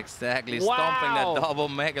 Exactly, wow. Stomping that double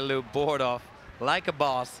mega loop board off like a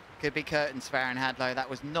boss. Could be curtains for Aaron Hadlow. That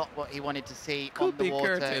was not what he wanted to see Could on the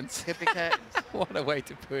water. Curtains. Could be curtains. What a way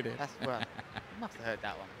to put it. That's well, you must have heard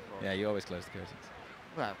that one before. Yeah, you always close the curtains.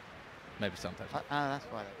 Well, maybe sometimes. That's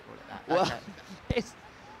why they call it that. Well, okay. It's,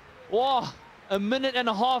 whoa, a minute and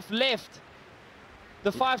a half left.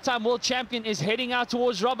 The 5-time world champion is heading out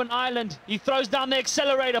towards Robben Island. He throws down the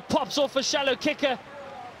accelerator, pops off a shallow kicker.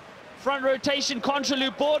 Front rotation, contra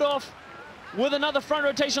loop board off with another front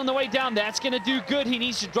rotation on the way down. That's going to do good. He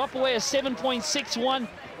needs to drop away a 7.61.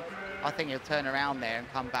 I think he'll turn around there and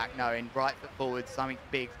come back knowing right foot forward, something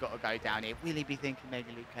big's got to go down here. Will he be thinking Mega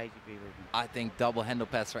Loop KGB, Ruben? I think double handle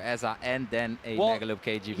pass for Eza and then a Mega Loop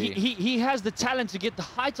KGB. He has the talent to get the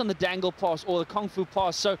height on the dangle pass or the Kung Fu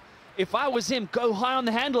pass. So if I was him, go high on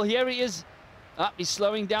the handle. Here he is. He's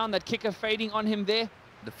slowing down, that kicker fading on him there.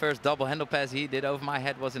 The first double handle pass he did over my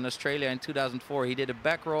head was in Australia in 2004. He did a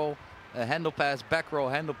back roll, a handle pass, back roll,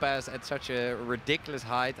 handle pass at such a ridiculous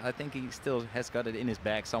height. I think he still has got it in his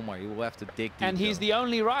bag somewhere. He will have to dig deep. And he's the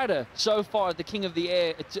only rider so far, the King of the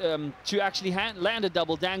Air, to actually land a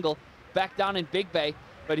double dangle back down in Big Bay.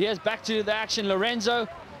 But here's back to the action. Lorenzo,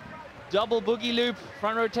 double boogie loop,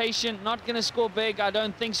 front rotation, not going to score big, I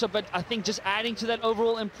don't think so, but I think just adding to that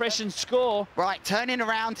overall impression score. Right, turning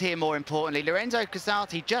around here more importantly. Lorenzo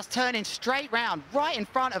Casati just turning straight round, right in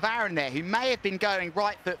front of Aaron there, who may have been going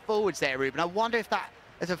right foot forwards there, Ruben. I wonder if that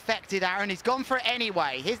has affected Aaron. He's gone for it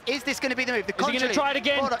anyway. Is this going to be the move? Is he going to try it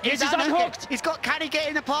again? He's unhooked. Can he get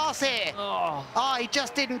in the pass here? Oh, he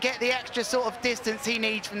just didn't get the extra sort of distance he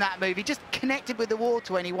needs from that move. He just connected with the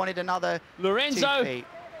water when he wanted another Lorenzo. 2 feet.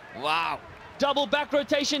 Wow. Double back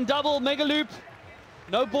rotation, double mega loop.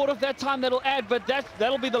 No board off that time, that'll add, but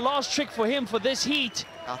that'll be the last trick for him for this heat.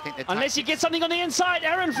 I think unless he gets something on the inside.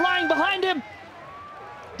 Aaron flying behind him.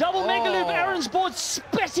 Double mega loop, Aaron's board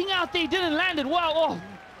spitting out there. He didn't land it. Wow,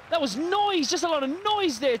 that was noise, just a lot of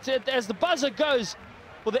noise there as the buzzer goes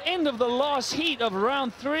for the end of the last heat of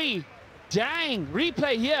round 3. Dang,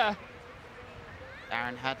 replay here.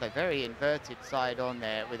 Aaron Hadlow, very inverted side on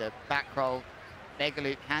there with a back roll. Mega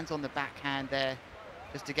loop, hands on the backhand there,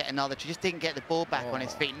 just to get another. Just didn't get the ball back on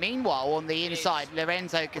his feet. Meanwhile, on the inside,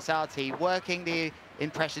 Lorenzo Casati working the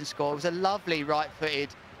impression score. It was a lovely right-footed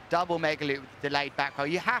double mega loop with delayed back roll.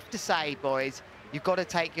 You have to say, boys, you've got to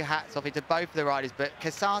take your hats off to both of the riders, but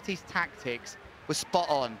Casati's tactics were spot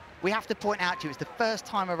on. We have to point out to you, it's the first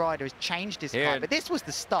time a rider has changed his kite, but this was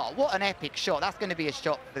the start. What an epic shot. That's going to be a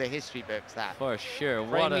shot for the history books, that. For sure.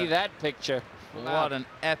 Frame me that picture. What an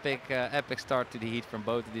epic start to the heat from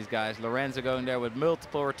both of these guys. Lorenzo going there with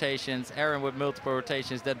multiple rotations, Aaron with multiple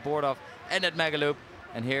rotations, that board off and that mega loop.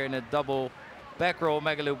 And here in a double back roll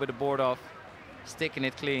mega loop with the board off, sticking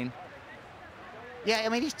it clean. Yeah, I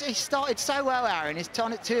mean, he started so well, Aaron. His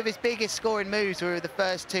two of his biggest scoring moves were the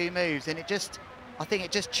first 2 moves, and I think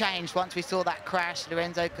it just changed once we saw that crash.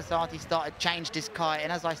 Lorenzo Casati changed his kite,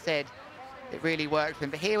 and as I said, it really worked for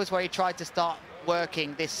him. But here was where he tried to start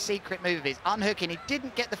working this secret move of his, unhooking. He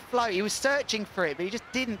didn't get the flow. He was searching for it, but he just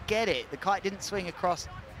didn't get it. The kite didn't swing across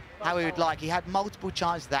how he would like. He had multiple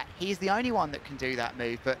chances of that. He's the only one that can do that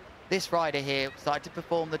move, but this rider here started to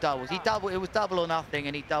perform the doubles. It was double or nothing,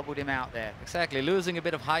 and he doubled him out there. Exactly, losing a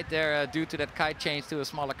bit of height there due to that kite change to a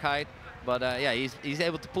smaller kite. But yeah, he's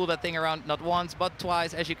able to pull that thing around not once, but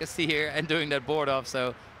twice, as you can see here, and doing that board off.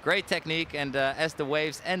 So great technique, and as the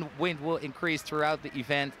waves and wind will increase throughout the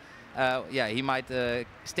event, yeah, he might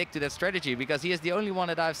stick to that strategy, because he is the only one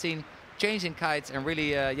that I've seen changing kites and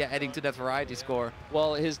really yeah, adding to that variety score.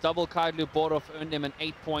 Well, his double kite loop board off earned him an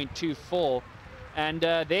 8.24, and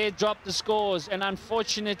they dropped the scores, and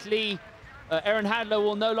unfortunately Aaron Hadlow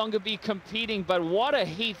will no longer be competing. But what a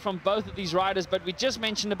heat from both of these riders. But we just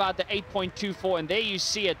mentioned about the 8.24, and there you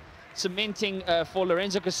see it. cementing for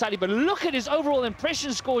Lorenzo Casati. But look at his overall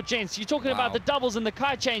impression score, gents. You're talking about the doubles and the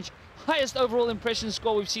kite change. Highest overall impression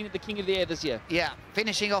score we've seen at the King of the Air this year. Yeah,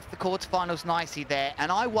 finishing off the quarterfinals nicely there.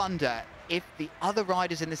 And I wonder if the other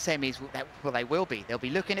riders in the semis, well, they will be. They'll be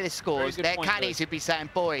looking at the scores. Their caddies would be saying,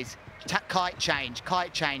 boys, kite change,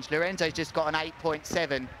 kite change. Lorenzo's just got an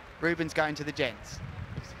 8.7. Ruben's going to the gents.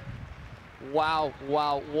 Wow,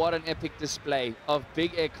 wow, what an epic display of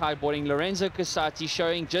big air kiteboarding. Lorenzo Casati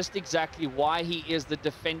showing just exactly why he is the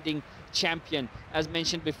defending champion. As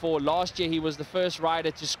mentioned before, last year he was the first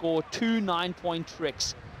rider to score 2 9-point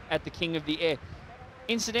tricks at the King of the Air.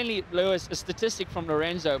 Incidentally, Lewis, a statistic from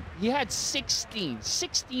Lorenzo, he had 16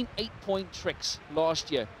 8-point tricks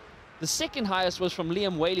last year. The second highest was from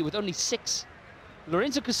Liam Whaley with only 6.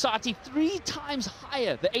 Lorenzo Casati 3 times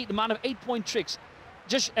higher, the amount of 8-point tricks.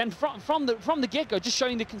 And from the get-go, just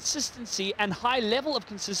showing the consistency and high level of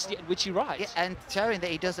consistency at which he rides. Yeah, and showing that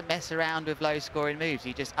he doesn't mess around with low-scoring moves.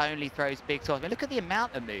 He just only throws big toss. I mean, look at the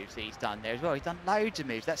amount of moves that he's done there as well. He's done loads of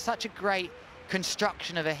moves. That's such a great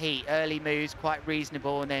construction of a heat. Early moves, quite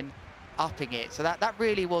reasonable, and then upping it. So that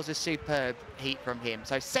really was a superb heat from him.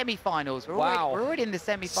 So semi-finals. We're already in the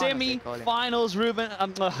semi-finals. Semi-finals, Ruben,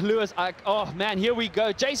 Lewis. Oh man, here we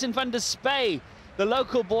go. Jason van der Spey, the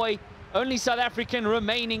local boy. Only South African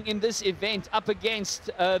remaining in this event, up against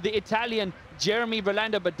the Italian Jeremy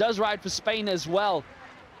Berlando, but does ride for Spain as well.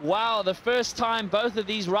 Wow, the first time both of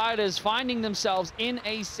these riders finding themselves in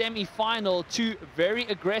a semi-final. 2 very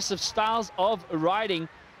aggressive styles of riding.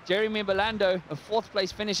 Jeremy Berlando, a 4th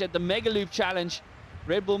place finish at the Mega Loop Challenge,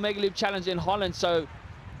 Red Bull Mega Loop Challenge in Holland. So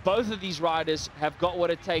both of these riders have got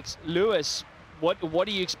what it takes. Lewis, what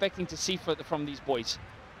are you expecting to see from these boys?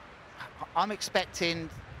 I'm expecting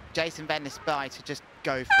Jason van der Spey to just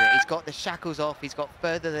go for it. He's got the shackles off. He's got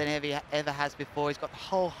further than ever has before. He's got the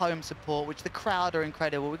whole home support, which the crowd are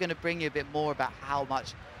incredible. We're going to bring you a bit more about how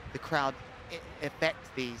much the crowd affects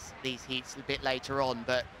these heats a bit later on.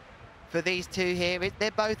 But for these two here,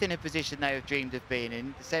 they're both in a position they have dreamed of being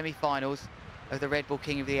in, the semi-finals of the Red Bull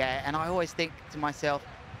King of the Air. And I always think to myself,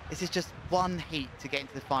 this is just one heat to get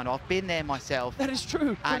into the final. I've been there myself. That is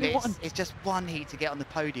true. And it's just one heat to get on the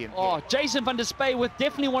podium. Oh, here. Jason van der Spey with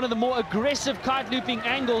definitely one of the more aggressive kite looping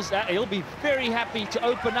angles. He'll be very happy to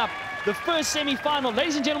open up the first semi-final.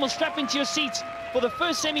 Ladies and gentlemen, strap into your seats for the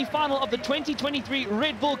first semi-final of the 2023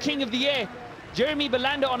 Red Bull King of the Air. Jeremy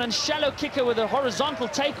Berlando on a shallow kicker with a horizontal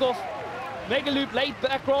takeoff. Mega loop late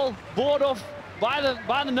back roll, board off by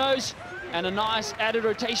the nose. And a nice added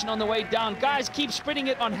rotation on the way down. Guys, keep spreading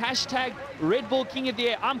it on hashtag Red Bull King of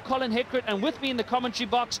the Air. I'm Colin Heckert, and with me in the commentary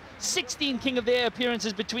box, 16 King of the Air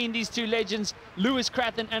appearances between these two legends, Lewis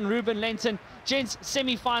Crathern and Ruben Lenton. Gents,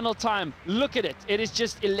 semi-final time. Look at it. It is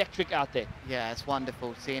just electric out there. Yeah, it's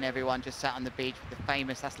wonderful seeing everyone just sat on the beach with the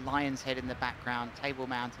famous, that's Lion's Head in the background, Table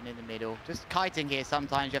Mountain in the middle. Just kiting here,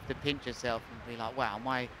 sometimes you have to pinch yourself and be like, wow, am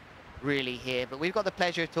I really here? But we've got the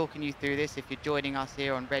pleasure of talking you through this. If you're joining us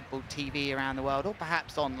here on Red Bull TV around the world, or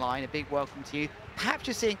perhaps online, a big welcome to you. Perhaps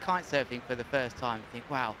you're seeing kitesurfing for the first time and think,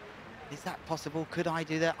 wow, is that possible? Could I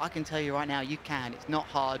do that? I can tell you right now, you can. It's not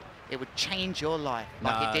hard. It would change your life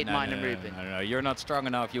like it did mine and Ruben. No, you're not strong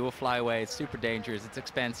enough. You will fly away. It's super dangerous. It's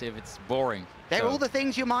expensive. It's boring. They're all the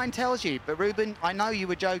things your mind tells you. But Ruben, I know you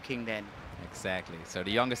were joking then. Exactly. So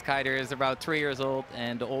the youngest kiter is about 3 years old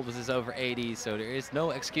and the oldest is over 80. So there is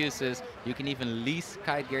no excuses. You can even lease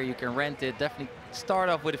kite gear. You can rent it. Definitely start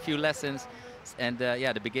off with a few lessons. And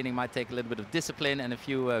yeah, the beginning might take a little bit of discipline and a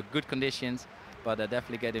few good conditions. But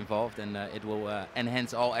definitely get involved, and it will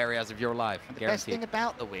enhance all areas of your life. The best thing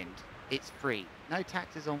about the wind, it's free. No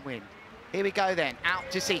taxes on wind. Here we go then. Out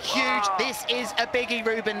to sea. Huge. This is a biggie,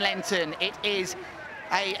 Ruben Lenton. It is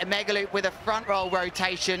a mega loop with a front roll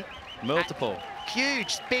rotation. Multiple.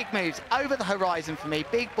 Huge, big moves over the horizon for me.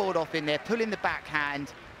 Big board off in there, pulling the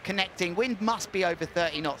backhand, connecting. Wind must be over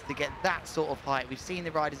 30 knots to get that sort of height. We've seen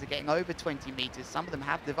the riders are getting over 20 meters. Some of them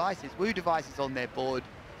have devices, Woo devices on their board.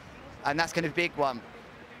 And that's going to be a big one.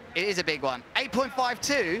 It is a big one.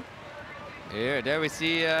 8.52. Here, there we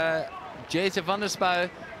see Jason van der Spey,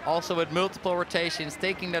 also with multiple rotations,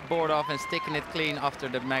 taking that board off and sticking it clean after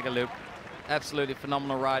the mega loop. Absolutely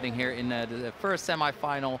phenomenal riding here in the first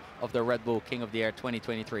semi-final of the Red Bull King of the Air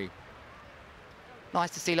 2023. Nice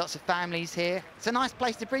to see lots of families here. It's a nice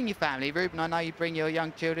place to bring your family. Ruben, I know you bring your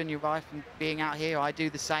young children, your wife, and being out here, I do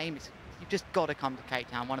the same. You've just got to come to Cape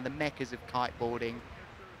Town, one of the meccas of kiteboarding.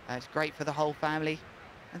 It's great for the whole family,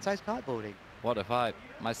 and so is kiteboarding. What a vibe.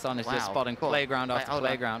 My son is just spotting playground after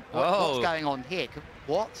playground. What's going on here?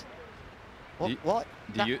 What? What?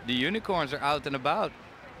 The unicorns are out and about.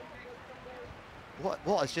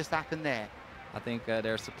 What has just happened there? I think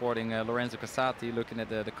they're supporting Lorenzo Casati, looking at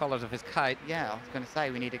the colors of his kite. Yeah, I was going to say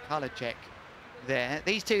we need a colour check there.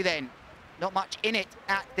 These two then, not much in it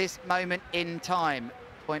at this moment in time.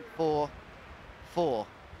 0.44.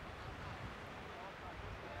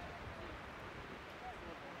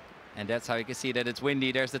 And that's how you can see that it's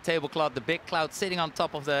windy. There's the tablecloth, the big cloud sitting on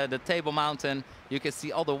top of the table mountain. You can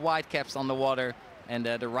see all the white caps on the water. And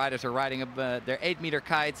the riders are riding their 8-meter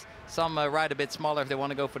kites. Some ride a bit smaller if they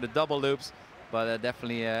want to go for the double loops. But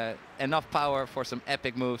definitely enough power for some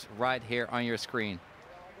epic moves right here on your screen.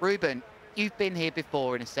 Ruben, you've been here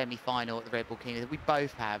before in a semi-final at the Red Bull King. We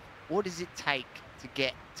both have. What does it take to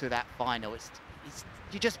get to that final?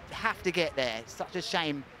 You just have to get there. It's such a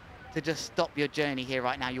shame to just stop your journey here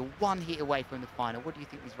right now. You're one hit away from the final. What do you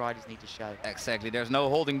think these riders need to show? Exactly. There's no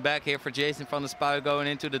holding back here for Jason van der Spuy going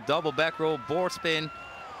into the double back roll, board spin.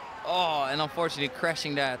 Oh, and unfortunately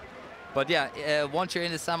crashing that. But yeah, once you're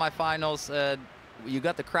in the semifinals, you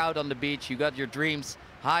got the crowd on the beach, you got your dreams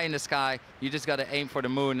high in the sky. You just got to aim for the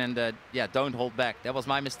moon and yeah, don't hold back. That was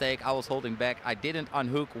my mistake. I was holding back. I didn't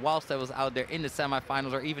unhook whilst I was out there in the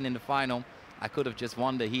semifinals or even in the final. I could have just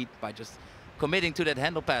won the heat by just committing to that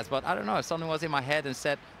handle pass, but I don't know, something was in my head and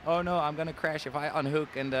said, oh no, I'm gonna crash if I unhook,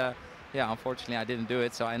 and yeah, unfortunately I didn't do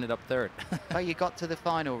it, so I ended up third. Well, you got to the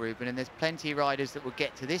final, Ruben, and there's plenty of riders that will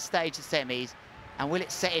get to this stage of semis, and will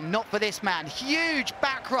it set in? Not for this man. Huge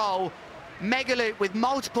back roll, mega loop with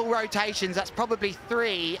multiple rotations, that's probably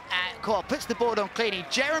 3, and puts the board on cleaning.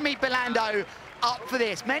 Jeremy Belando up for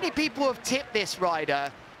this. Many people have tipped this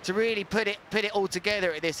rider to really put it all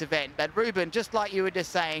together at this event, but Ruben, just like you were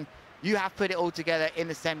just saying, you have put it all together in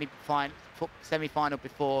the semi-final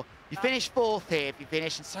before. You finished 4th here if you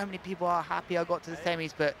finish, and so many people are happy I got to the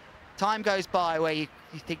semis, but time goes by where you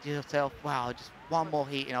think to yourself, wow, just one more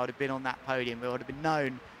heat and I would have been on that podium. It would have been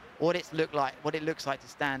known what it looks like to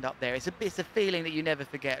stand up there. It's a feeling that you never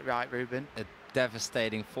forget, right, Ruben? A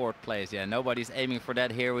devastating 4th place. Yeah, nobody's aiming for that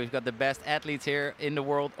here. We've got the best athletes here in the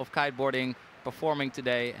world of kiteboarding performing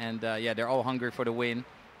today, and yeah, they're all hungry for the win.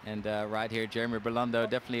 And right here, Jeremy Belando,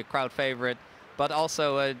 definitely a crowd favorite. But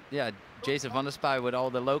also, yeah, Jason van der Spuy with all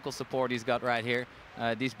the local support he's got right here.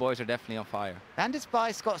 These boys are definitely on fire. Van der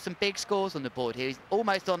Spuy's got some big scores on the board here. He's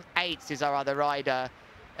almost on 8s, is our other rider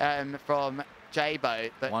from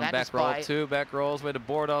J-Boat. But one back roll, 2 back rolls with a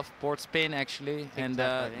board spin actually. And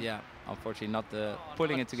yeah, unfortunately not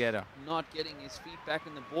pulling it together. Not getting his feet back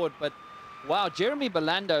in the board, but wow, Jeremy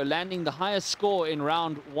Belando landing the highest score in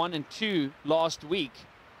round 1 and 2 last week,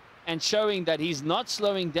 and showing that he's not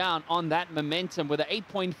slowing down on that momentum with an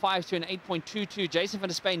 8.5 to an 8.22. Jason van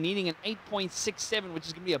der Spuy needing an 8.67, which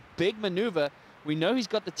is going to be a big maneuver. We know he's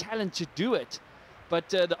got the talent to do it, but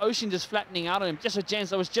the ocean just flattening out on him. Just a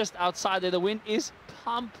chance that was just outside there. The wind is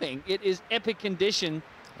pumping. It is epic condition.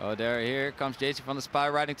 Oh, here comes Jason van der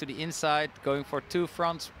Spuy riding to the inside, going for 2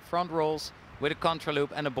 front rolls with a contra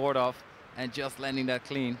loop and a board off, and just landing that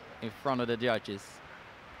clean in front of the judges.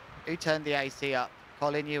 Who turned the AC up?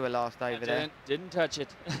 Colin, you were last over there. Didn't touch it.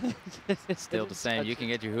 Still the same. You can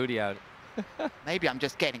get your hoodie out. Maybe I'm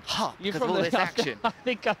just getting hot because of all this action. I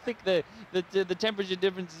think the temperature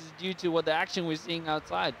difference is due to what the action we're seeing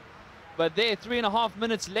outside. But there, 3.5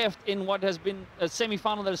 minutes left in what has been a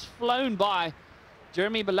semi-final that has flown by.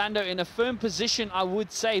 Jeremy Belando in a firm position, I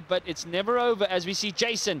would say, but it's never over as we see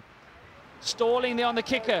Jason stalling there on the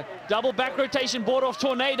kicker. Double back rotation, board off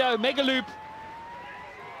tornado, mega loop.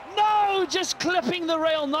 No, just clipping the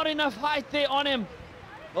rail, not enough height there on him.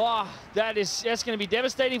 Oh, that's going to be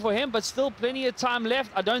devastating for him, but still plenty of time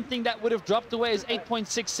left. I don't think that would have dropped away as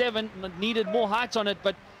 8.67, needed more height on it,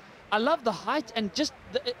 but I love the height, and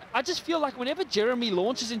I just feel like whenever Jeremy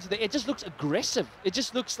launches into the air, it just looks aggressive. It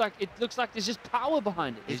just looks like there's just power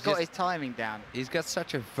behind it. He's got his timing down. He's got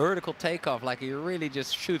such a vertical takeoff, like he really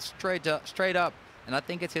just shoots straight up. And I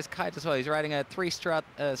think it's his kite as well. He's riding a 3-strut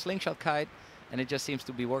slingshot kite, and it just seems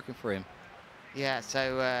to be working for him. Yeah,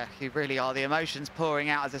 so you really are. The emotions pouring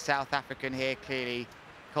out as a South African here, clearly,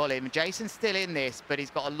 Colin. Jason's still in this, but he's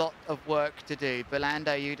got a lot of work to do.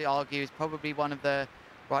 Belando, you'd argue, is probably one of the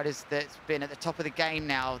riders that's been at the top of the game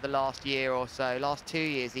now the last year or so, last 2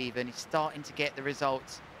 years even. He's starting to get the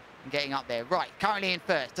results and getting up there. Right, currently in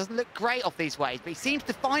first. Doesn't look great off these waves, but he seems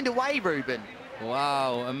to find a way, Ruben.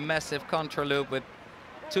 Wow, a massive contra loop with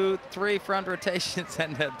 2-3 front rotations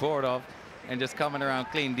and that board off, and just coming around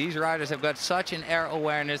clean. These riders have got such an air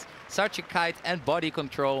awareness, such a kite and body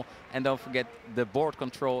control, and don't forget the board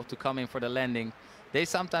control to come in for the landing. They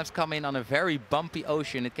sometimes come in on a very bumpy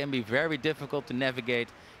ocean. It can be very difficult to navigate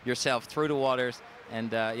yourself through the waters,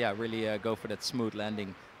 and yeah, really go for that smooth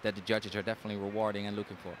landing that the judges are definitely rewarding and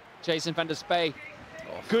looking for. Jason van der Spuy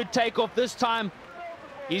Good takeoff this time.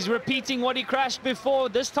 He's repeating what he crashed before.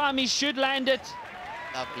 This time he should land it.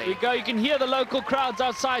 Lovely. Here we go. You can hear the local crowds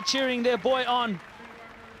outside cheering their boy on.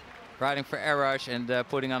 Riding for Air Rush and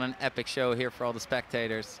putting on an epic show here for all the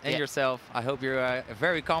spectators and yourself. I hope you're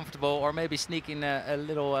very comfortable, or maybe sneaking a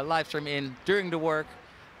little live stream in during the work.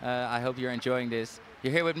 I hope you're enjoying this.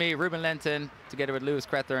 You're here with me, Ruben Lenton, together with Lewis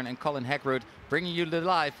Crethern and Colin Heckroot, bringing you the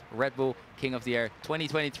live Red Bull King of the Air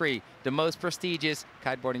 2023, the most prestigious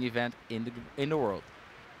kiteboarding event in the world.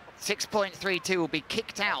 6.32 will be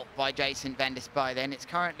kicked out by Jason van der Spy then. It's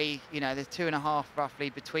currently, you know, there's 2.5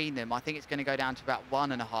 roughly between them. I think it's going to go down to about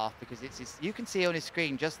 1.5 because you can see on his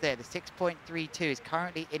screen just there, the 6.32 is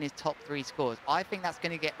currently in his top 3 scores. I think that's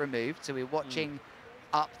going to get removed, so we're watching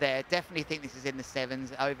up there. Definitely think this is in the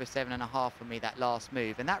 7s, over 7.5 for me, that last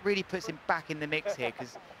move. And that really puts him back in the mix here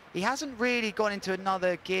because he hasn't really gone into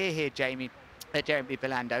another gear here, Jeremy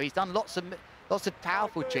Belando. He's done lots of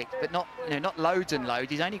powerful tricks, but not, you know, not loads and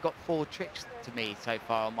loads. He's only got 4 tricks to me so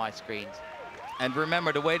far on my screens. And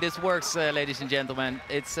remember, the way this works, ladies and gentlemen,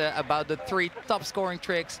 it's about the 3 top scoring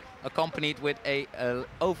tricks accompanied with a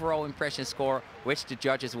overall impression score, which the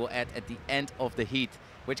judges will add at the end of the heat,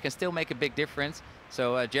 which can still make a big difference.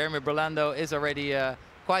 So Jeremy Belando is already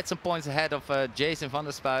quite some points ahead of Jason van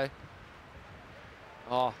der Spy.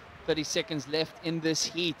 Oh, 30 seconds left in this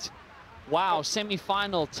heat. Wow,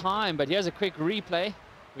 semi-final time, but here's a quick replay.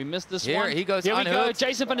 We missed this one. Here he goes. Here we go,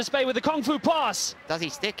 Jason van der Spy with the Kung Fu pass. Does he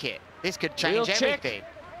stick it? This could change everything.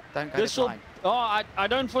 Don't go to line. Oh, I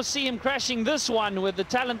don't foresee him crashing this one with the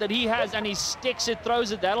talent that he has, and he sticks it,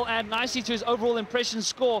 throws it. That'll add nicely to his overall impression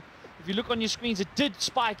score. If you look on your screens, it did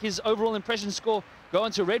spike his overall impression score. Go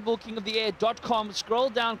onto redbullkingoftheair.com, scroll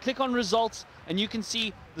down, click on results, and you can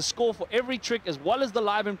see the score for every trick as well as the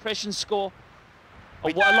live impression score.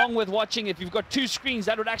 Along with watching, if you've got 2 screens,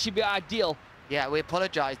 that would actually be ideal. Yeah, we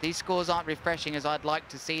apologize. These scores aren't refreshing as I'd like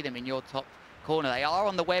to see them in your top corner. They are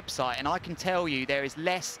on the website, and I can tell you there is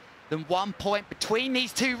less than 1 point between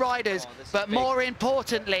these 2 riders. But more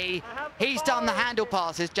importantly, he's done the handle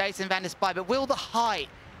passes, Jason van der Spy. But will the height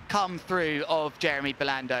come through of Jeremy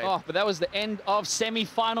Belando? Oh, but that was the end of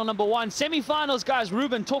semi-final number 1. Semi-finals, guys.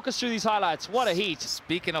 Ruben, talk us through these highlights. What a heat.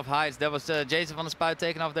 Speaking of heights, that was Jason van der Spy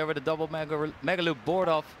taking off there with a double mega loop board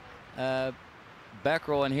off back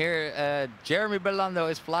roll. And here Jeremy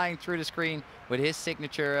Belando is flying through the screen with his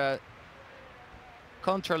signature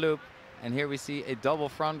contra loop. And here we see a double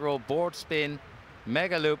front roll board spin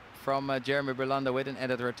mega loop from Jeremy Belando with an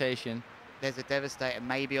added rotation. There's a Devastator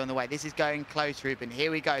maybe on the way. This is going close, Ruben. Here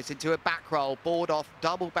we go. It's into a back roll, board off,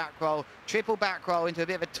 double back roll, triple back roll, into a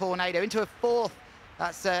bit of a tornado, into a 4th.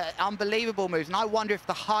 That's unbelievable moves. And I wonder if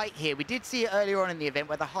the height here, we did see it earlier on in the event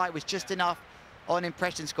where the height was just enough on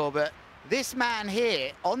impression score, but this man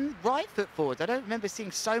here on right foot forwards, I don't remember seeing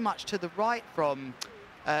so much to the right from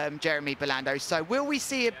Jeremy Belando. So will we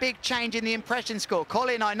see a big change in the impression score?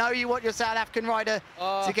 Colin, I know you want your South African rider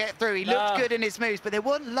to get through. He looked good in his moves, but there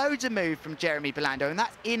weren't loads of moves from Jeremy Belando, and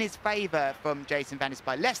that's in his favour from Jason van der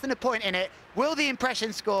Spy. Less than a point in it. Will the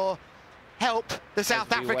impression score help the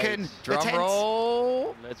South African? Drum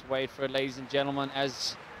roll. Let's wait for it, ladies and gentlemen.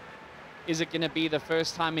 Is it going to be the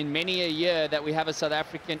first time in many a year that we have a South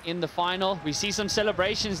African in the final? We see some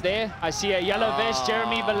celebrations there. I see a yellow vest,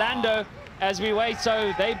 Jeremy Belando, as we wait.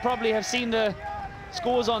 So they probably have seen the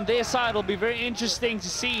scores on their side. It'll be very interesting to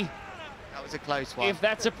see. That was a close one. If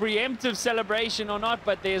that's a preemptive celebration or not,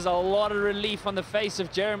 but there's a lot of relief on the face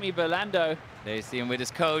of Jeremy Belando. There you see him with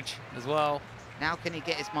his coach as well. Now can he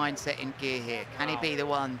get his mindset in gear here? Can he be the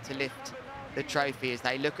one to lift the trophy as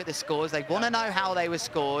they look at the scores? They want to know how they were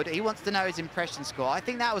scored. He wants to know his impression score. I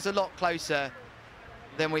think that was a lot closer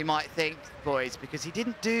than we might think, boys, because he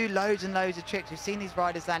didn't do loads and loads of tricks. We've seen these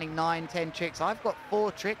riders landing 9, 10 tricks. I've got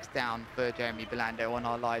 4 tricks down for Jeremy Belando on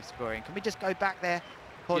our live scoring. Can we just go back there?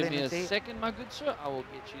 Give me a second, my good sir. I will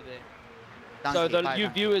get you there. So you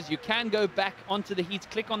viewers, you can go back onto the heats,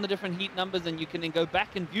 click on the different heat numbers, and you can then go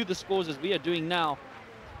back and view the scores as we are doing now.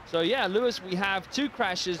 So yeah, Lewis, we have 2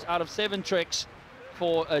 crashes out of 7 tricks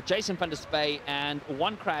for Jason van der Spy, and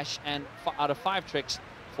 1 crash and out of 5 tricks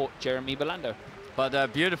for Jeremy Belando.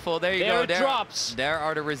 But beautiful, there you go. There it drops. There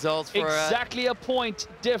are the results for... Exactly a point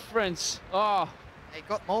difference. Oh. He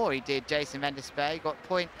got more, he did, Jason van der Spy. He got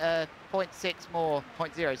 0.6 more,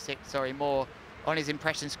 0.06, sorry, more on his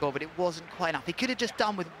impression score, but it wasn't quite enough. He could have just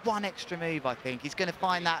done with 1 extra move, I think. He's going to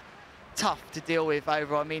find that tough to deal with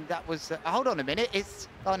overall. I mean, that was... hold on a minute.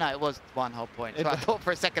 Oh, no, it was 1 whole point. So I thought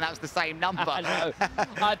for a second that was the same number. I know.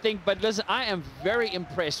 I think, but listen, I am very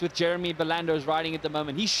impressed with Jeremy Belando's riding at the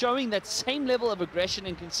moment. He's showing that same level of aggression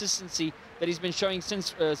and consistency that he's been showing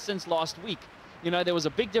since last week. you know, there was a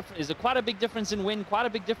big difference. There's quite a big difference in wind, quite a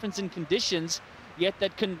big difference in conditions. Yet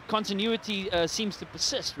that continuity seems to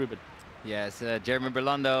persist, Ruben. Yes, Jeremy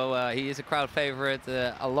Berlando, he is a crowd favorite,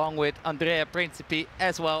 along with Andrea Principi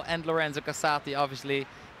as well, and Lorenzo Casati, obviously,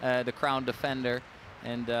 the crown defender.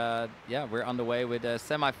 And yeah, we're on the way with a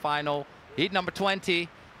semi-final, heat number 20.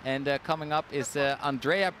 And coming up is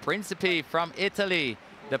Andrea Principi from Italy,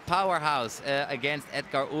 the powerhouse, against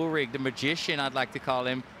Edgar Ulrich, the magician, I'd like to call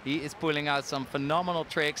him. He is pulling out some phenomenal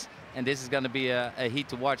tricks. And this is going to be a heat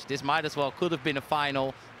to watch. This might as well could have been a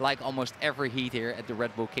final, like almost every heat here at the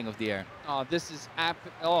Red Bull King of the Air. Oh, this is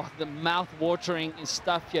the mouth-watering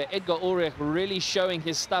stuff here. Edgar Ulrich really showing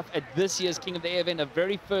his stuff at this year's King of the Air event, a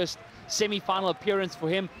very first semi-final appearance for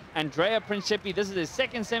him. Andrea Principi, this is his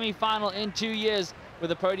second semi-final in 2 years with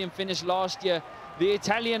a podium finish last year. The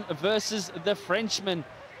Italian versus the Frenchman.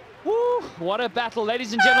 Woo, what a battle,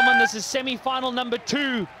 ladies and gentlemen. This is semi-final number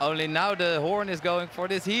 2. Only now the horn is going for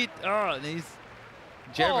this heat. Oh, and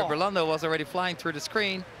Jeremy Berlando was already flying through the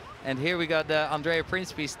screen. And here we got Andrea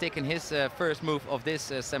Principi sticking his first move of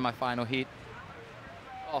this semi-final heat.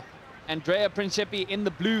 Oh, Andrea Principi in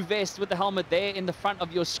the blue vest with the helmet there in the front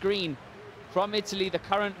of your screen. From Italy, the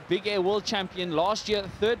current Big Air World Champion. Last year,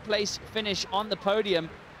 3rd place finish on the podium.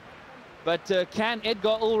 But can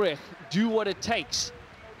Edgar Ulrich do what it takes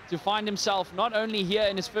to find himself not only here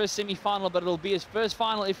in his first semi-final, but it'll be his first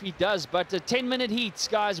final if he does. But 10-minute heats,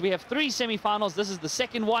 guys. We have 3 semi-finals. This is the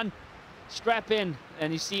second one. Strap in.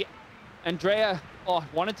 And you see Andrea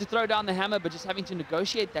wanted to throw down the hammer, but just having to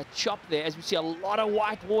negotiate that chop there. As we see a lot of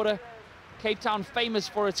white water. Cape Town famous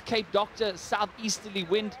for its Cape Doctor southeasterly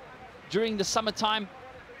wind during the summertime.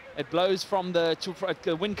 It blows from the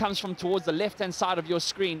wind comes from towards the left-hand side of your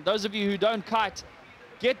screen. Those of you who don't kite,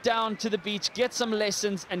 get down to the beach, get some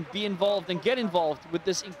lessons, and be involved and get involved with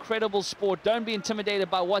this incredible sport. Don't be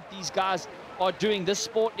intimidated by what these guys are doing. This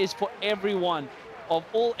sport is for everyone of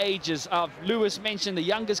all ages. Lewis mentioned the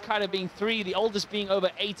youngest kiter being 3, the oldest being over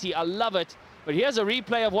 80. I love it. But here's a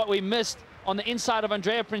replay of what we missed on the inside of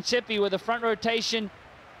Andrea Principi with a front rotation.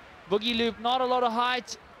 Boogie loop, not a lot of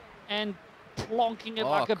height, and plonking it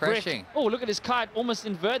like a brick. Oh, look at his kite, almost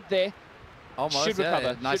invert there. Almost, should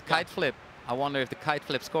recover. Nice kite flip. I wonder if the kite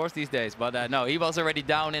flip scores these days, but no, he was already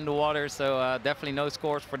down in the water, so definitely no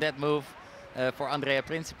scores for that move for Andrea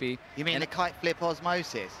Principi. You mean the kite flip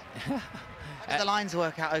osmosis? The lines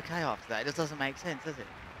work out okay after that. It just doesn't make sense, does it?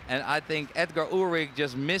 And I think Edgar Ulrich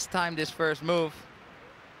just mistimed his first move.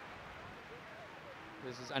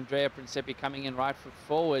 This is Andrea Principi coming in right foot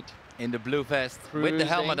forward. In the blue vest with the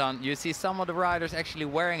helmet on. You see some of the riders actually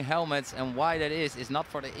wearing helmets, and why that is not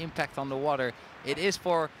for the impact on the water. It is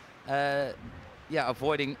for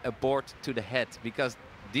avoiding a board to the head, because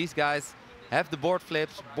these guys have the board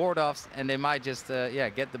flips, board offs, and they might just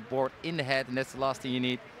get the board in the head, and that's the last thing you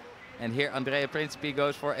need. And here Andrea Principi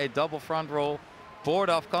goes for a double front roll, board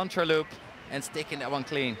off contra loop, and sticking that one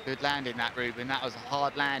clean. Good landing that, Ruben. That was a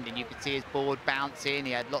hard landing. You could see his board bouncing.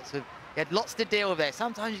 He had lots to deal with there.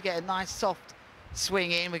 Sometimes you get a nice soft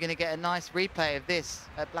swing in. We're going to get a nice replay of this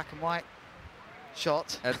black and white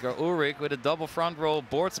shot. Edgar Ulrich with a double front roll,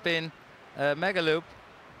 board spin, mega loop.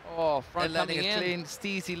 Oh, front and letting it clean.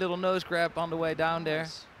 Steezy little nose grab on the way down there.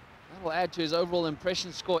 That will add to his overall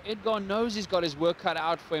impression score. Edgar knows he's got his work cut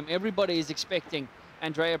out for him. Everybody is expecting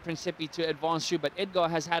Andrea Principi to advance through, but Edgar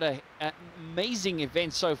has had an amazing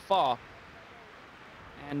event so far.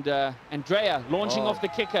 And Andrea launching off the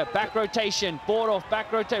kicker, back rotation, board off,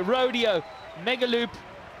 back rotate, rodeo, mega loop,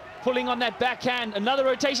 pulling on that backhand, another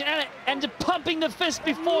rotation, and pumping the fist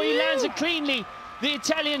before he lands it cleanly. The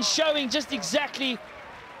Italian showing just exactly,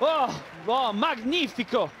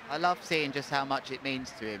 magnifico. I love seeing just how much it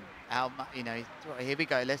means to him. Here we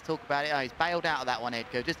go, let's talk about it. Oh, he's bailed out of that one,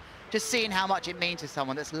 Edgar. Just seeing how much it means to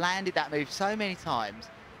someone that's landed that move so many times.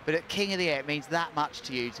 But at King of the Air, it means that much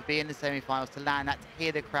to you, to be in the semi-finals, to land that, to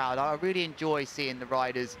hear the crowd. I really enjoy seeing the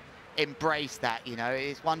riders embrace that,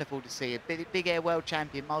 It's wonderful to see a big air world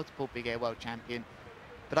champion, multiple big air world champion.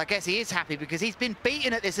 But I guess he is happy because he's been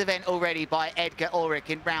beaten at this event already by Edgar Ulrich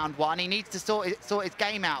in round 1. He needs to sort his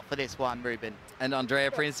game out for this one, Ruben. And Andrea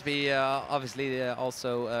Principi, obviously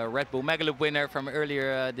also a Red Bull Megaloop winner from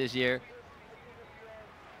earlier this year.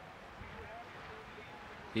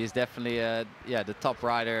 He's definitely the top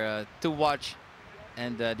rider to watch.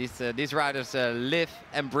 And these riders live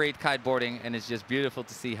and breathe kiteboarding, and it's just beautiful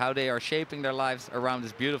to see how they are shaping their lives around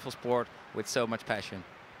this beautiful sport with so much passion.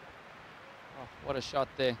 Oh, what a shot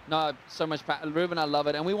there. No, so much passion. Ruben, I love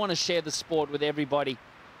it. And we want to share the sport with everybody.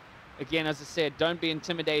 again, as I said, don't be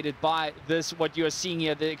intimidated by this, what you are seeing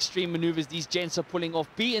here, the extreme maneuvers these gents are pulling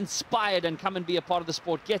off. Be inspired and come and be a part of the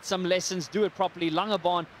sport. Get some lessons, do it properly.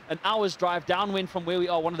 Langebaan, an hour's drive downwind from where we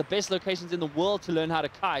are, one of the best locations in the world to learn how to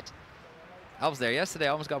kite. I was there yesterday. I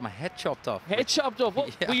almost got my head chopped off. Head chopped off?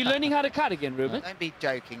 What, yeah. Were you learning how to kite again, Ruben? Don't be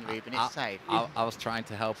joking, Ruben. It's safe. I was trying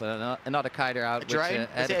to help another kiter out. A drone?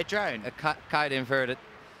 Is it a drone? A kite inverted.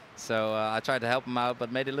 So I tried to help him out,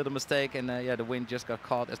 but made a little mistake. And yeah, the wind just got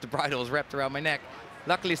caught as the bridle was wrapped around my neck.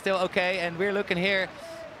 Luckily, still okay. And we're looking here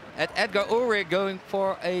at Edgar Ulrich going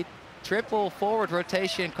for a triple forward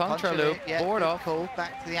rotation contra loop, yeah, board off. Cool.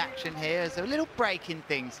 Back to the action here. There's a little break in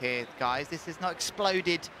things here, guys. This has not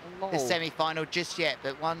exploded the semi-final just yet,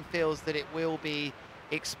 but one feels that it will be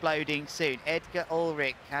exploding soon. Edgar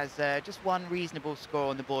Ulrich has just one reasonable score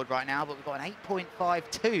on the board right now, but we've got an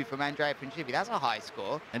 8.52 from Andrea Principi. That's a high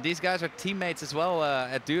score. And these guys are teammates as well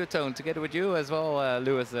at Duotone, together with you as well,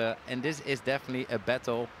 Lewis. And this is definitely a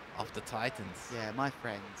battle of the Titans. Yeah, my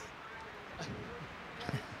friends.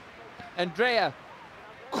 Andrea,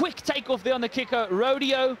 quick takeoff there on the kicker.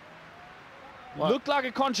 Rodeo looked like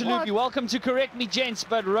a contra loop. You're welcome to correct me, gents,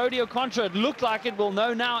 but rodeo contra, it looked like it. We'll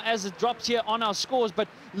know now as it drops here on our scores, but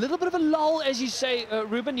a little bit of a lull, as you say,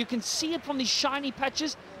 Ruben. You can see it from these shiny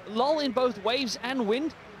patches. Lull in both waves and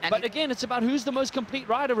wind. But again, it's about who's the most complete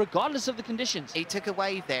rider, regardless of the conditions. He took a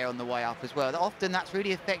wave there on the way up as well. Often that's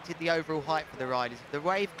really affected the overall height for the riders. If the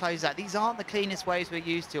wave closes out, these aren't the cleanest waves we're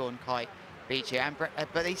used to on Kite Beach here,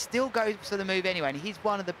 but he still goes for the move anyway, and he's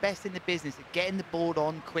one of the best in the business at getting the board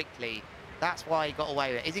on quickly. That's why he got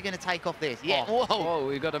away with it. Is he going to take off this? Yeah. Oh, whoa,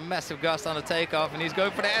 we got a massive gust on the takeoff, and he's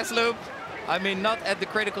going for the S-loop. I mean, not at the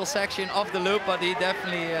critical section of the loop, but he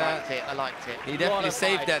definitely... I liked it. He definitely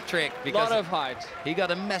saved that trick. Because lot of height. He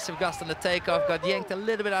got a massive gust on the takeoff, got yanked a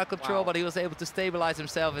little bit out of control, but he was able to stabilize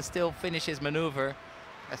himself and still finish his maneuver.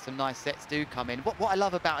 Some nice sets do come in. What I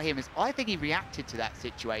love about him is I think he reacted to that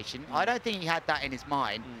situation. I don't think he had that in his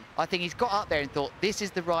mind. I think he's got up there and thought, this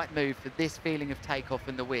is the right move for this feeling of takeoff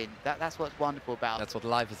and the wind. That's what's wonderful about. That's what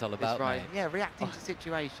life is all about, right. Yeah, reacting to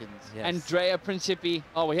situations. Yes. Andrea Principi.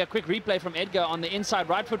 Oh, we have a quick replay from Edgar on the inside,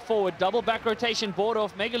 right foot forward, double back rotation, board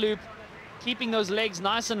off, mega loop, keeping those legs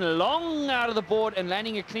nice and long out of the board and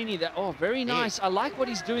landing it cleanly there. Oh, very nice. I like what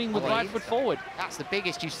he's doing with right foot forward. That's the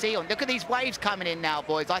biggest you see on. Look at these waves coming in now,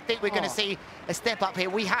 boys. I think we're going to see a step up here.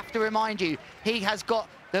 We have to remind you, he has got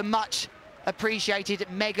the much appreciated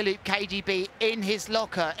Mega Loop KGB in his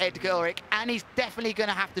locker, Edgar Ulrich, and he's definitely going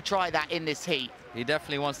to have to try that in this heat. He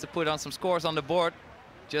definitely wants to put on some scores on the board,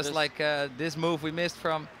 just like this move we missed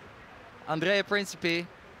from Andrea Principi.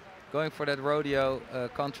 Going for that rodeo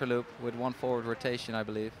contra loop with one forward rotation, I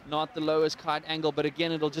believe. Not the lowest kite angle, but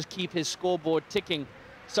again, it'll just keep his scoreboard ticking.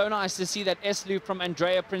 So nice to see that S-loop from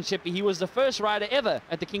Andrea Principi. He was the first rider ever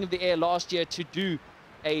at the King of the Air last year to do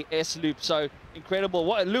a S-loop. So incredible.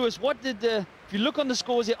 Lewis, what did if you look on the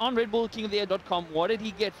scores here on redbullkingoftheair.com, what did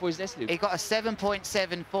he get for his S-loop? He got a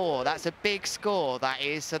 7.74. That's a big score, that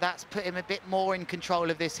is. So that's put him a bit more in control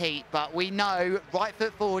of this heat. But we know right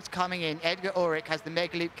foot forwards coming in. Edgar Ulrich has the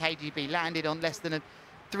Mega Loop KGB, landed on less than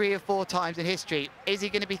 3 or 4 times in history. Is he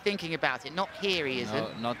going to be thinking about it? Not here, he isn't.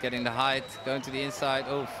 No, not getting the height, going to the inside.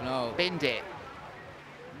 Oof, no. Binned it.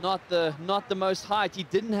 Not the most height. He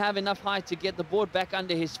didn't have enough height to get the board back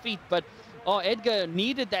under his feet, but Edgar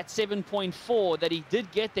needed that 7.4 that he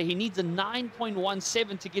did get there. He needs a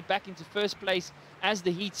 9.17 to get back into first place as the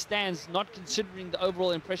heat stands, not considering the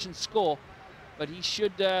overall impression score. But he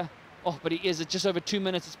should, but he is at just over 2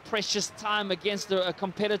 minutes. It's precious time against a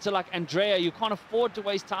competitor like Andrea. You can't afford to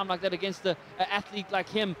waste time like that against an athlete like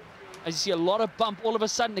him. As you see a lot of bump all of a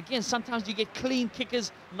sudden. Again, sometimes you get clean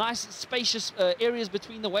kickers, nice spacious areas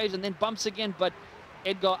between the waves, and then bumps again. But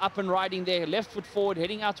Edgar up and riding there, left foot forward,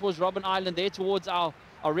 heading out towards Robben Island, there towards our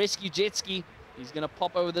rescue jet ski. He's going to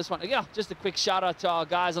pop over this one. Yeah, just a quick shout out to our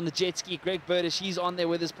guys on the jet ski. Greg Burdish, he's on there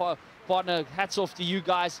with his partner. Hats off to you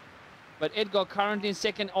guys. But Edgar currently in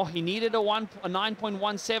second. Oh, he needed a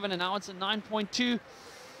 9.17, and now it's a 9.2.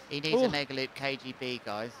 He needs a Mega Loop KGB,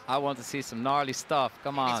 guys. I want to see some gnarly stuff.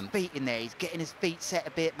 Come on. His feet in there. He's getting his feet set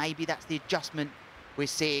a bit. Maybe that's the adjustment we're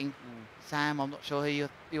seeing. Sam, I'm not sure who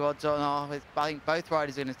your odds on are. I think both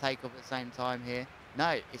riders are going to take off at the same time here.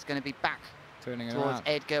 No, it's going to be back turning towards around.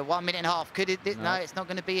 Edgar. 1 minute and a half. Could it? No, it's not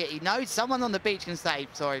going to be it. He knows someone on the beach can say,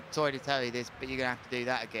 sorry to tell you this, but you're going to have to do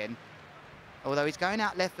that again. Although he's going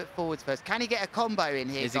out left foot forwards first. Can he get a combo in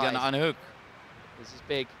here, Is he going to unhook? This is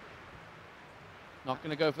big. Not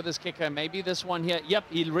going to go for this kicker. Maybe this one here. Yep,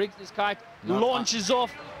 he rigged his kite. Launches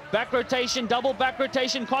off. Back rotation, double back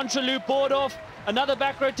rotation, contra loop, board off. Another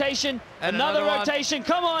back rotation, another rotation.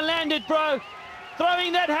 Come on, land it, bro.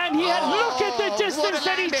 throwing that hand. He had, look at the distance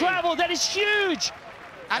that he landing. traveled. That is huge.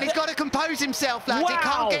 And he's got to compose himself, lads. He Wow.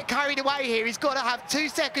 can't get carried away here. He's got to have 2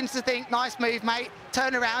 seconds to think. Nice move, mate.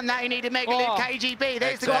 Turn around. Now you need a mega loop KGB.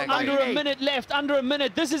 There's the Exactly. combo Under you a need. minute left, under a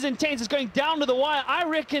minute. This is intense. It's going down to the wire. I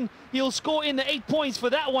reckon he'll score in the 8 points for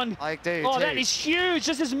that one. I do, Oh, too. that is huge.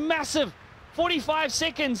 This is massive. 45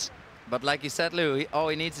 seconds. But like you said, Lou, all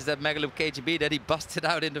he needs is that Mega Loop KGB that he busted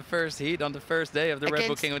out in the first heat on the first day of the Red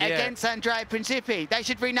Bull King of the Air. Against Andrea Principi. They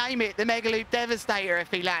should rename it the Mega Loop Devastator if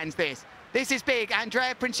he lands this. This is big.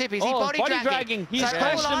 Andrea Principi. Is he Oh, body body dragging? dragging. He's So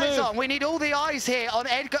crashed all the eyes move. on. We need all the eyes here on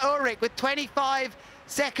Edgar Ulrich with 25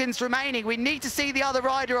 seconds remaining. We need to see the other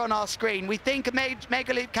rider on our screen. We think a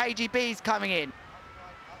Mega Loop KGB is coming in.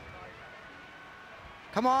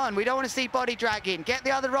 Come on, we don't want to see body dragging. Get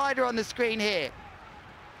the other rider on the screen here.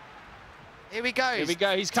 Here we go. Here we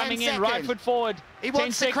go. He's 10 coming in, right seconds. foot forward. He 10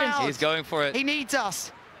 wants the seconds. crowd. He's going for it. He needs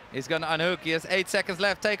us. He's going to unhook. He has 8 seconds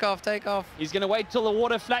left. Take off, take off. He's going to wait till the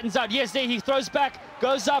water flattens out. Yes, there he throws back,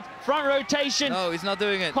 goes up, front rotation. No, he's not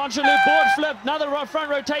doing it. Contra loop, board flip, another front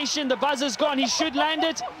rotation. The buzzer's gone. He should land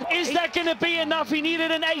it. Is that going to be enough? He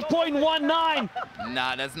needed an 8.19.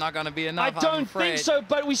 Nah, that's not going to be I enough. I'm don't afraid. think so,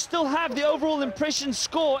 but we still have the overall impression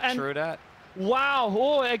score. And True that. wow,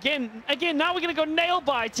 oh, again, now we're going to go nail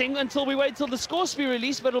biting until we wait till the scores be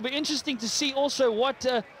released. But it'll be interesting to see also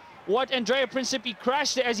what Andrea Principi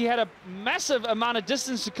crashed there, as he had a massive amount of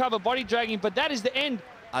distance to cover body dragging. But that is the end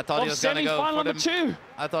I thought he of was going to go semi-final for number the 2.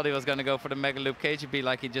 I thought he was going to go for the Mega Loop KGB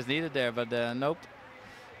like he just needed there, but nope.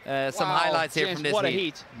 Some Wow, highlights here James, from this what a heat.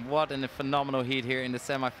 heat. What a phenomenal heat here in the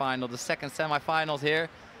semi-final. The second semi-finals here.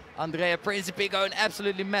 Andrea Principi going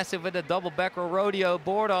absolutely massive with a double back row rodeo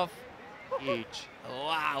board off. Huge.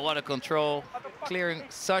 Wow, what a control. Clearing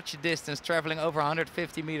such a distance, traveling over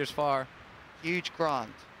 150 meters far. Huge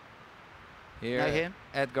Grant. Here, Know him?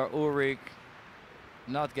 Edgar Ulrich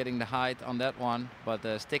not getting the height on that one, but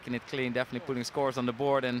sticking it clean, definitely putting scores on the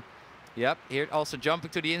board. And yep, here also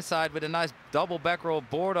jumping to the inside with a nice double back roll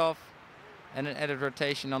board off and an added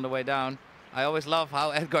rotation on the way down. I always love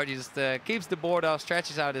how Edgar just keeps the board off,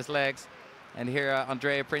 stretches out his legs. And here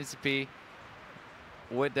Andrea Principi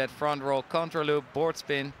with that front roll contra loop board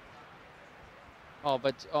spin. Oh,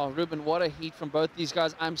 but Ruben, what a heat from both these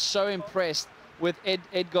guys. I'm so impressed with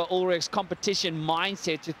Edgar Ulrich's competition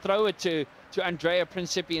mindset to throw it to Andrea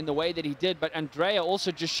Principi in the way that he did. But Andrea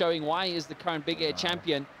also just showing why he is the current big air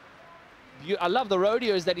champion. I love the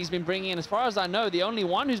rodeos that he's been bringing in. As far as I know, the only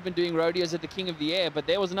one who's been doing rodeos at the King of the Air. But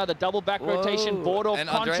there was another double back rotation, board off, and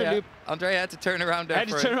contra loop. Andrea had to turn around there. Had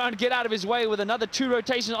to turn around, get out of his way with another 2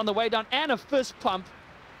 rotations on the way down and a fist pump.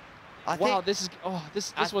 Wow, this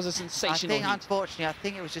was a sensational heat. Unfortunately, I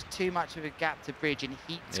think it was just too much of a gap to bridge in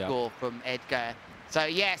heat score from Edgar. So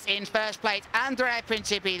yes, in first place, Andrea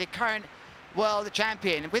Principi, the current world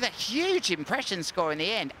champion, with a huge impression score in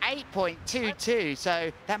the end, 8.22.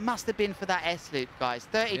 So that must have been for that S-loop, guys.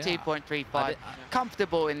 32.35.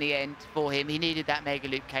 Comfortable in the end for him. He needed that mega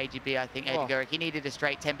loop KGB, I think, Edgar. He needed a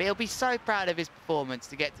straight 10, but he'll be so proud of his performance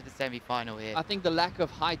to get to the semi-final here. I think the lack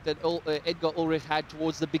of height that Edgar Ulrich had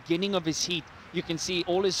towards the beginning of his heat, you can see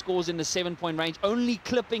all his scores in the 7-point range, only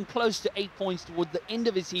clipping close to 8 points towards the end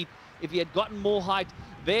of his heat. If he had gotten more height,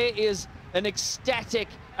 there is an ecstatic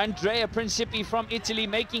Andrea Principi from Italy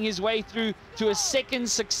making his way through to a second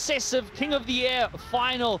successive King of the Air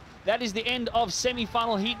final. That is the end of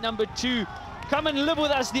semi-final heat number 2. Come and live with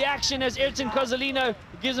us the action as Ayrton Cozzolino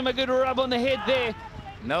gives him a good rub on the head there.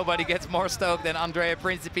 Nobody gets more stoked than Andrea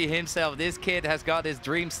Principi himself. This kid has got his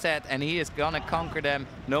dreams set and he is gonna conquer them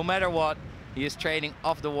no matter what. He is training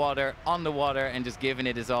off the water, on the water, and just giving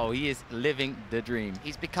it his all. He is living the dream.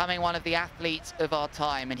 He's becoming one of the athletes of our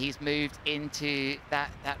time, and he's moved into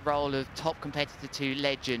that role of top competitor 2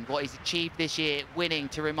 legend. What he's achieved this year, winning,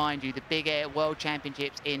 to remind you, the Big Air World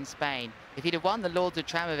Championships in Spain. If he'd have won the Lords of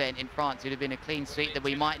Tram event in France, it would have been a clean sweep that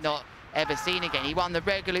we might not ever seen again. He won the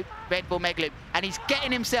Red Bull Mega Loop, and he's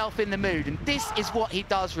getting himself in the mood, and this is what he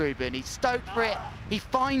does, Ruben. He's stoked for it. He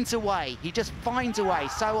finds a way. He just finds a way.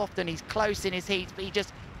 So often he's close in his heats, but he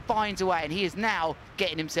just finds a way, and he is now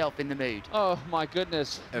getting himself in the mood. Oh my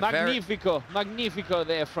goodness, magnifico, magnifico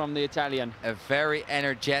there from the Italian. A very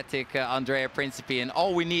energetic Andrea Principi, and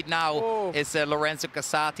all we need now is Lorenzo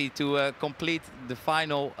Casati to complete the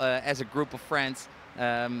final as a group of friends.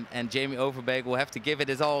 And Jamie Overbeek will have to give it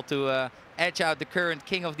his all to edge out the current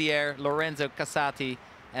King of the Air, Lorenzo Casati.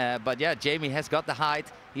 But yeah, Jamie has got the height,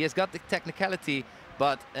 he has got the technicality,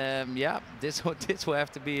 but yeah, this will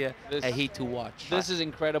have to be a heat to watch. This is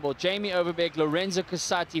incredible. Jamie Overbeek, Lorenzo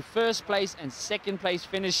Casati, first place and second place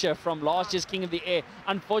finisher from last year's King of the Air.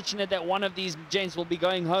 Unfortunate that one of these gents will be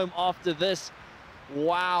going home after this.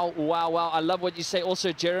 Wow, wow, wow. I love what you say.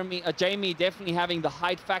 Also, Jamie definitely having the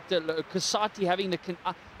height factor. Kasati having the...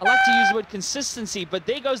 I like to use the word consistency, but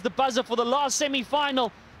there goes the buzzer for the last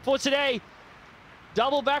semi-final for today.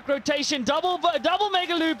 Double back rotation, double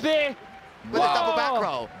mega loop there. With a double back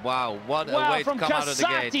roll. Wow, what a way to come out of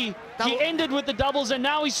the gate. He ended with the doubles, and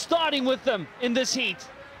now he's starting with them in this heat.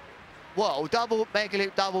 Whoa, double mega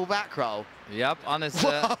loop, double back roll. Yep, on his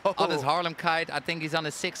Harlem kite. I think he's on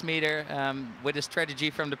a 6 meter with his strategy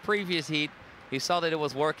from the previous heat. He saw that it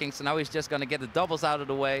was working, so now he's just going to get the doubles out of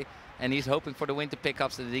the way, and he's hoping for the win to pick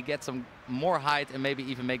up so that he gets some more height and maybe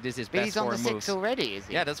even make this his best scoring move. He's on the 6 already, is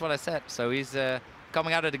he? Yeah, that's what I said. So he's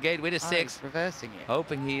coming out of the gate with his 6. He's reversing it.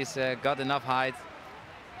 Hoping he's got enough height.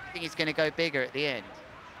 I think he's going to go bigger at the end.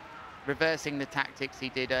 Reversing the tactics he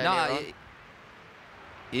did earlier on.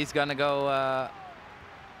 He's going to go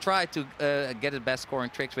try to get the best scoring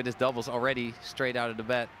tricks with his doubles already straight out of the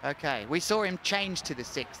bed. Okay, we saw him change to the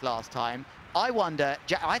 6 last time. I wonder,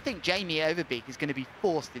 I think Jamie Overbeek is going to be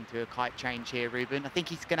forced into a kite change here, Ruben. I think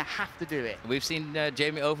he's going to have to do it. We've seen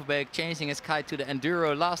Jamie Overbeek changing his kite to the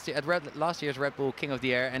Enduro last year at last year's Red Bull King of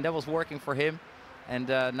the Air, and that was working for him. And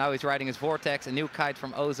now he's riding his Vortex, a new kite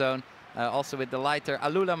from Ozone, also with the lighter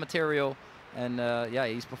Alula material. And yeah,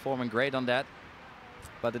 he's performing great on that.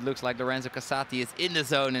 But it looks like Lorenzo Casati is in the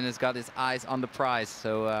zone and has got his eyes on the prize.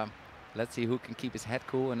 So let's see who can keep his head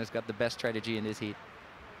cool and has got the best strategy in this heat.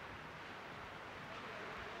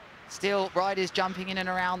 Still, riders jumping in and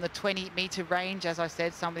around the 20-meter range. As I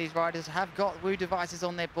said, some of these riders have got Woo devices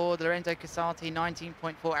on their board. Lorenzo Casati,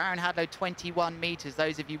 19.4. Aaron Hadlow, 21 meters.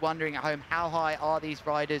 Those of you wondering at home, how high are these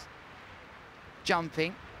riders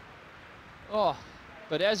jumping? Oh,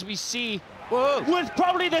 but as we see, with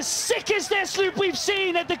probably the sickest S-loop we've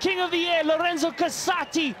seen at the King of the Air, Lorenzo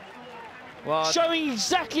Casati, showing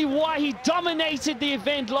exactly why he dominated the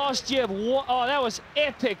event last year. Oh, that was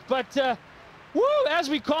epic. But woo, as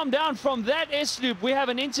we calm down from that S-loop, we have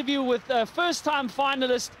an interview with first-time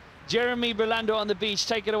finalist Jeremy Berlando on the beach.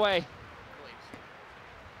 Take it away.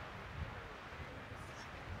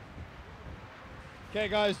 Okay,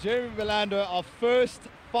 guys, Jeremy Berlando, our first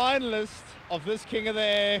finalist of this King of the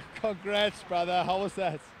Air. Congrats, brother. How was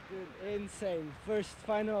that? Dude, insane. First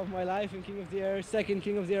final of my life in King of the Air, second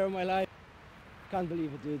King of the Air of my life. Can't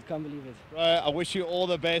believe it, dude. Can't believe it. Right, I wish you all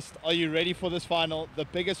the best. Are you ready for this final, the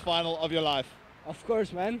biggest final of your life? Of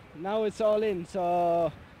course, man. Now it's all in,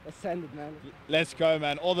 so let's send it, man. Let's go,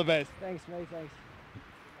 man. All the best. Thanks, mate. Thanks.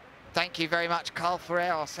 Thank you very much, Carl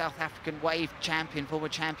Ferrer, our South African wave champion, former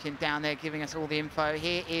champion down there, giving us all the info.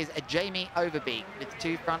 Here is a Jamie Overbeek with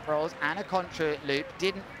 2 front rolls and a contra loop.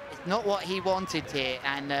 It's not what he wanted here,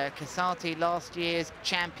 and Casati, last year's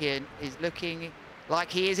champion, is looking like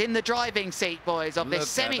he is in the driving seat, boys, of this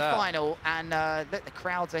semi-final. And look, the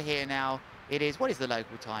crowds are here now. It is, what is the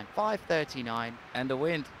local time? 5:39. And the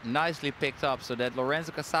wind nicely picked up so that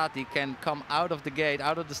Lorenzo Casati can come out of the gate,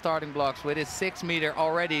 out of the starting blocks with his 6 meter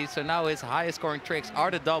already. So now his highest scoring tricks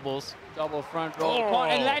are the doubles. Double front roll.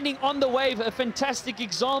 And landing on the wave, a fantastic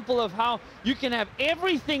example of how you can have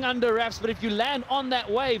everything under wraps, but if you land on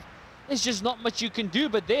that wave, there's just not much you can do.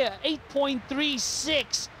 But there,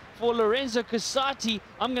 8.36 for Lorenzo Casati.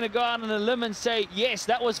 I'm going to go out on a limb and say, yes,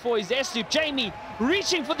 that was for his S-loop. Jamie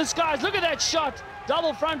reaching for the skies. Look at that shot.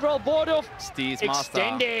 Double front roll board off. Steve's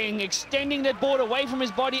extending that board away from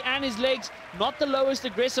his body and his legs. Not the lowest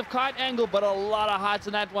aggressive kite angle, but a lot of height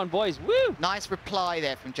on that one, boys. Woo! Nice reply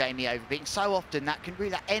there from Jamie Overbeek. So often that can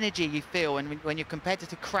really, that energy you feel when your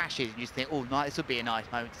competitor crashes, and you just think, oh, this would be a nice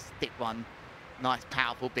moment to stick one nice,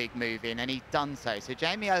 powerful, big move in, and he's done so. So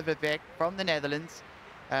Jamie Overbeek from the Netherlands.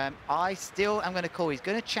 I still am going to call. He's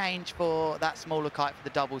going to change for that smaller kite for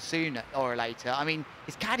the double sooner or later. I mean,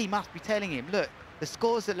 his caddy must be telling him, look, the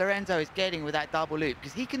scores that Lorenzo is getting with that double loop,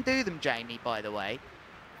 because he can do them, Jamie, by the way.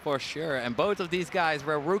 For sure. And both of these guys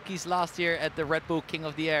were rookies last year at the Red Bull King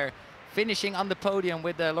of the Air, finishing on the podium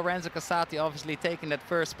with Lorenzo Casati obviously taking that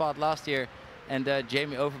first spot last year, and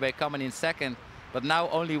Jamie Overbeek coming in second. But now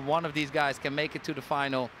only one of these guys can make it to the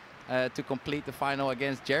final. To complete the final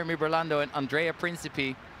against Jeremy Berlando and Andrea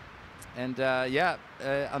Principi. And Lorenzo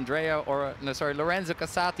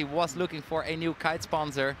Casati was looking for a new kite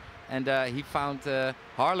sponsor, and he found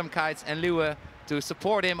Harlem Kites and Leeuwen to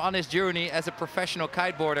support him on his journey as a professional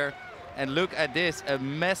kiteboarder. And look at this, a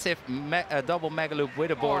massive double mega loop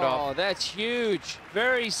with a board off. Oh, that's huge.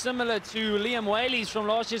 Very similar to Liam Whaley's from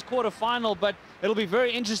last year's quarterfinal, but it'll be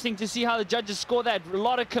very interesting to see how the judges score that. A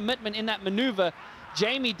lot of commitment in that maneuver.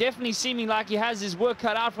 Jamie definitely seeming like he has his work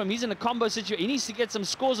cut out for him. He's in a combo situation. He needs to get some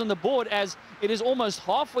scores on the board as it is almost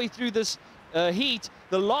halfway through this heat.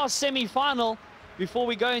 The last semi-final. before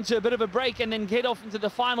we go into a bit of a break and then head off into the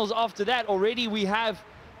finals after that. Already we have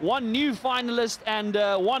one new finalist and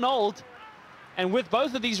one old. And with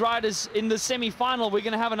both of these riders in the semi-final, we're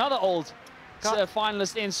going to have another old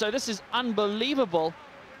finalist in. So this is unbelievable.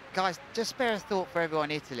 Guys, just spare a thought for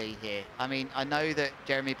everyone in Italy here. I mean, I know that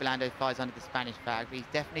Jeremy Belando flies under the Spanish flag, but he's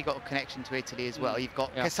definitely got a connection to Italy as well. You've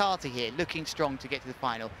got Casati here, looking strong to get to the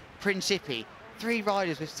final. Principi, 3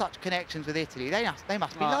 riders with such connections with Italy. They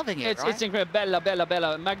must be loving it, right? It's incredible. Bella, bella,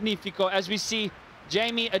 bella. Magnifico. As we see,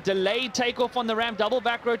 Jamie, a delayed takeoff on the ramp, double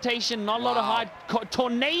back rotation, not a lot of height.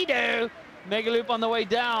 Tornado. Mega loop on the way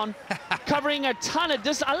down, covering a ton of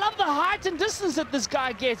distance. I love the height and distance that this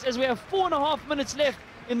guy gets as we have 4.5 minutes left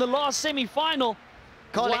in the last semi-final.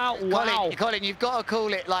 Colin, you've got to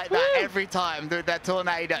call it like that every time, that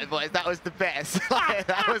tornado, boys. That was the best.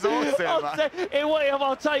 That was awesome.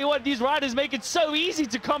 I'll tell you what, these riders make it so easy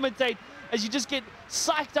to commentate as you just get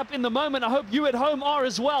psyched up in the moment. I hope you at home are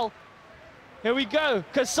as well. Here we go.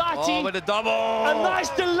 Casati. With a double. A nice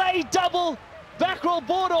delayed double. Back roll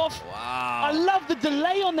board off. Wow. I love the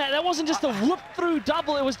delay on that. That wasn't just a whoop through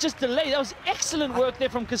double. It was just delay. That was excellent work there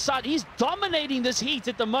from Casati. He's dominating this heat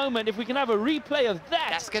at the moment. If we can have a replay of that.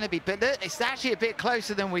 That's going to be, but look, it's actually a bit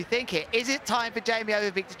closer than we think it. Is it time for Jamie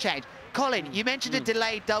Overbeek to change? Colin, you mentioned a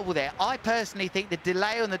delayed double there. I personally think the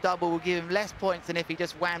delay on the double will give him less points than if he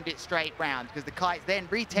just whammed it straight round, because the kite's then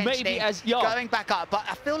retensioning, going back up. But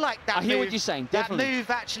I feel like that I hear what you're saying, definitely. That move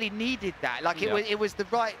actually needed that. Like it was the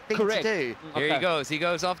right thing to do. Here he goes. He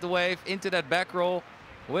goes off the wave into that back roll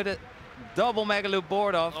with a double mega loop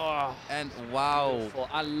board off. And wow. Beautiful.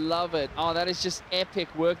 I love it. Oh, that is just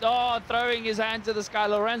epic work. Oh, throwing his hand to the sky.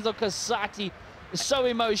 Lorenzo Casati is so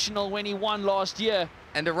emotional when he won last year.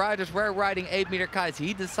 And the riders were riding 8-meter kites.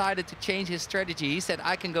 He decided to change his strategy. He said,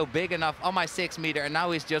 I can go big enough on my 6-meter, and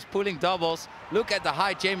now he's just pulling doubles. Look at the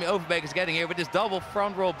height Jamie Overbeek is getting here with this double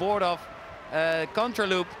front roll board off contra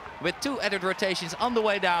loop with 2 added rotations on the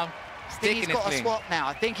way down. I think he's got a swap now.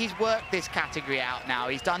 I think he's worked this category out now.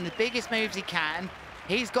 He's done the biggest moves he can.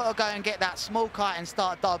 He's got to go and get that small kite and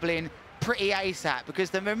start doubling pretty ASAP, because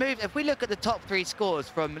the if we look at the top 3 scores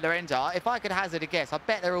from Lorenzo, if I could hazard a guess, I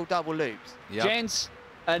bet they're all double loops. Gents,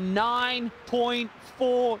 a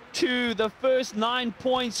 9.42, the first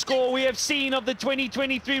 9-point score we have seen of the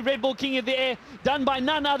 2023 Red Bull King of the Air, done by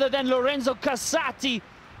none other than Lorenzo Casati.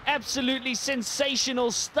 Absolutely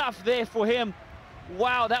sensational stuff there for him.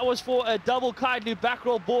 Wow, that was for a double kite loop back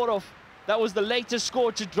roll board off. That was the latest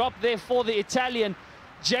score to drop there for the Italian.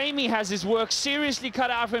 Jamie has his work seriously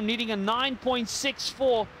cut out for him, needing a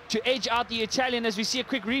 9.64 to edge out the Italian, as we see a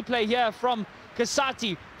quick replay here from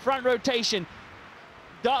Casati. Front rotation.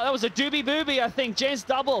 That was a doobie booby, I think. Gents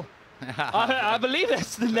double. I believe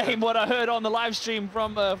that's the name, what I heard on the live stream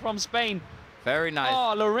from Spain. Very nice.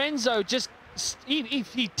 Oh, Lorenzo just,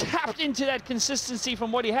 he tapped into that consistency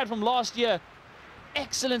from what he had from last year.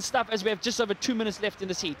 Excellent stuff as we have just over 2 minutes left in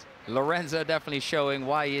this heat. Lorenzo definitely showing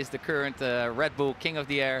why he is the current Red Bull King of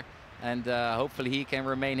the Air, and hopefully he can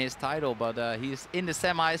remain his title. But he's in the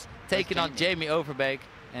semis, taking on Jamie Overbeek,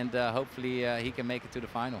 and hopefully he can make it to the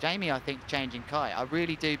final. Jamie, I think, changing kite. I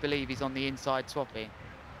really do believe he's on the inside swapping.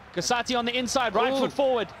 Casati on the inside, right foot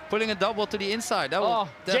forward. Pulling a double to the inside. That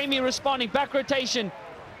Jamie responding, back rotation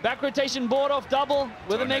board off double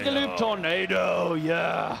with a mega loop. Tornado,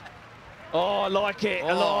 yeah. Oh, I like it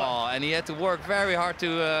a lot. And he had to work very hard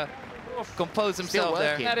to compose himself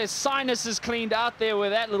there. That is sinuses cleaned out there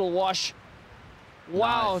with that little wash.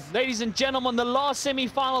 Wow, nice. Ladies and gentlemen, the last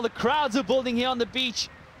semi-final. The crowds are building here on the beach.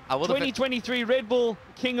 2023 Red Bull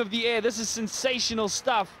King of the Air. This is sensational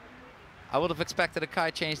stuff. I would have expected a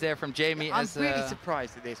kite change there from Jamie. I'm really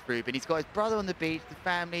surprised at this, Ruben. He's got his brother on the beach, the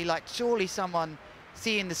family. Like, surely someone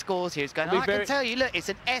seeing the scores here is going, I can tell you, look, it's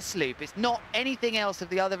an S loop. It's not anything else of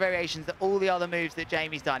the other variations that all the other moves that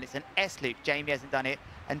Jamie's done. It's an S loop. Jamie hasn't done it.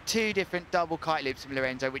 And 2 different double kite loops from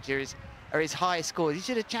Lorenzo, which are his highest scores. He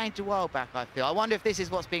should have changed a while back, I feel. I wonder if this is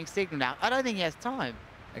what's being signaled out. I don't think he has time.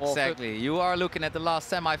 Exactly. You are looking at the last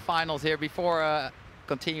semi-finals here before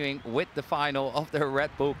continuing with the final of the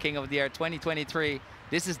Red Bull King of the Air 2023.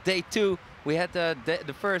 This is day 2. We had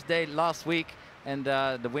the first day last week, and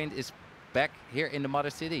the wind is back here in the mother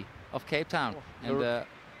city of Cape Town. And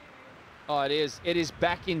it is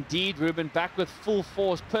back indeed, Ruben, back with full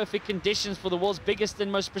force. Perfect conditions for the world's biggest and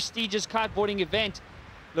most prestigious kiteboarding event.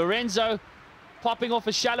 Lorenzo popping off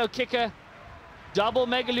a shallow kicker, double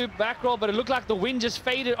mega loop back roll, but it looked like the wind just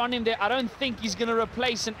faded on him there. I don't think he's going to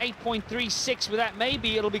replace an 8.36 with that.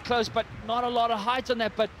 Maybe it'll be close, but not a lot of height on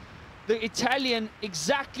that. But the Italian,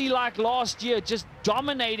 exactly like last year, just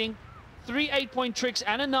dominating. 3 8-point tricks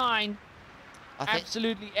and a 9.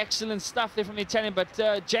 Absolutely excellent stuff there from the Italian.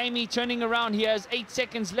 But Jamie turning around. He has 8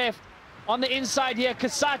 seconds left. On the inside here,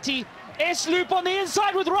 Casati. S-loop on the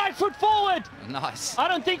inside with right foot forward. Nice. I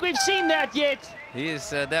don't think we've seen that yet. He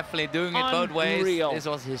is definitely doing it both ways. This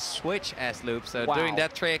was his switch S-loop. So doing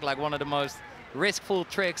that trick, like one of the most riskful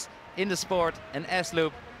tricks in the sport, an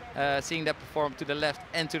S-loop, seeing that perform to the left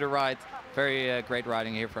and to the right. Very great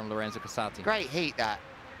riding here from Lorenzo Casati. Great heat, that.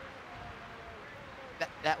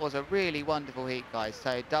 That was a really wonderful heat, guys.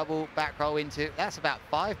 So double back roll into, that's about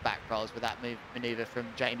 5 back rolls with that maneuver from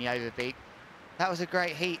Jamie Overbeek. That was a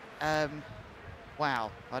great heat. Wow,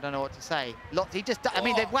 I don't know what to say. He just, I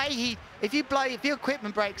mean, the way if your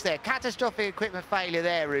equipment breaks there, catastrophic equipment failure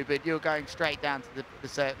there, Ruben, you're going straight down to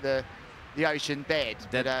the ocean bed.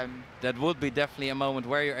 That would be definitely a moment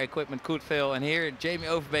where your equipment could fail. And here, Jamie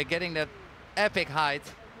Overbeek getting that epic height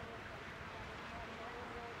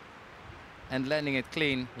and landing it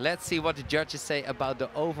clean. Let's see what the judges say about the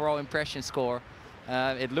overall impression score.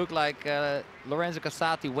 It looked like Lorenzo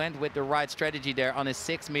Casati went with the right strategy there on his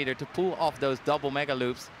 6 meter to pull off those double mega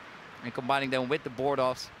loops and combining them with the board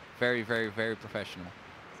offs. Very, very, very professional.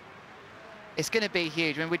 It's going to be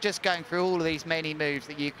huge. I mean, we're just going through all of these many moves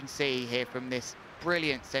that you can see here from this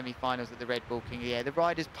brilliant semi-finals at the Red Bull King of the Air. The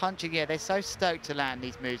riders punching, they're so stoked to land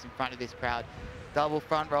these moves in front of this crowd. Double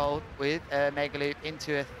front roll with a mega loop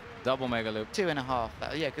into a double mega loop. 2.5.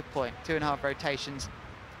 Yeah, good point. 2.5 rotations.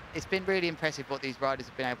 It's been really impressive what these riders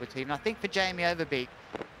have been able to. And I think for Jamie Overbeek,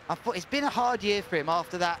 I thought it's been a hard year for him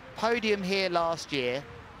after that podium here last year,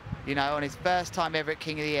 you know, on his first time ever at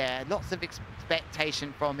King of the Air. Lots of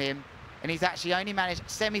expectation from him. And he's actually only managed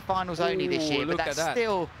semi-finals only this year, but that's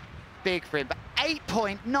still big for him. But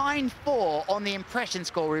 8.94 on the impression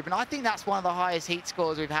score, Ruben. I think that's one of the highest heat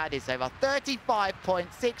scores we've had so far.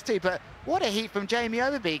 35.62, but what a heat from Jamie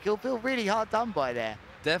Overbeek. He'll feel really hard done by there.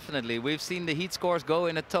 Definitely. We've seen the heat scores go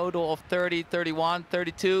in a total of 30, 31,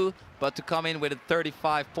 32, but to come in with a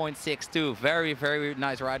 35.62. Very, very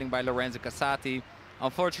nice riding by Lorenzo Casati.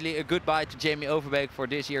 Unfortunately, a goodbye to Jamie Overbeek for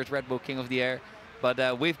this year's Red Bull King of the Air.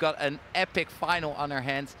 But we've got an epic final on our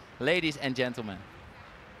hands, ladies and gentlemen.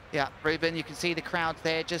 Yeah, Ruben, you can see the crowd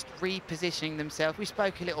there just repositioning themselves. We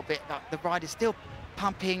spoke a little bit about the riders still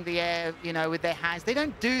pumping the air, you know, with their hands. They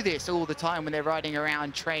don't do this all the time when they're riding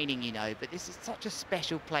around training, you know, but this is such a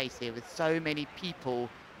special place here with so many people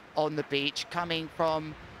on the beach coming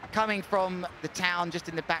from the town just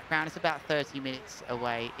in the background. It's about 30 minutes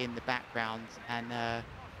away in the background, and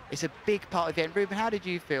it's a big part of the event. Ruben, how did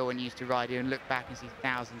you feel when you used to ride here and look back and see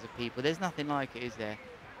thousands of people? There's nothing like it, is there?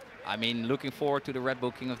 I mean, looking forward to the Red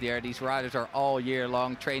Bull King of the Air. These riders are all year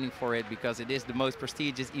long training for it because it is the most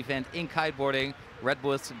prestigious event in kiteboarding. Red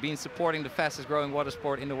Bull has been supporting the fastest growing water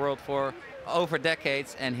sport in the world for over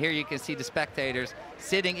decades. And here you can see the spectators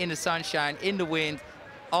sitting in the sunshine, in the wind,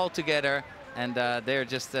 all together. And they're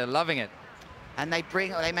just loving it. And they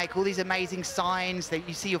make all these amazing signs that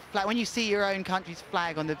you see your flag. When you see your own country's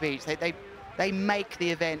flag on the beach, they make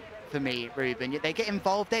the event for me, Ruben. They get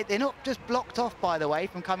involved. They're not just blocked off, by the way,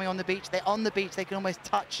 from coming on the beach. They're on the beach. They can almost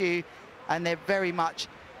touch you, and they're very much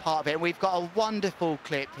part of it. And we've got a wonderful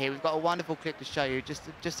clip here. We've got a wonderful clip to show you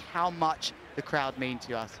just how much the crowd mean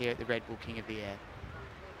to us here at the Red Bull King of the Air.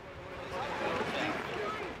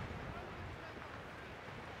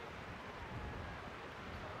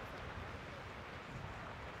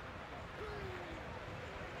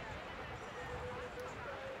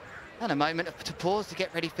 And a moment to pause to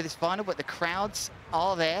get ready for this final, but the crowds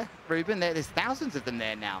are there. Ruben, there's thousands of them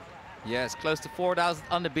there now. Yes, close to 4,000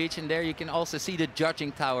 on the beach, and there you can also see the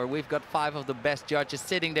judging tower. We've got 5 of the best judges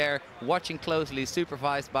sitting there, watching closely,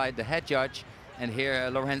 supervised by the head judge. And here,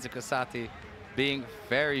 Lorenzo Casati being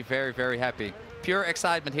very, very, very happy. Pure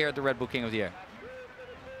excitement here at the Red Bull King of the Air.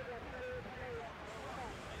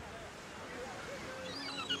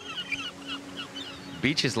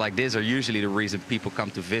 Beaches like this are usually the reason people come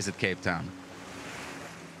to visit Cape Town.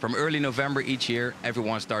 From early November each year,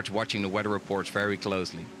 everyone starts watching the weather reports very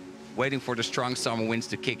closely, waiting for the strong summer winds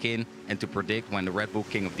to kick in and to predict when the Red Bull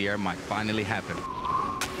King of the Air might finally happen.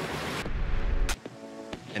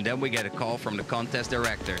 And then we get a call from the contest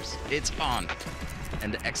directors. It's on,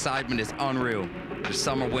 and the excitement is unreal. The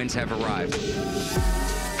summer winds have arrived.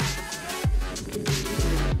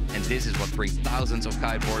 And this is what brings thousands of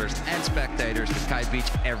kiteboarders and spectators to Kite Beach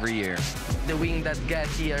every year. The wind that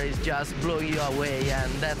gets here is just blowing you away,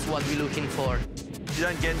 and that's what we're looking for. You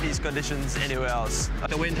don't get these conditions anywhere else.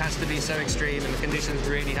 The wind has to be so extreme and the conditions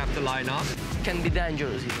really have to line up. It can be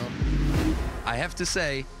dangerous, you know. I have to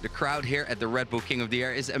say, the crowd here at the Red Bull King of the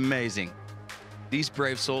Air is amazing. These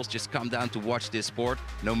brave souls just come down to watch this sport,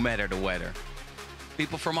 no matter the weather.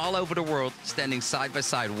 People from all over the world standing side by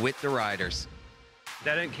side with the riders.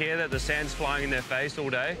 They don't care that the sand's flying in their face all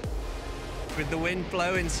day. With the wind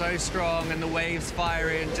blowing so strong and the waves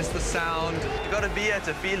firing, just the sound. You gotta be here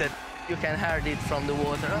to feel it. You can hear it from the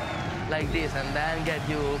water like this and then get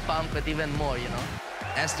you pumped even more, you know.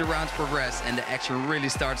 As the rounds progress and the action really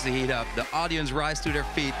starts to heat up, the audience rise to their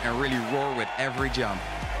feet and really roar with every jump.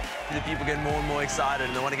 The people get more and more excited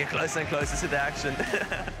and they want to get closer and closer to the action.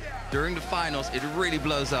 During the finals, it really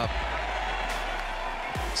blows up.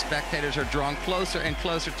 Spectators are drawn closer and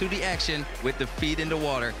closer to the action with the feet in the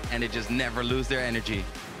water, and they just never lose their energy.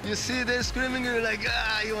 You see they're screaming, you're like,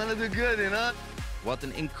 you want to do good, you know? What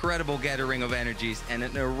an incredible gathering of energies and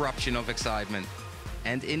an eruption of excitement.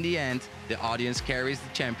 And in the end, the audience carries the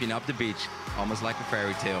champion up the beach, almost like a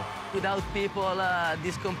fairy tale. Without people,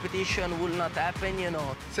 this competition would not happen, you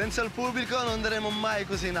know. Senza il pubblico non andremo mai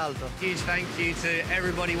così in alto. Huge thank you to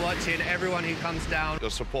everybody watching, everyone who comes down. Your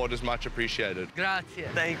support is much appreciated. Grazie.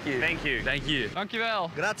 Thank you. Thank you. Thank you.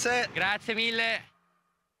 Dankjewel. Grazie. Grazie mille.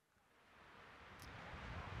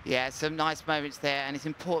 Yeah, some nice moments there, and it's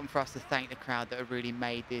important for us to thank the crowd that have really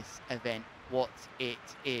made this event what it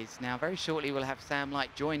is. Now, very shortly, we'll have Sam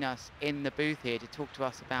Light join us in the booth here to talk to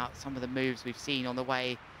us about some of the moves we've seen on the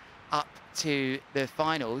way up to the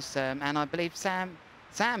finals. And I believe, Sam,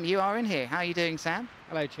 you are in here. How are you doing, Sam?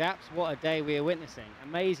 Hello, chaps. What a day we are witnessing.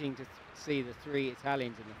 Amazing to see the 3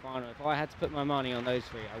 Italians in the final. If I had to put my money on those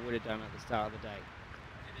 3, I would have done at the start of the day.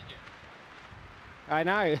 I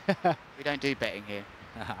know. We don't do betting here.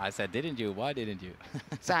 I said, didn't you? Why didn't you?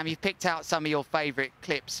 Sam, you've picked out some of your favourite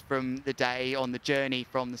clips from the day on the journey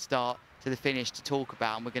from the start to the finish to talk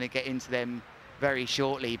about, and we're going to get into them very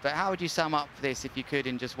shortly. But how would you sum up this, if you could,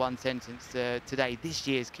 in just one sentence today, this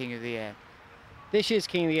year's King of the Air? This year's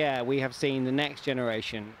King of the Air, we have seen the next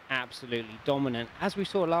generation absolutely dominant, as we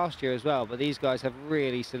saw last year as well, but these guys have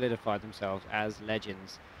really solidified themselves as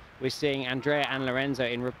legends. We're seeing Andrea and Lorenzo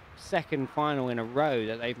in second final in a row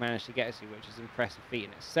that they've managed to get to, which is an impressive feat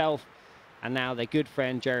in itself. And now their good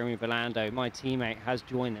friend Jeremy Belando, my teammate, has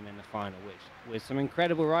joined them in the final, which with some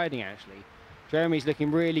incredible riding actually. Jeremy's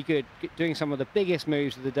looking really good, doing some of the biggest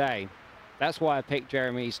moves of the day. That's why I picked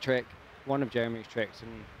Jeremy's trick, one of Jeremy's tricks,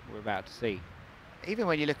 and we're about to see. Even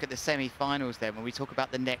when you look at the semi-finals then, when we talk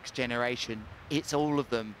about the next generation, it's all of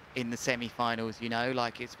them in the semi-finals, you know,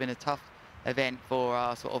 like it's been a tough event for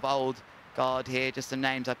our sort of old guard here. Just some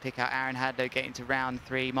names I pick out: Aaron Hadlow getting to round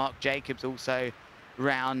 3, Mark Jacobs also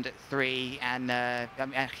round 3, and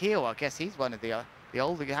Heel, I guess he's one of the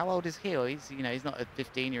older. How old is Heel? He's, you know, he's not a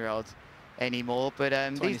 15-year-old anymore, but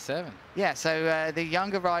 27. Yeah, so the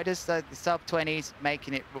younger riders, the sub-20s,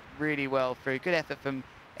 making it really well through. Good effort from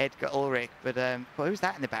Edgar Ulrich, but who's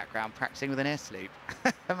that in the background practicing with an air sloop?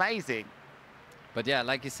 Amazing. But yeah,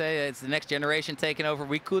 like you say, it's the next generation taking over.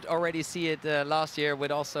 We could already see it last year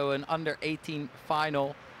with also an under-18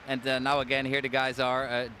 final. And now again, here the guys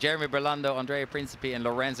are, Jeremy Berlando, Andrea Principi, and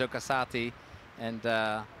Lorenzo Casati. And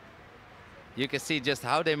you can see just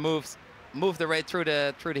how they moved their way through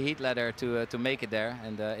the heat ladder to make it there.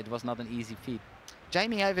 And it was not an easy feat.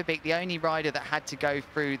 Jamie Overbeek, the only rider that had to go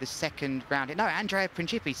through the second round. No, Andrea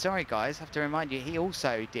Principi, sorry guys, I have to remind you, he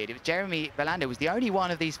also did. It was Jeremy Belando was the only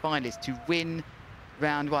one of these finalists to win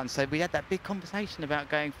round 1. So we had that big conversation about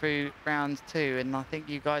going through round 2, and I think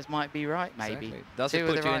you guys might be right, maybe. Exactly. Does it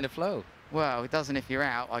put you in the flow? Well, it doesn't if you're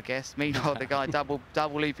out, I guess. Meanwhile, the guy double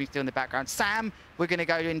looping still in the background. Sam, we're going to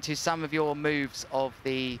go into some of your moves of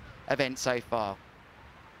the event so far.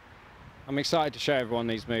 I'm excited to show everyone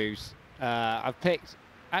these moves. I've picked,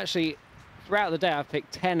 actually, throughout the day, I've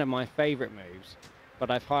picked 10 of my favorite moves,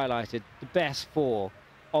 but I've highlighted the best 4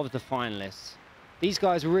 of the finalists. These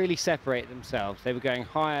guys really separate themselves. They were going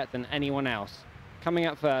higher than anyone else. Coming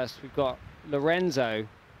up first, we've got Lorenzo.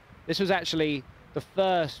 This was actually the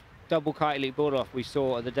first double kite loop board off we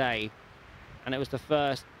saw of the day, and it was the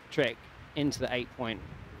first trick into the 8-point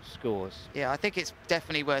scores. Yeah, I think it's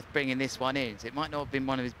definitely worth bringing this one in. It might not have been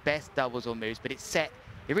one of his best doubles or moves, but it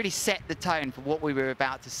really set the tone for what we were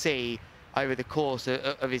about to see over the course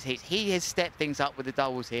of his heats. He has stepped things up with the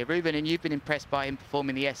doubles here. Ruben, and you've been impressed by him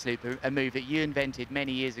performing the S-loop, a move that you invented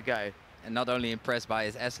many years ago. And not only impressed by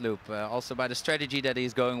his S-loop, also by the strategy that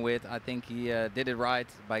he's going with. I think he did it right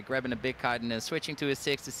by grabbing a big kite and then switching to his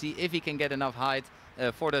 6 to see if he can get enough height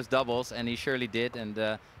for those doubles, and he surely did.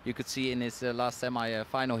 And you could see in his last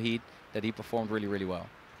semi-final heat that he performed really, really well.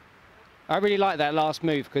 I really like that last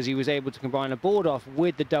move because he was able to combine a board off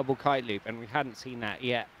with the double kite loop, and we hadn't seen that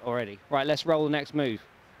yet already. Right, let's roll the next move.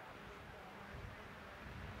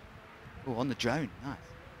 Oh, on the drone, nice.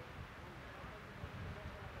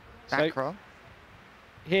 Back roll.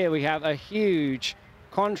 Here we have a huge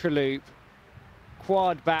contra loop,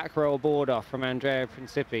 quad back roll board off from Andrea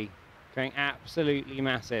Principi, going absolutely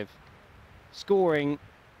massive, scoring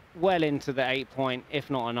well into the 8-point, if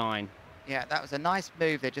not a 9. Yeah, that was a nice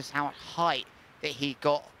move there, just how much height that he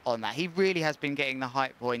got on that. He really has been getting the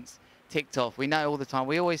height points ticked off. We know all the time,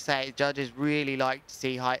 we always say judges really like to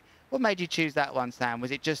see height. What made you choose that one, Sam?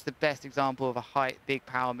 Was it just the best example of a height, big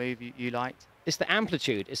power move you liked? It's the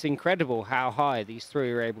amplitude. It's incredible how high these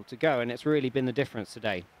three are able to go, and it's really been the difference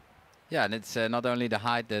today. Yeah, and it's not only the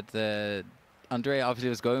height that Andrea obviously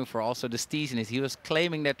was going for, also the steeziness. He was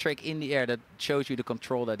claiming that trick in the air that shows you the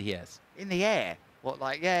control that he has. In the air? What,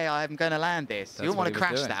 like, yeah, I'm going to land this. You wouldn't want to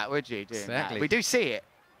crash that, would you? Exactly. We do see it.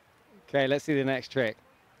 Okay, let's see the next trick.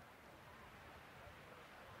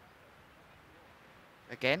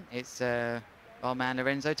 Again, it's our man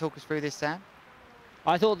Lorenzo. Talk us through this, Sam.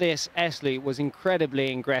 I thought this S-loop was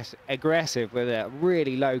incredibly aggressive with a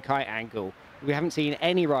really low kite angle. We haven't seen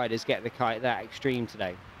any riders get the kite that extreme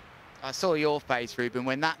today. I saw your face, Ruben,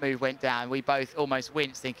 when that move went down. We both almost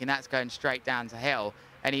winced, thinking that's going straight down to hell.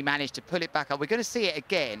 And he managed to pull it back up. We're going to see it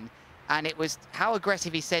again. And it was how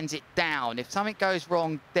aggressive he sends it down. If something goes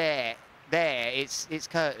wrong there, it's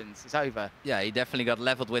curtains. It's over. Yeah, he definitely got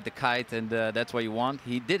leveled with the kite, and that's what you want.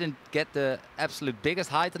 He didn't get the absolute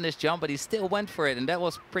biggest height on this jump, but he still went for it, and that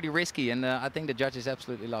was pretty risky. And I think the judges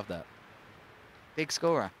absolutely loved that. Big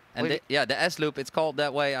scorer. And yeah, the S-loop, it's called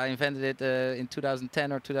that way. I invented it in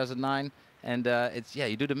 2010 or 2009. And it's, yeah,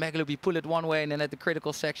 you do the mega loop, you pull it one way, and then at the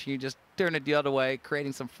critical section, you just turn it the other way,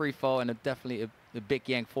 creating some free fall, and definitely a big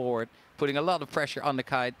yank forward, putting a lot of pressure on the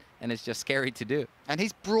kite, and it's just scary to do. And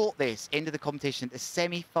he's brought this into the competition at the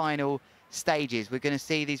semi-final stages. We're going to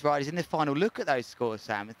see these riders in the final look at those scores,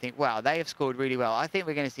 Sam, and think, wow, they have scored really well. I think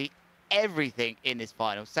we're going to see everything in this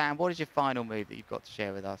final. Sam, what is your final move that you've got to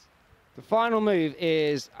share with us? The final move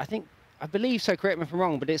is, I believe so, correct me if I'm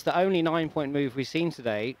wrong, but it's the only 9-point move we've seen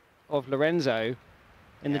today of Lorenzo.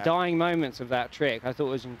 In the dying moments of that trick, I thought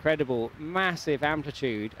it was incredible. Massive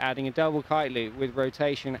amplitude, adding a double kite loop with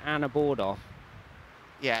rotation and a board off.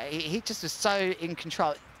 Yeah, he just was so in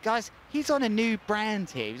control. Guys, he's on a new brand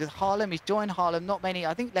here. He's with Harlem. He's joined Harlem not many,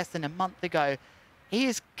 I think less than a month ago. He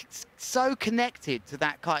is so connected to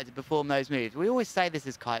that kite to perform those moves. We always say this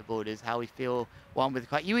as kiteboarders, how we feel one with the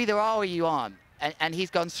kite. You either are or you aren't. And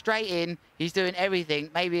he's gone straight in. He's doing everything,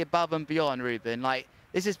 maybe above and beyond, Ruben. Like,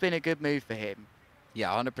 this has been a good move for him. Yeah,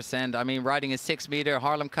 100%. I mean, riding a 6-meter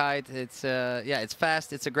Harlem kite, it's yeah, it's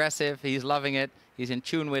fast, it's aggressive. He's loving it. He's in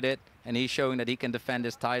tune with it, and he's showing that he can defend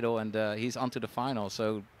his title, and he's onto the final.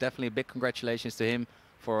 So definitely a big congratulations to him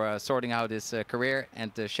for sorting out his career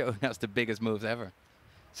and showing us the biggest moves ever.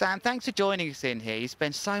 Sam, thanks for joining us in here. You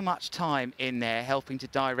spend so much time in there helping to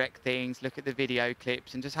direct things, look at the video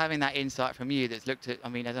clips, and just having that insight from you that's looked at, I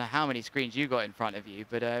mean, I don't know how many screens you got in front of you,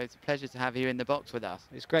 but it's a pleasure to have you in the box with us.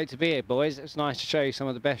 It's great to be here, boys. It's nice to show you some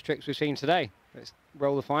of the best tricks we've seen today. Let's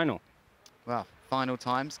roll the final. Well, final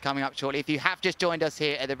times coming up shortly. If you have just joined us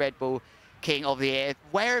here at the Red Bull King of the Air,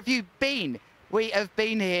 where have you been? We have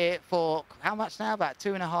been here for how much now? About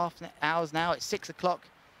 2.5 hours now. It's 6 o'clock.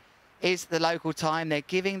 Is the local time. They're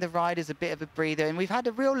giving the riders a bit of a breather, and we've had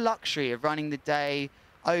a real luxury of running the day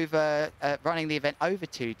over, running the event over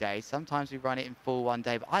 2 days. Sometimes we run it in full one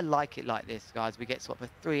day, but I like it like this, guys. We get sort of a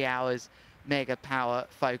 3 hours mega power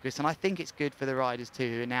focus, and I think it's good for the riders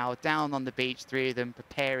too, who are now down on the beach, 3 of them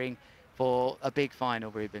preparing for a big final,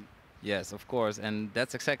 Ruben. Yes, of course, and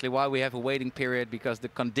that's exactly why we have a waiting period, because the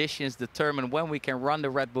conditions determine when we can run the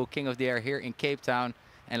Red Bull King of the Air here in Cape Town.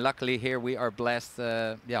 And luckily here we are blessed,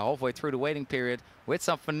 yeah, halfway through the waiting period with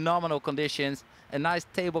some phenomenal conditions. A nice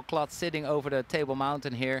tablecloth sitting over the Table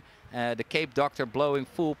Mountain here. The Cape Doctor blowing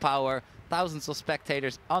full power. Thousands of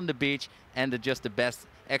spectators on the beach, and just the best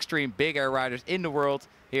extreme big air riders in the world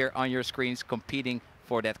here on your screens competing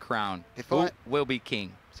for that crown. Who will be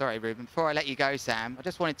king? Sorry, Ruben. Before I let you go, Sam, I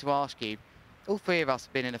just wanted to ask you. All 3 of us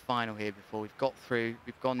have been in a final here before. We've got through.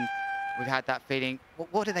 We've had that feeling.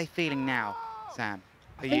 What are they feeling now, Sam?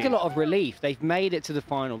 I think a lot of relief. They've made it to the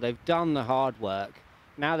final. They've done the hard work.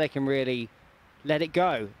 Now they can really let it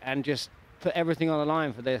go and just put everything on the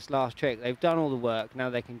line for this last trick. They've done all the work.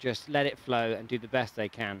 Now they can just let it flow and do the best they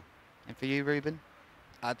can. And for you, Ruben?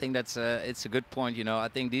 I think that's it's a good point. You know, I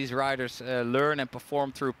think these riders learn and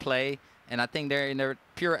perform through play. And I think they're in their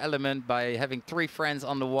pure element by having 3 friends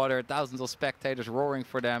on the water, thousands of spectators roaring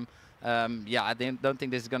for them. Yeah, I don't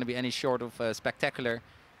think this is going to be any short of spectacular.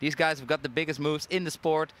 These guys have got the biggest moves in the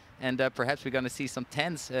sport, and perhaps we're going to see some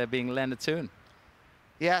 10s being landed soon.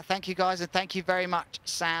 Yeah, thank you, guys, and thank you very much,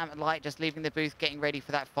 Sam and Light, just leaving the booth, getting ready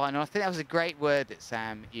for that final. I think that was a great word that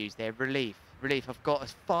Sam used there, relief. relief. I've got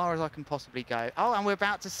as far as I can possibly go. Oh, and we're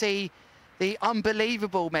about to see the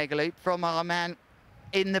unbelievable mega loop from our man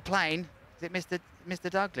in the plane. Is it Mr.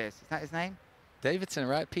 Douglas? Is that his name? Davidson,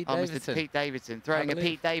 right? Pete Davidson. Mr. Pete Davidson, throwing a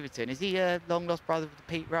Pete Davidson. Is he a long-lost brother of the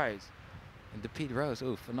Pete Rose? And the Pete Rose,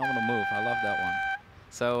 ooh, phenomenal move. I love that one.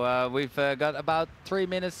 So we've got about 3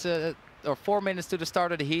 minutes or 4 minutes to the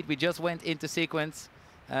start of the heat. We just went into sequence.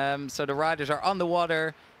 So the riders are on the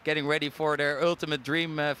water, getting ready for their ultimate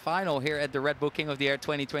dream final here at the Red Bull King of the Air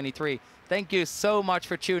 2023. Thank you so much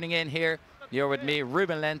for tuning in here. You're with me,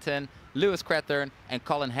 Ruben Lenton, Lewis Crathern, and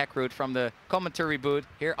Colin Heckroot from the commentary booth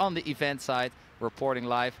here on the event side, reporting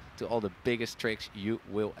live to all the biggest tricks you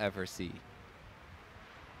will ever see.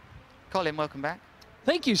 Colin, welcome back.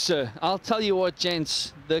 Thank you, sir. I'll tell you what,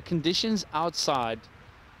 gents, the conditions outside,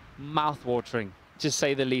 mouth-watering, to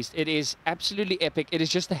say the least. It is absolutely epic. It is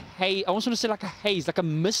just a haze. I almost want to say like a haze, like a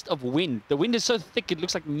mist of wind. The wind is so thick, it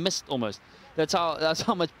looks like mist almost. That's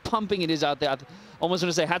how much pumping it is out there. I almost want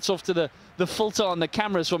to say hats off to the filter on the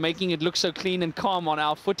cameras for making it look so clean and calm on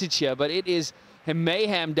our footage here. But it is a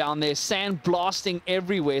mayhem down there, sand blasting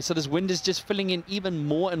everywhere. So this wind is just filling in even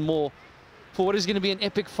more and more for what is going to be an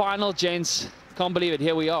epic final, gents. Can't believe it.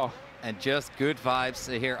 Here we are. And just good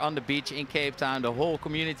vibes here on the beach in Cape Town. The whole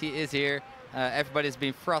community is here. Everybody's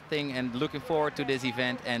been frothing and looking forward to this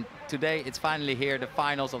event. And today it's finally here, the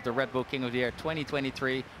finals of the Red Bull King of the Air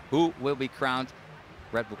 2023. Who will be crowned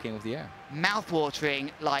Red Bull King of the Air?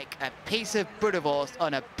 Mouth-watering like a piece of Bruderwurst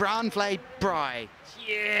on a brown-flayed braai.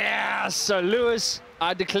 Yeah! So, Lewis,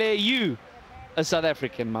 I declare you a South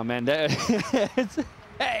African, my man.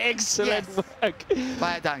 Excellent work.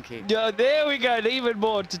 By a donkey. Yeah, there we go. Even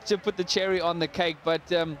more to put the cherry on the cake. But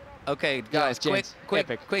okay, guys, yeah,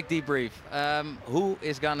 quick debrief. Who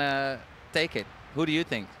is gonna take it? Who do you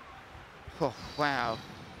think? Oh, wow.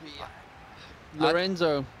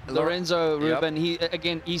 Lorenzo, Ruben.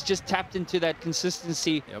 Yep. He's just tapped into that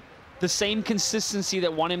consistency. Yep. The same consistency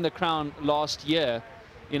that won him the crown last year.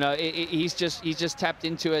 You know, he's just tapped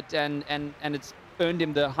into it, and it's earned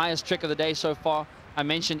him the highest trick of the day so far. I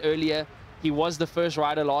mentioned earlier, he was the first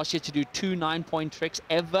rider last year to do 2 9-point tricks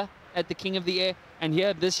ever at the King of the Air, and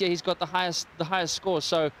here this year he's got the highest score.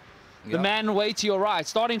 So the man way to your right,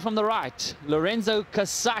 starting from the right, Lorenzo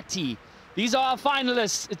Casati. These are our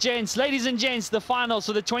finalists, gents, ladies and gents, the finals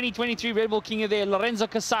for the 2023 Red Bull King of the Air. Lorenzo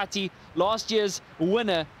Casati, last year's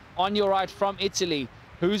winner, on your right from Italy.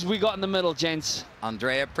 Who's we got in the middle, gents?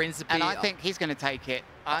 Andrea Principi. And I think he's going to take it.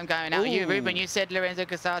 I'm going out. You, Ruben, you said Lorenzo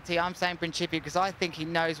Casati. I'm saying Principi because I think he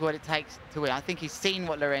knows what it takes to win. I think he's seen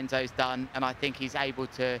what Lorenzo's done, and I think he's able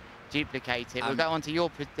to duplicate it. We'll go on to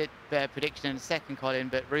your prediction in a second, Colin,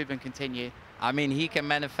 but Ruben, continue. I mean, he can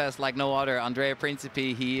manifest like no other. Andrea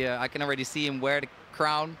Principi, I can already see him wear the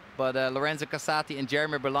crown, but Lorenzo Casati and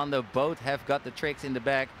Jeremy Berlando both have got the tricks in the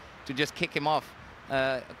bag to just kick him off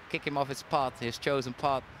his path, his chosen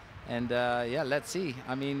path. And yeah, let's see.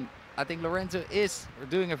 I mean, I think Lorenzo is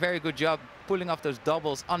doing a very good job pulling off those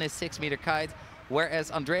doubles on his 6-meter kite,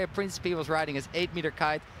 whereas Andrea Principi was riding his 8-meter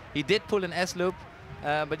kite. He did pull an S-loop,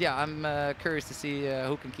 but yeah, I'm curious to see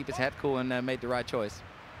who can keep his head cool and make the right choice.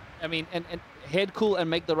 I mean, and head cool and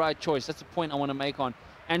make the right choice. That's the point I want to make on.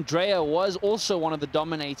 Andrea was also one of the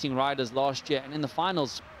dominating riders last year, and in the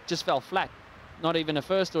finals just fell flat. Not even a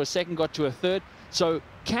first or a second, got to a third. So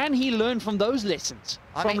can he learn from those lessons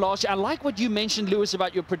from last year? I like what you mentioned, Lewis,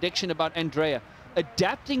 about your prediction about Andrea.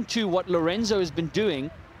 Adapting to what Lorenzo has been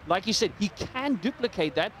doing, like you said, he can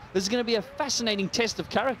duplicate that. This is going to be a fascinating test of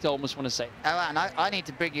character, I almost want to say. Oh, and I need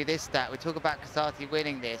to bring you this stat. We talk about Casati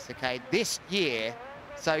winning this, okay? This year,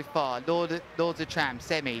 so far, Lords of Tram,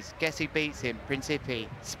 semis, guess who beats him? Principi.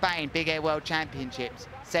 Spain, Big Air World Championships,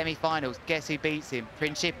 semi-finals, guess who beats him?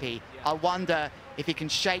 Principi. I wonder if he can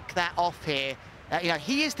shake that off here. You know,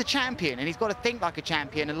 he is the champion, and he's got to think like a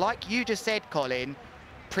champion. And like you just said, Colin,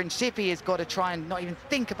 Principi has got to try and not even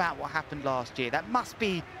think about what happened last year. That must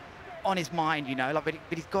be on his mind, you know. Like, but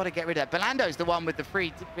he's got to get rid of that. Berlando's the one with the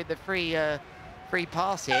free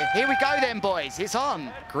pass here. Here we go, then, boys. It's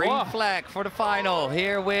on. Green flag for the final.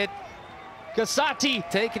 Here with Casati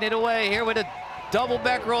taking it away. Here with a double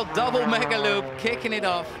back roll, double mega loop, kicking it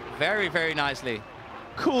off very, very nicely.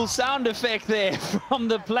 Cool sound effect there from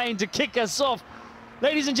the plane to kick us off.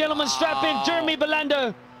 Ladies and gentlemen, strap in. Jeremy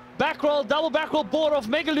Berlando. Back roll, double back roll, board off,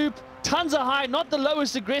 mega loop. Tons of height, not the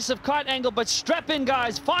lowest aggressive kite angle, but strap in,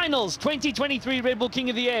 guys. Finals 2023 Red Bull King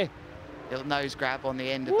of the Air. Little nose grab on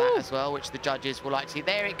the end of that as well, which the judges will like to see.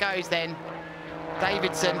 There it goes then.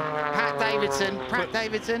 Davidson, Pat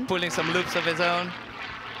Davidson. Pulling some loops of his own.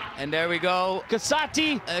 And there we go.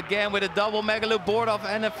 Casati. Again with a double mega loop board off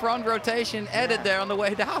and a front rotation added there on the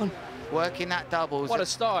way down. working that doubles. What a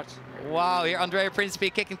start. Wow, here Andrea Principe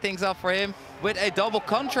kicking things off for him with a double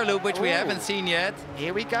contra loop, which we haven't seen yet.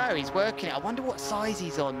 Here we go, he's working it. I wonder what size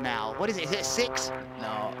he's on now. What is it? Is it a 6?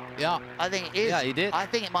 No. Yeah. I think it is. Yeah, he did. I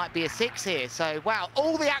think it might be a 6 here. So, wow,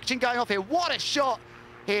 all the action going off here. What a shot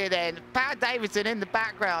here then. Pat Davidson in the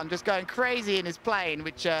background just going crazy in his plane,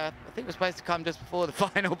 which I think was supposed to come just before the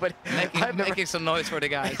final, but making some noise for the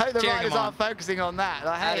guys. I hope the riders aren't focusing on that.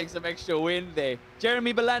 Adding some extra wind there.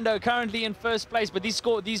 Jeremy Belando currently in first place, but these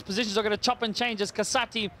positions are going to chop and change as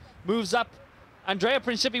Casati moves up. Andrea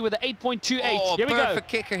Principi with an 8.28. Here we go. Perfect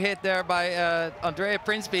kicker hit there by Andrea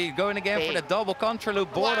Principi, going again for the double contra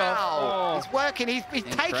loop board off. He's working, he's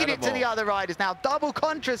taking it to the other riders now. Double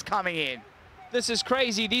contras coming in. This is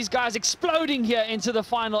crazy. These guys exploding here into the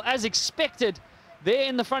final as expected. There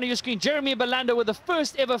in the front of your screen, Jeremy Belando with the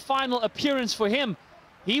first ever final appearance for him.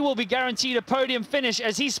 He will be guaranteed a podium finish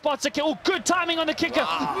as he spots a kick. Oh, good timing on the kicker.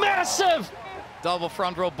 Wow. Massive. Double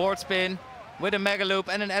front roll board spin with a mega loop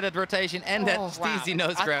and an added rotation and that steezy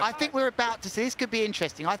nose grab. I think we're about to see, this could be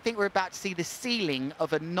interesting. I think we're about to see the ceiling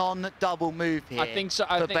of a non-double move here. I think so.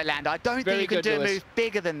 For Belando. I don't think you can do a move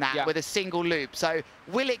bigger than that with a single loop. So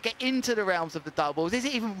will it get into the realms of the doubles? Is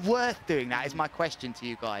it even worth doing that is my question to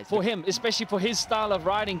you guys. For him, especially for his style of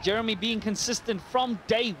riding, Jeremy being consistent from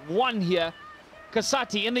day one here.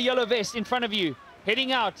 Casati in the yellow vest in front of you.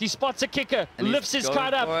 Heading out, he spots a kicker, and lifts his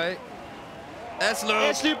kite up.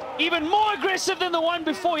 S-loop, even more aggressive than the one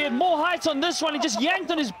before. He had more height on this one. He just yanked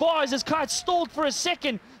on his bars. His kite stalled for a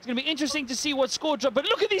second. It's going to be interesting to see what score drop. But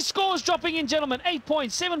look at these scores dropping in, gentlemen. 8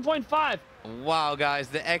 points, 7.5. Wow, guys,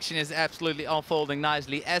 the action is absolutely unfolding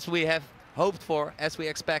nicely as we have hoped for, as we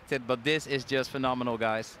expected. But this is just phenomenal,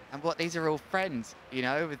 guys. And these are all friends, you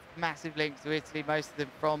know, with massive links to Italy, most of them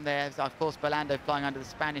from there. Of course, Belando flying under the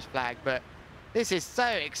Spanish flag. But this is so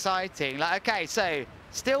exciting. Like, okay, so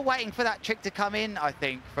still waiting for that trick to come in, I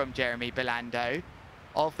think, from Jeremy Belando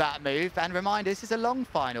of that move. And reminder, this is a long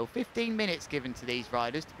final, 15 minutes given to these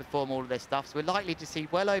riders to perform all of their stuff. So we're likely to see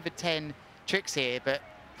well over 10 tricks here. But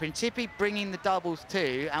Principi bringing the doubles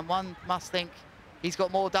too, and one must think he's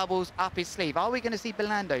got more doubles up his sleeve. Are we going to see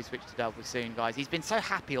Belando switch to doubles soon, guys? He's been so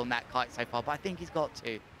happy on that kite so far, but I think he's got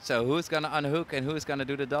to. So who's going to unhook and who's going to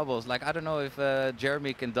do the doubles? Like, I don't know if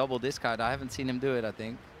Jeremy can double this kite. I haven't seen him do it, I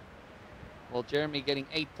think. Well, Jeremy getting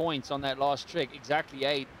 8 points on that last trick, exactly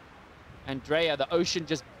 8. Andrea, the ocean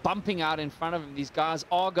just bumping out in front of him. These guys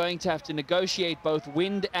are going to have to negotiate both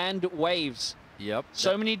wind and waves. Yep.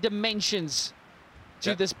 So many dimensions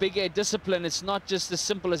to this big air discipline. It's not just as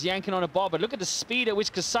simple as yanking on a bar, but look at the speed at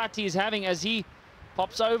which Casati is having as he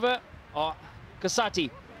pops over. Oh, Casati,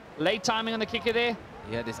 late timing on the kicker there.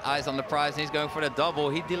 He had his eyes on the prize and he's going for the double.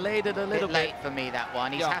 He delayed it a little bit. Late for me, that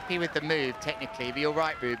one. He's happy with the move, technically, but you're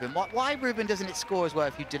right, Ruben. Why, Ruben, doesn't it score as well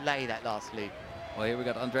if you delay that last loop? Well, here we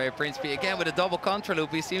got Andrea Principi again with a double contra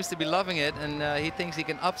loop. He seems to be loving it, and he thinks he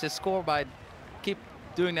can up his score by keep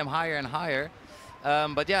doing them higher and higher.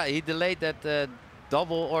 But yeah, he delayed that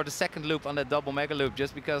double or the second loop on that double mega loop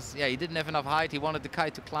just because, yeah, he didn't have enough height. He wanted the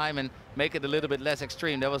kite to climb and make it a little bit less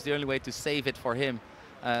extreme. That was the only way to save it for him.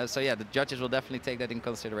 So yeah, the judges will definitely take that in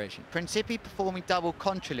consideration. Principi performing double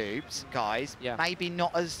contra loops, guys, maybe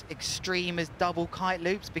not as extreme as double kite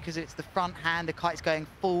loops because it's the front hand, the kite's going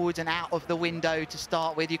forwards and out of the window to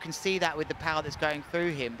start with. You can see that with the power that's going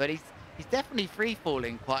through him, but he's definitely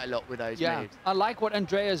free-falling quite a lot with those moves. I like what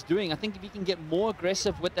Andrea's doing. I think if he can get more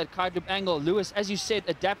aggressive with that kite loop angle, Lewis, as you said,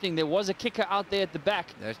 adapting. There was a kicker out there at the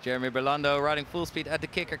back. There's Jeremy Belando riding full speed at the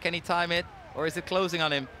kicker. Can he time it, or is it closing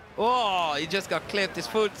on him? Oh, he just got clipped. His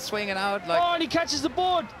foot swinging out. Like, oh, and he catches the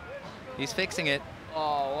board. He's fixing it.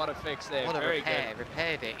 Oh, what a fix there. What a Very repair. good.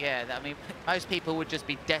 Repaired it, yeah. I mean, most people would just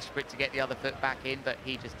be desperate to get the other foot back in, but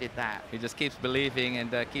he just did that. He just keeps believing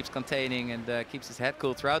and keeps containing and keeps his head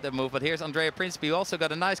cool throughout that move. But here's Andrea Principi, who also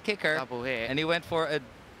got a nice kicker. Double here. And he went for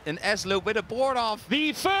an S-loop with a board off.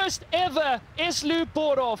 The first ever S-loop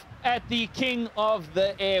board off at the King of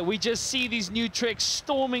the Air. We just see these new tricks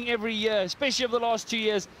storming every year, especially over the last 2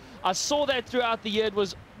 years. I saw that throughout the year. It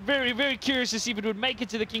was very, very curious to see if it would make it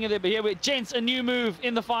to the King of the Air. But here, gents, a new move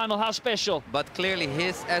in the final. How special. But clearly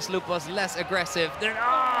his S-loop was less aggressive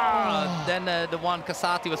than the one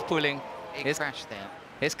Casati was pulling. It crashed there.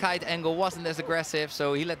 His kite angle wasn't as aggressive,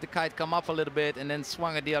 so he let the kite come up a little bit and then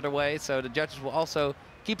swung it the other way. So the judges will also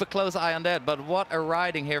keep a close eye on that. But what a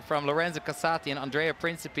riding here from Lorenzo Casati and Andrea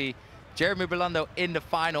Principi. Jeremy Belando in the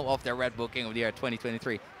final of their Red Bull King of the Air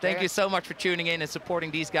 2023. Thank you so much for tuning in and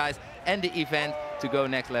supporting these guys and the event to go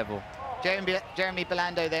next level. Jeremy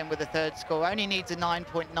Belando then with the third score. Only needs a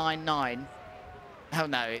 9.99 Oh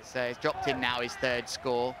no, it's dropped in now, his third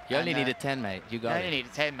score. You only need a 10, mate. You got it. You only need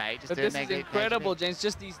a 10, mate. Just but do this is incredible, James.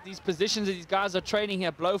 Just these positions that these guys are training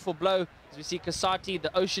here, blow for blow. As we see Kasati,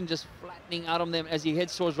 the ocean just flattening out on them as he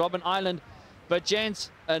heads towards Robben Island. But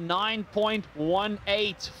gents, a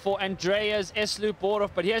 9.18 for Andrea's S-loop board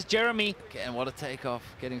off. But here's Jeremy. Again, what a takeoff,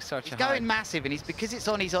 getting such he's a high. going massive, and because it's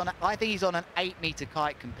on, I think he's on an 8-meter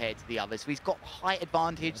kite compared to the others. So he's got height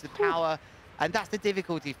advantage, the power, and that's the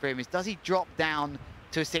difficulty for him, is does he drop down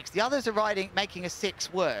to a 6? The others are making a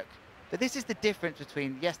 6 work. But this is the difference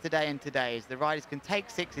between yesterday and today, is the riders can take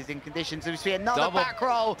 6s in conditions. So we see another back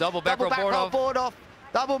roll. Double back roll board off.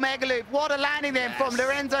 Double mega loop. What a landing then from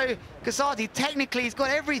Lorenzo Casati. Technically, he's got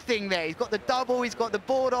everything there. He's got the double, he's got the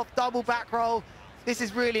board off, double back roll. This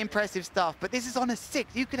is really impressive stuff. But this is on a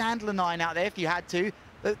 6. You could handle a 9 out there if you had to.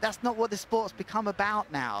 But that's not what the sport's become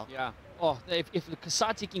about now. Yeah. Oh, if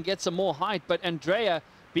Casati can get some more height. But Andrea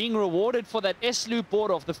being rewarded for that S-loop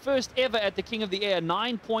board off. The first ever at the King of the Air,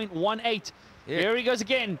 9.18. Here he goes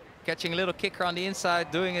again. Catching a little kicker on the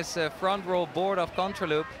inside, doing his front roll board off contra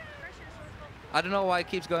loop. I don't know why he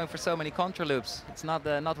keeps going for so many contra loops. It's not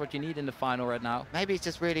what you need in the final right now. Maybe it's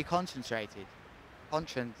just really concentrated.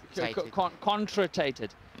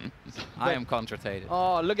 Contratated. I am contratated.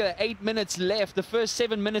 Oh, look at that. 8 minutes left. The first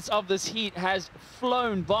 7 minutes of this heat has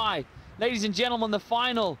flown by. Ladies and gentlemen, the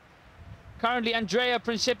final. Currently, Andrea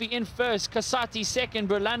Principi in first, Casati second,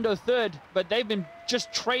 Burlando third. But they've been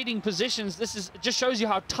just trading positions. This just shows you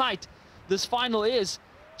how tight this final is.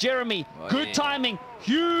 Jeremy, good timing,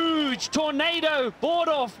 huge tornado, board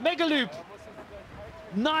off, mega loop.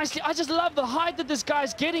 Nicely, I just love the height that this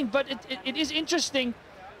guy's getting, but it is interesting.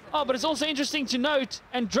 Oh, but it's also interesting to note,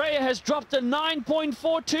 Andrea has dropped a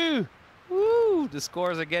 9.42. Woo, the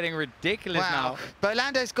scores are getting ridiculous now.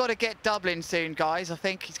 Burlando's got to get Dublin soon, guys. I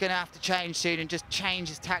think he's going to have to change soon and just change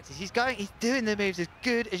his tactics. He's doing the moves as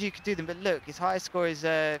good as you could do them, but look, his highest score is,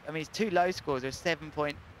 I mean, his 2 low scores are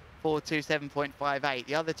 7.42, 7.58.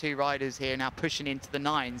 The other 2 riders here now pushing into the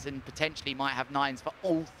 9s and potentially might have 9s for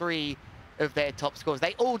all 3 of their top scores.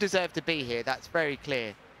 They all deserve to be here. That's very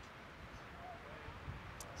clear.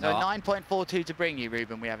 So 9.42 to bring you,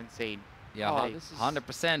 Ruben, we haven't seen. Yeah,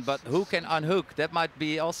 100%. But who can unhook? That might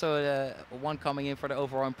be also one coming in for the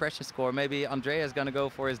overall impression score. Maybe Andrea's going to go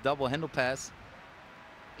for his double handle pass.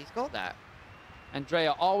 He's got that.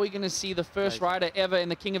 Andrea, are we going to see the first rider ever in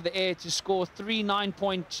the King of the Air to score 3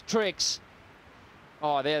 9-point tricks?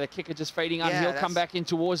 Oh, there, the kicker just fading out. He'll come back in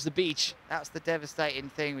towards the beach. That's the devastating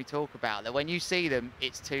thing we talk about, that when you see them,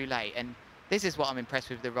 it's too late. And this is what I'm impressed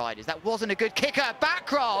with the riders. That wasn't a good kicker.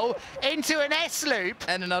 Back roll into an S-loop.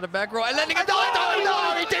 And another back roll. And landing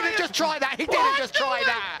no, he didn't just try that. He didn't just try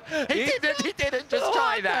that. He didn't just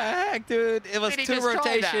try that. What the heck, dude? It was 2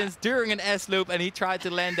 rotations during an S-loop, and he tried to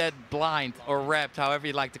land that blind or wrapped, however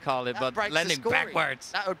you like to call it, but landing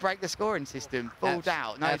backwards. That would break the scoring system. Full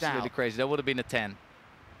doubt, no doubt. Absolutely crazy. That would have been a 10.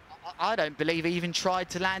 I don't believe he even tried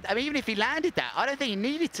to land. I mean, even if he landed that, I don't think he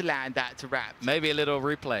needed to land that to wrap. Maybe a little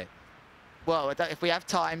replay. Well, if we have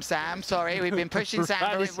time, Sam, sorry, we've been pushing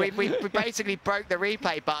Sam. We basically broke the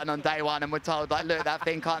replay button on day 1 and we're told, like, look, that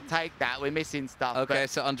thing can't take that. We're missing stuff. Okay,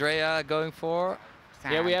 so Andrea going for...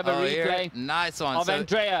 Sam. Here we have a replay. Here. Nice one. Of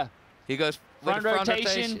Andrea. He goes for front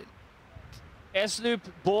rotation. S-loop,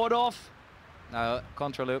 board off. No,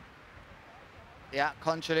 contra loop. Yeah,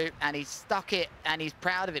 contra loop, and he's stuck it, and he's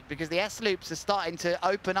proud of it because the S-loops are starting to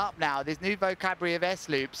open up now. There's new vocabulary of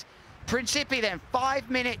S-loops. Principi then, 5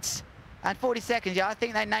 minutes and 40 seconds. Yeah, I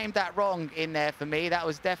think they named that wrong in there for me. That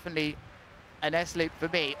was definitely an S-loop for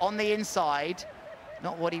me. On the inside,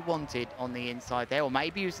 not what he wanted on the inside there, or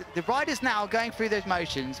maybe the rider's now going through those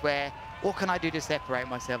motions where, what can I do to separate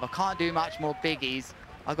myself? I can't do much more biggies.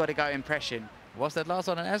 I've got to go impression. Was that last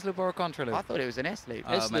one an S-loop or a contra loop? I thought it was an S-loop.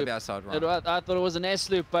 Maybe I saw it wrong. I thought it was an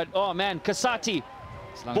S-loop, but oh man, Casati.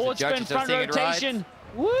 Board spin, front rotation.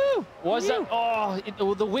 Woo! Was that?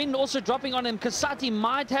 Oh, the wind also dropping on him. Casati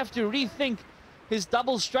might have to rethink his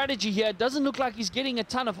double strategy here. It doesn't look like he's getting a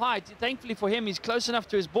ton of height. Thankfully for him, he's close enough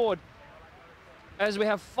to his board. As we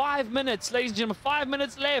have 5 minutes, ladies and gentlemen, 5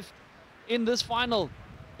 minutes left in this final.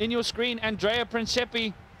 In your screen, Andrea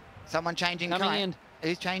Principi. Someone changing coming in.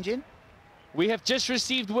 Who's changing? We have just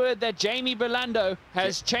received word that Jamie Burlando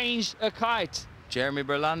has changed a kite. Jeremy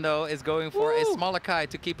Burlando is going for a smaller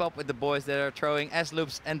kite to keep up with the boys that are throwing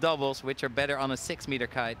S-loops and doubles, which are better on a 6-meter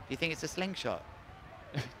kite. Do you think it's a slingshot?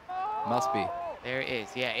 Must be. There it is.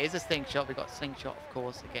 Yeah, it is a slingshot. We've got slingshot, of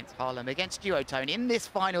course, against Harlem, against Duotone in this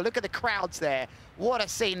final. Look at the crowds there. What a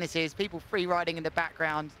scene this is. People free riding in the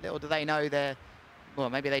background. Little do they know they're... Well,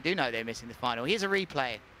 maybe they do know they're missing the final. Here's a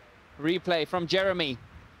replay. Replay from Jeremy.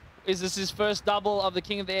 Is this his first double of the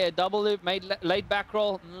King of the Air? Double loop, made late back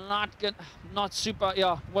roll, not good, not super,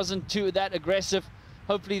 yeah, wasn't too that aggressive.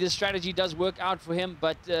 Hopefully the strategy does work out for him,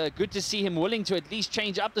 but good to see him willing to at least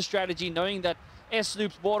change up the strategy, knowing that S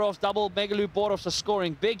loops, board offs, double mega loop board offs are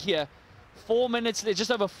scoring big here. 4 minutes,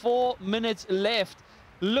 just over 4 minutes left.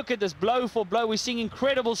 Look at this, blow for blow. We're seeing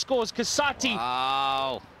incredible scores. Kasati.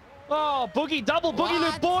 Wow. Oh, boogie, double boogie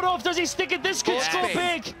loop, board off. Does he stick it? This could score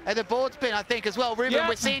big. And the board spin, I think, as well. Ruben, Yeah.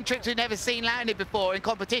 we're seeing tricks we've never seen landed before in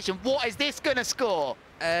competition. What is this going to score?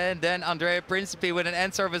 And then Andrea Principe with an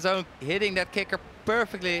answer of his own, hitting that kicker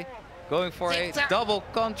perfectly, going for a double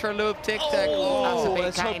contra loop tic-tac. Oh,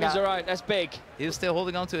 let's hope he's all right. That's big. He was still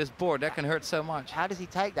holding on to his board. That can hurt so much. How does he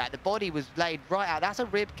take that? The body was laid right out. That's a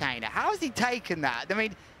rib caner. How has he taken that? I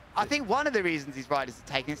mean, I think one of the reasons these riders are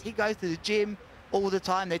taking this, he goes to the gym all the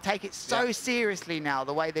time. They take it so seriously now,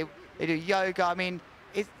 the way they do yoga. I mean,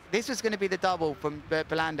 this was going to be the double from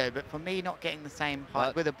Belando, but for me, not getting the same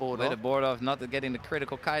height with a board off. With a board off, not getting the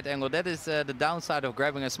critical kite angle. That is the downside of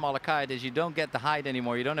grabbing a smaller kite, is you don't get the height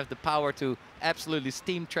anymore. You don't have the power to absolutely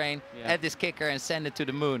steam train at this kicker and send it to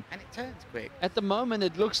the moon. And it turns quick. At the moment,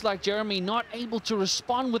 it looks like Jeremy not able to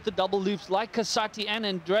respond with the double loops like Kasati and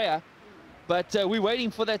Andrea, but we're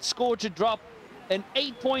waiting for that score to drop. An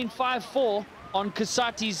 8.54 on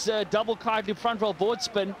Kasati's double kite loop front roll board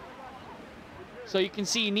spin. So you can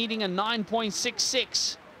see needing a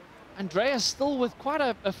 9.66. Andrea's still with quite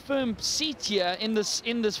a firm seat here in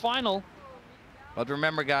this final. But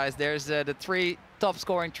remember, guys, there's the 3 top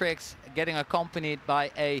scoring tricks getting accompanied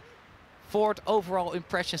by a 4th overall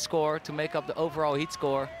impression score to make up the overall heat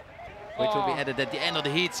score, which will be added at the end of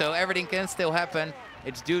the heat. So everything can still happen.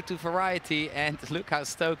 It's due to variety, and look how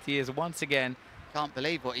stoked he is once again. Can't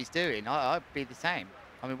believe what he's doing. I'd be the same.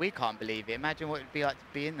 I mean, we can't believe it. Imagine what it would be like to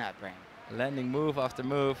be in that brain. Landing move after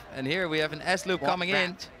move. And here we have an S-loop coming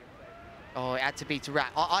in. Oh, it had to be to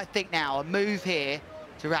Rat. I think now a move here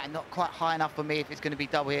to Rat, not quite high enough for me if it's going to be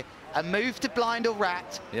double here. A move to blind or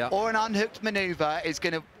Rat or an unhooked maneuver is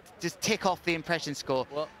going to just tick off the impression score.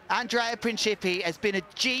 Andrea Principi has been a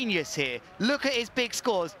genius here. Look at his big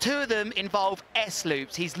scores. 2 of them involve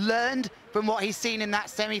S-loops. He's learned from what he's seen in that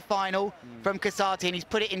semi-final from Kasati, and he's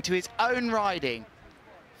put it into his own riding.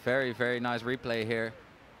 Very, very nice replay here.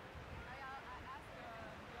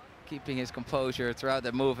 Keeping his composure throughout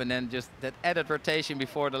that move, and then just that added rotation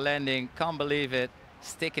before the landing. Can't believe it.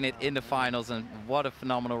 Sticking it in the finals, and what a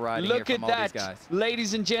phenomenal riding here from all these guys.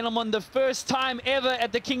 Ladies and gentlemen, the first time ever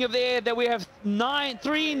at the King of the Air that we have 3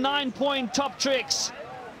 9-point top tricks.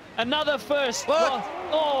 Another first.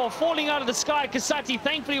 Well, falling out of the sky. Kasati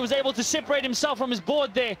thankfully was able to separate himself from his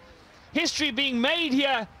board there. History being made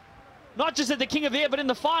here. Not just at the King of the Air, but in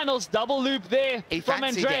the finals. Double loop there from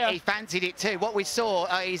Andrea. He fancied it too. What we saw,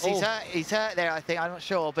 he's hurt there, I think. I'm not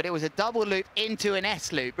sure, but it was a double loop into an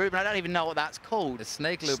S loop. Ruben, I don't even know what that's called. A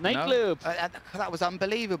snake loop. Snake loop. That was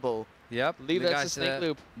unbelievable. Yep. I believe that's a snake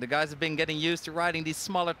loop. The guys have been getting used to riding these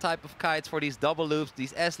smaller type of kites for these double loops,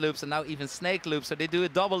 these S loops, and now even snake loops. So they do a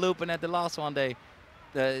double loop, and at the last one they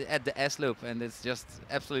at the S loop, and it's just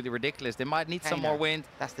absolutely ridiculous. They might need some more wind.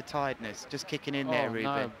 That's the tiredness, just kicking in there, Ruben.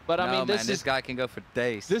 No. But I mean, this guy can go for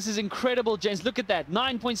days. This is incredible, gents. Look at that.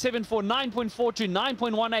 9.74, 9.42,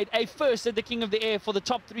 9.18. A first at the King of the Air for the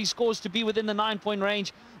top 3 scores to be within the 9-point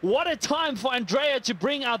range. What a time for Andrea to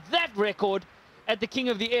bring out that record at the King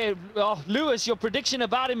of the Air. Oh, Lewis, your prediction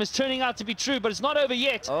about him is turning out to be true, but it's not over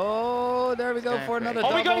yet. Oh, there we go for another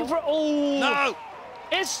double. Are we going for... Oh! No!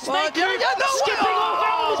 It's snake loop skipping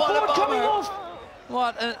off, and his board coming off.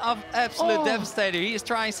 What an absolute devastator. He is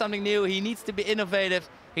trying something new. He needs to be innovative.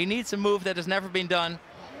 He needs a move that has never been done.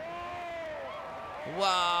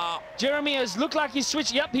 Wow. Jeremy has looked like he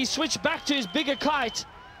switched. Yep, he switched back to his bigger kite.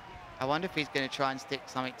 I wonder if he's going to try and stick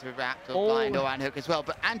something to Rat or blind or unhook as well.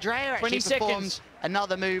 But Andrea actually performs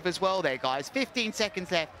another move as well there, guys. 15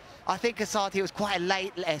 seconds left. I think Kasati was quite a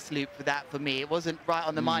late S-loop for that for me. It wasn't right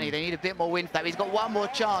on the money. They need a bit more wind for that. He's got one more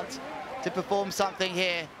chance to perform something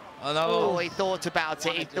here. Oh, no. Oh, he thought about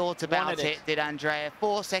it. He thought about it, did Andrea.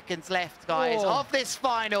 4 seconds left, guys, of this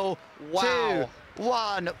final. Wow. 2,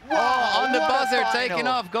 1. On the buzzer, taking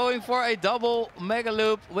off, going for a double mega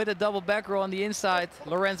loop with a double back roll on the inside.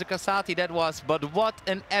 Lorenzo Kasati that was, but what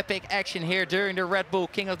an epic action here during the Red Bull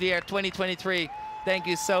King of the Air 2023. Thank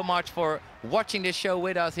you so much for watching this show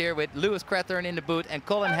with us here with Lewis Crathern in the booth and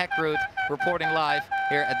Colin Heckroot reporting live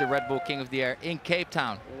here at the Red Bull King of the Air in Cape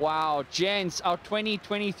Town. Wow, gents, our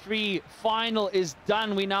 2023 final is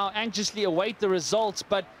done. We now anxiously await the results,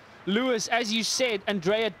 but Lewis, as you said,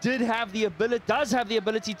 Andrea does have the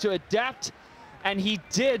ability to adapt, and he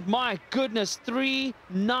did. My goodness, 3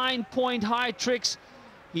 9-point high tricks.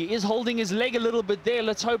 He is holding his leg a little bit there.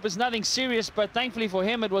 Let's hope it's nothing serious, but thankfully for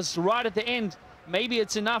him, it was right at the end. Maybe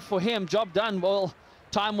it's enough for him. Job done. Well,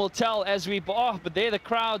 time will tell as we... Oh, but there the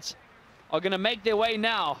crowds are going to make their way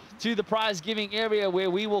now to the prize-giving area where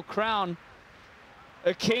we will crown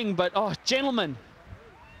a king. But, oh, gentlemen,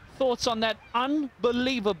 thoughts on that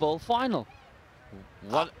unbelievable final?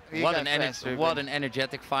 What an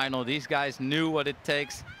energetic final. These guys knew what it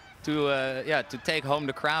takes to take home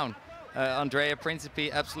the crown. Andrea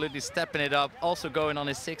Principi absolutely stepping it up, also going on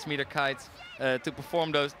his 6-meter kite to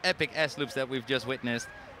perform those epic S-loops that we've just witnessed,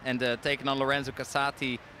 and taking on Lorenzo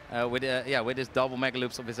Casati with his double mega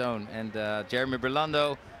loops of his own. And Jeremy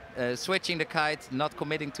Berlando switching the kite, not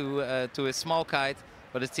committing to his small kite,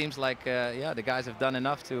 but it seems like the guys have done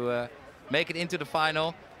enough to make it into the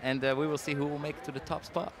final, and we will see who will make it to the top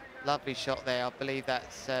spot. Lovely shot there. I believe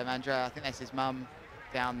that's Andrea. I think that's his mum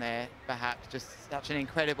down there, perhaps. Just such an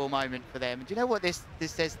incredible moment for them. And do you know what this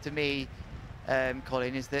says to me,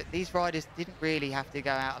 Colin, is that these riders didn't really have to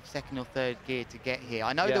go out of second or third gear to get here.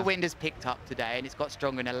 I know the wind has picked up today and it's got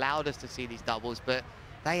stronger and allowed us to see these doubles, but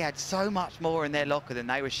they had so much more in their locker than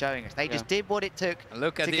they were showing us. They just did what it took.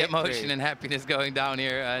 Look at the emotion and happiness going down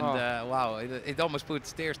here, and wow, it almost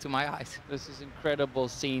puts tears to my eyes. This is incredible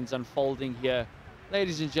scenes unfolding here.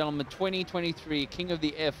 Ladies and gentlemen, 2023 King of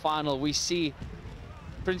the Air final. We see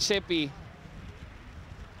Principi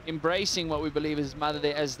embracing what we believe is his mother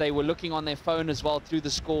there as they were looking on their phone as well through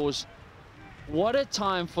the scores. What a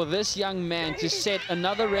time for this young man to set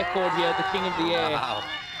another record here at the King of the Air. Wow.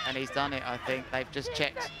 And he's done it, I think. They've just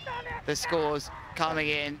checked the scores coming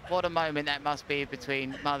in. What a moment that must be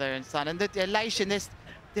between mother and son. And the elation,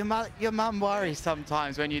 your mum worries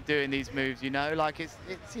sometimes when you're doing these moves, you know, like it's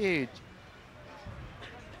huge.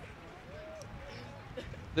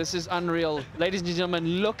 This is unreal. Ladies and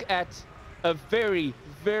gentlemen, look at a very,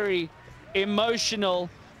 very emotional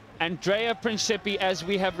Andrea Principi as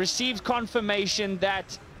we have received confirmation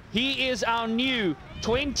that he is our new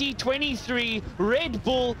 2023 Red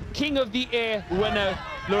Bull King of the Air winner.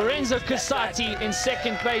 Lorenzo Casati in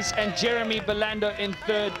second place and Jeremy Berlando in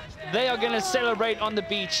third. They are going to celebrate on the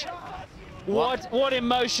beach. What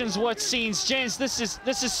emotions, what scenes. Gents, this is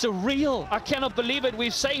surreal. I cannot believe it.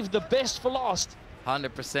 We've saved the best for last.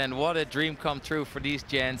 100%. What a dream come true for these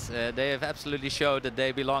gents. They have absolutely showed that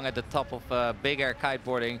they belong at the top of big air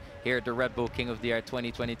kiteboarding here at the Red Bull King of the Air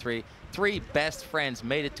 2023. 3 best friends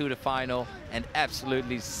made it to the final and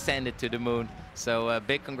absolutely sent it to the moon. So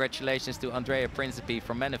big congratulations to Andrea Principi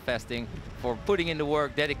for manifesting, for putting in the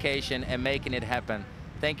work, dedication, and making it happen.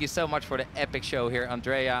 Thank you so much for the epic show here,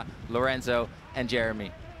 Andrea, Lorenzo, and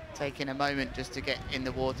Jeremy. Taking a moment just to get in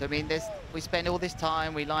the water. I mean, we spend all this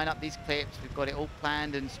time, we line up these clips, we've got it all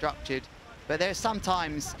planned and structured, but there's some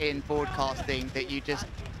times in broadcasting that you just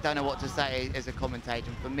don't know what to say as a commentator.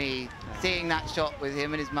 And for me, seeing that shot with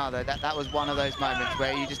him and his mother, that was one of those moments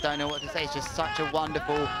where you just don't know what to say. It's just such a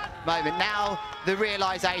wonderful moment. Now the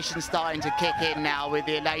realization's starting to kick in now with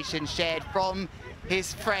the elation shared from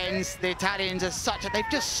his friends. The Italians are such they've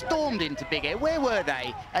just stormed into big air. Where were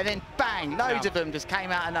they? And then bang, loads of them just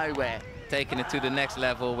came out of nowhere. Taking it to the next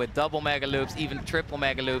level with double mega loops, even triple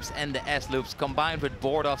mega loops, and the S loops combined with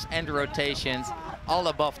board offs and rotations, all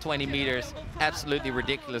above 20 meters. Absolutely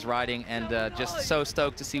ridiculous riding, and just so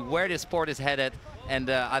stoked to see where this sport is headed. And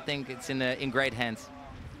I think it's in great hands.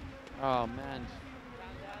 Oh man.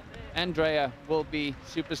 Andrea will be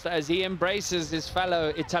superstar as he embraces his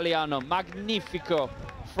fellow Italiano. Magnifico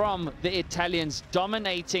from the Italians,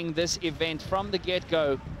 dominating this event from the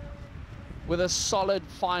get-go with a solid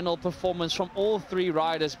final performance from all 3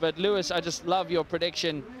 riders. But Lewis, I just love your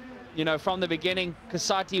prediction. You know, from the beginning,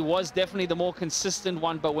 Casati was definitely the more consistent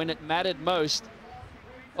one, but when it mattered most,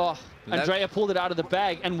 Andrea pulled it out of the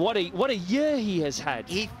bag, and what a year he has had.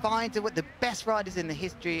 He finds it with the best riders in the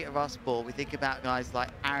history of our sport. We think about guys like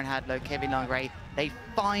Aaron Hadlow, Kevin Langray. They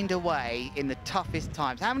find a way in the toughest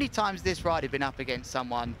times. How many times has this rider been up against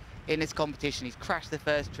someone in this competition? He's crashed the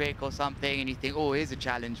first trick or something, and you think, oh, here's a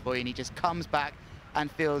challenge for you, and he just comes back and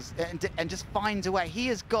feels and just finds a way. He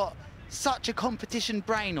has got such a competition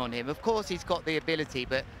brain on him. Of course, he's got the ability,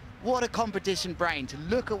 but what a competition brain to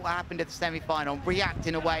look at what happened at the semi-final and react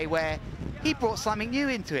in a way where he brought something new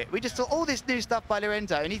into it. We just saw all this new stuff by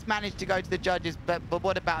Lorenzo, and he's managed to go to the judges, but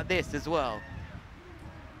what about this as well?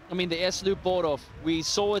 I mean, the S-loop board off, we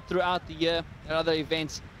saw it throughout the year at other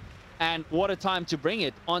events, and what a time to bring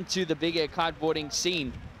it onto the big air kiteboarding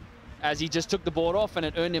scene, as he just took the board off and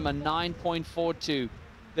it earned him a 9.42.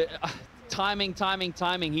 The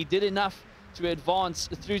timing. He did enough to advance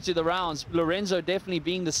through to the rounds. Lorenzo definitely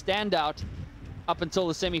being the standout up until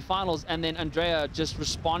the semi-finals, and then Andrea just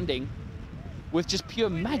responding. with just pure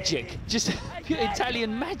magic, just pure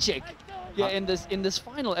Italian magic. Yeah, in this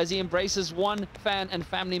final, as he embraces one fan and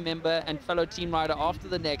family member and fellow team rider after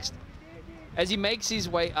the next, as he makes his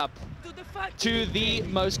way up to the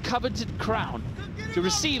most coveted crown, to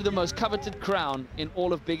receive the most coveted crown in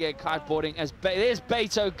all of big air kiteboarding. As there's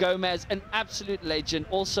Beto Gomez, an absolute legend,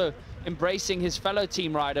 also embracing his fellow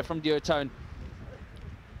team rider from Duotone.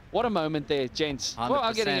 What a moment there, gents. 100%. Well,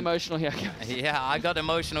 I'm getting emotional here. Yeah, I got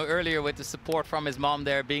emotional earlier with the support from his mom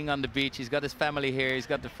there, being on the beach. He's got his family here, he's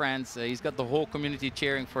got the friends, he's got the whole community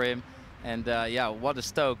cheering for him. And yeah, what a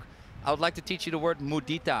stoke. I would like to teach you the word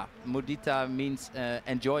mudita. Mudita means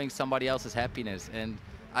enjoying somebody else's happiness. And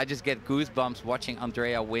I just get goosebumps watching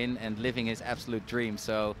Andrea win and living his absolute dream.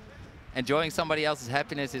 So enjoying somebody else's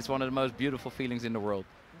happiness is one of the most beautiful feelings in the world.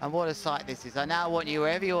 And what a sight this is. I now want you,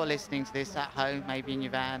 wherever you're listening to this, at home, maybe in your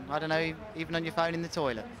van, I don't know, even on your phone in the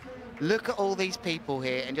toilet. Look at all these people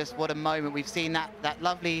here, and just what a moment. We've seen that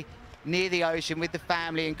lovely near the ocean with the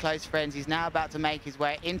family and close friends. He's now about to make his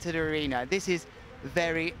way into the arena. This is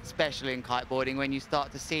very special in kiteboarding when you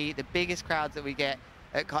start to see the biggest crowds that we get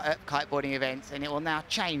at kiteboarding events, and it will now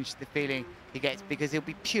change the feeling he gets, because he'll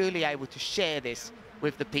be purely able to share this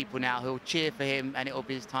with the people now who'll cheer for him, and it will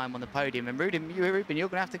be his time on the podium. And Ruben, you're going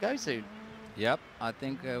to have to go soon. Yep, I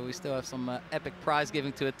think we still have some epic prize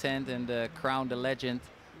giving to attend, and crown the legend,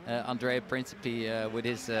 Andrea Principi, with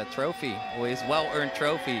his trophy, or his well-earned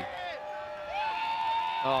trophy.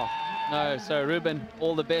 Oh, no, so Ruben,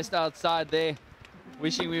 all the best outside there.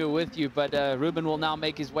 Wishing we were with you, but Ruben will now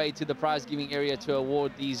make his way to the prize-giving area to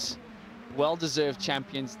award these well-deserved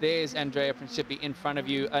champions. There's Andrea Principi in front of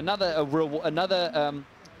you. Another award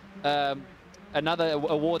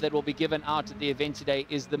that will be given out at the event today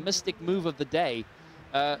is the Mystic Move of the Day.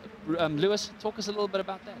 Lewis, talk us a little bit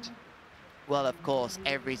about that. Well, of course,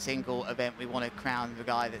 every single event we want to crown the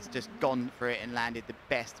guy that's just gone for it and landed the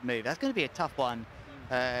best move. That's going to be a tough one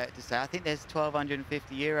to say. I think there's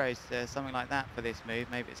 1,250 euros, something like that, for this move.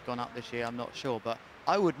 Maybe it's gone up this year, I'm not sure. But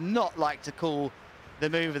I would not like to call the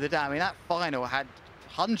move of the day. I mean, that final had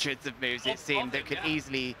hundreds of moves, it seemed, that could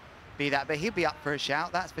easily be that. But he'll be up for a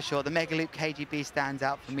shout, that's for sure. The Mega Loop KGB stands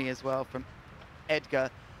out for me as well, from Edgar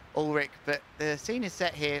Ulrich. But the scene is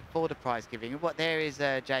set here for the prize giving. What there is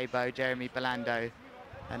J-Bo, Jeremy Belando.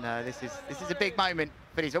 And this is a big moment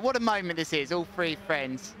for these. What a moment this is, all three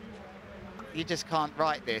friends. You just can't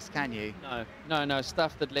write this, can you? No,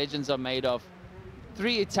 stuff that legends are made of.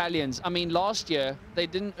 Three Italians. I mean, last year, they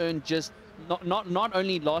didn't earn just... Not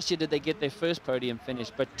only last year did they get their first podium finish,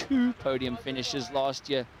 but 2 podium finishes last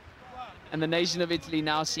year. And the nation of Italy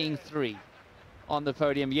now seeing 3 on the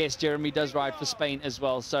podium. Yes, Jeremy does ride for Spain as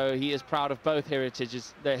well, so he is proud of both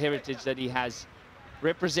heritages, the heritage that he has,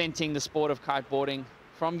 representing the sport of kiteboarding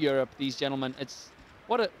from Europe. These gentlemen, it's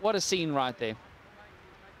what a scene right there.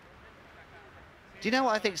 Do you know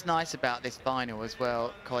what I think is nice about this final as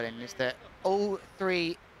well, Colin, is that all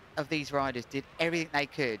 3 of these riders did everything they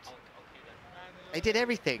could. They did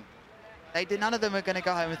everything. None of them are going to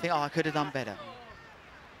go home and think, oh, I could have done better.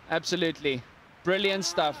 Absolutely. Brilliant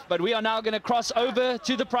stuff. But we are now going to cross over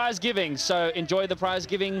to the prize giving. So enjoy the prize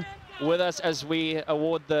giving with us as we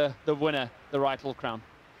award the winner, the rightful crown.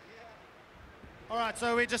 All right,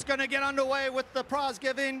 so we're just going to get underway with the prize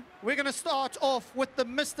giving. We're going to start off with the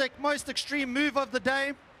Mystic Most Extreme Move of the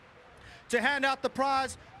Day. To hand out the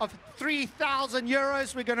prize of 3,000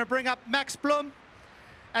 euros, we're going to bring up Max Blum.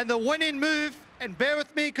 And the winning move, and bear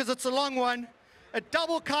with me because it's a long one, a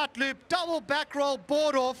double kite loop, double back roll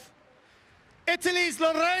board off. Italy's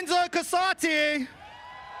Lorenzo Casati.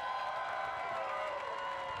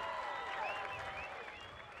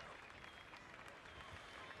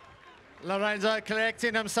 Lorenzo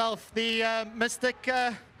collecting himself the Mystic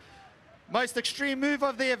Most Extreme Move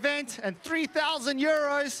of the event, and 3,000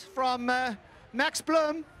 euros from Max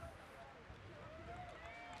Blum.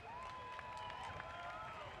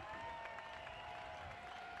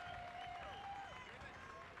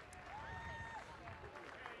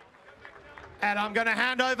 And I'm going to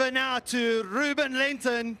hand over now to Ruben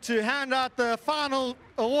Linton to hand out the final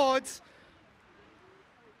awards.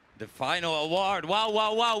 The final award. Wow,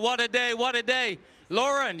 wow, wow. What a day, what a day.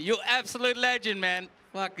 Lauren, you absolute legend, man.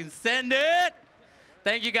 Fucking send it.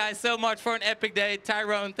 Thank you guys so much for an epic day.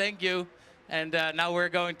 Tyrone, thank you. And now we're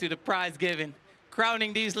going to the prize giving,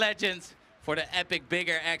 crowning these legends for the epic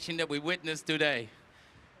bigger action that we witnessed today.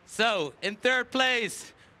 So, in 3rd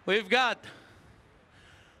place, we've got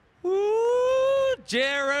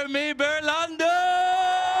Jeremy Berlando!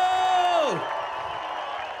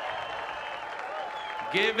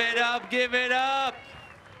 Give it up, give it up!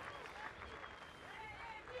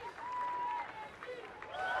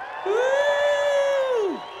 Woo!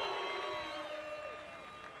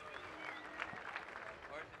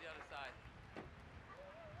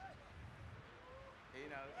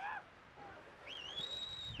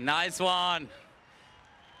 Nice one.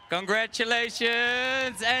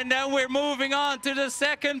 Congratulations. And then we're moving on to the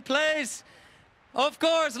second place. Of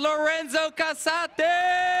course, Lorenzo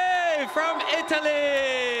Casate from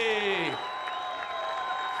Italy.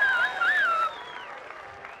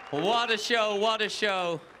 What a show, what a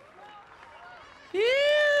show.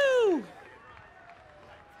 Ew.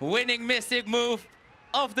 Winning mystic move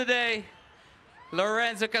of the day,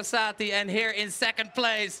 Lorenzo Casati. And here in second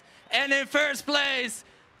place and in first place,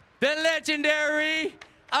 the legendary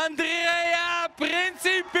Andrea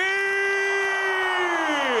Principi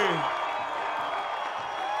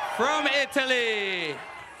from Italy.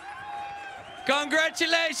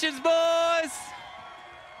 Congratulations, boys.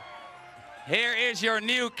 Here is your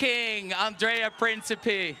new king, Andrea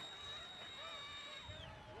Principi.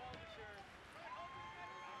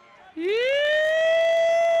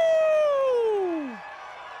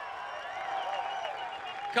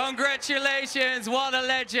 Congratulations, what a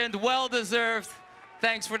legend, well deserved.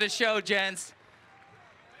 Thanks for the show, gents.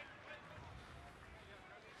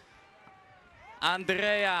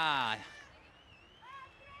 Andrea.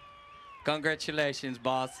 Congratulations,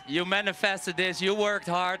 boss. You manifested this, you worked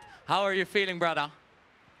hard. How are you feeling, brother?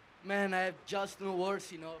 Man, I have just no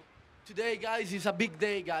words, you know. Today, guys, is a big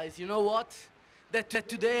day, guys. You know what? That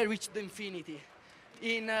today I reached the infinity.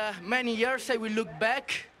 In many years, I will look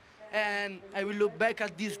back, and I will look back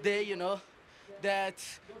at this day, you know. That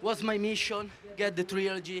was my mission, get the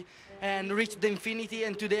trilogy, and reach the infinity,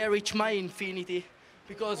 and today I reach my infinity.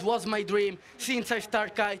 Because it was my dream since I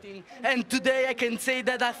started kiting. And today I can say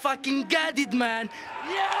that I fucking got it, man.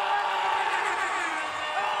 Yeah!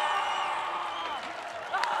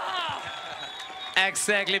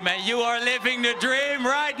 Exactly, man. You are living the dream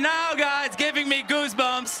right now, guys. Giving me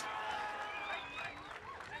goosebumps.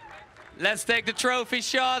 Let's take the trophy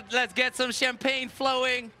shot. Let's get some champagne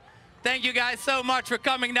flowing. Thank you guys so much for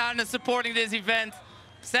coming down and supporting this event.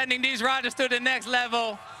 Sending these riders to the next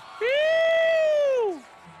level. Woo!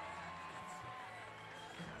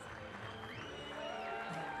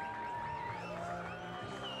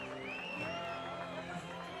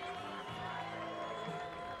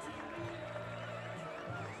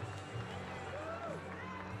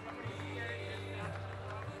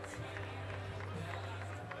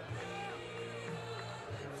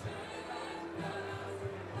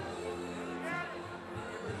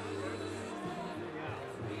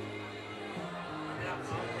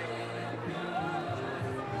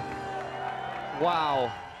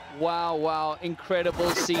 Wow, wow, wow, incredible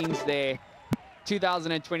scenes there.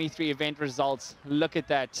 2023 event results, look at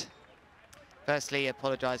that. Firstly,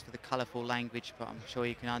 apologise for the colourful language, but I'm sure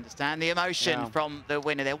you can understand the emotion from the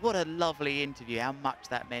winner there. What a lovely interview, how much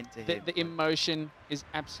that meant to him. The emotion is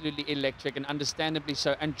absolutely electric, and understandably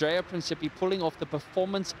so. Andrea Principi pulling off the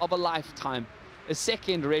performance of a lifetime. A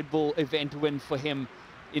second Red Bull event win for him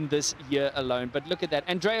in this year alone. But look at that.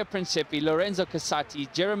 Andrea Principi, Lorenzo Casati,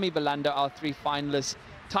 Jeremy Belander are three finalists.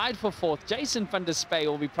 Tied for fourth. Jason van der Spey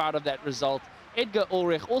will be proud of that result. Edgar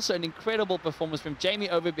Ulrich, also an incredible performance from Jamie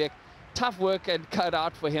Overbeek. Tough work and cut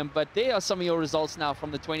out for him. But there are some of your results now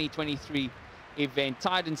from the 2023 event.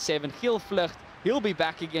 Tied in seventh. Giel Vlucht, he'll be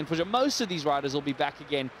back again. For sure. Most of these riders will be back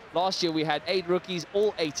again. Last year we had 8 rookies.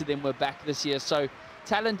 All 8 of them were back this year. So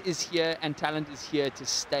talent is here, and talent is here to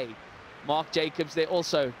stay. Mark Jacobs, they're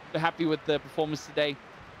also happy with the performance today.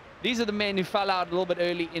 These are the men who fell out a little bit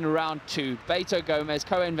early in round 2. Beto Gomez,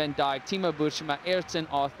 Cohen van Dijk, Timo Burschema, Ayrton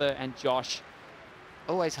Arthur, and Josh.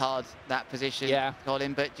 Always hard, that position,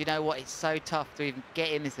 Colin, but you know what? It's so tough to even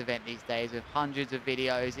get in this event these days with hundreds of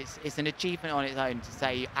videos. It's an achievement on its own to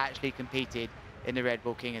say you actually competed in the Red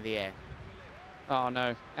Bull King of the Air. Oh,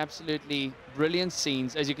 no. Absolutely brilliant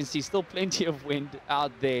scenes. As you can see, still plenty of wind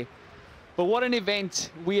out there. But what an event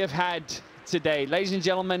we have had today. Ladies and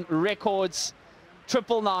gentlemen, records,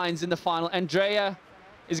 999s in the final. Andrea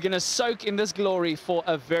is going to soak in this glory for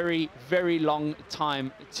a very, very long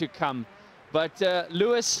time to come. But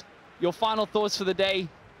Lewis, your final thoughts for the day?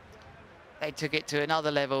 They took it to another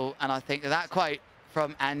level, and I think that quote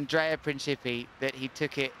from Andrea Principi, that he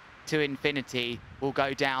took it to infinity, will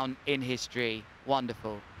go down in history.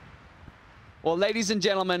 Wonderful. Well, ladies and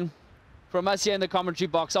gentlemen, from us here in the commentary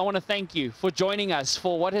box, I want to thank you for joining us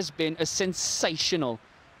for what has been a sensational,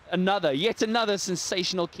 yet another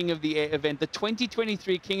sensational King of the Air event. The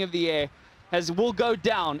 2023 King of the Air will go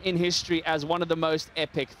down in history as one of the most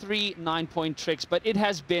epic. 3 9-point tricks, but it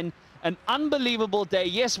has been an unbelievable day.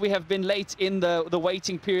 Yes, we have been late in the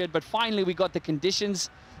waiting period, but finally we got the conditions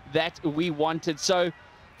that we wanted. So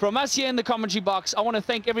from us here in the commentary box, I want to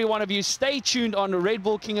thank every one of you. Stay tuned on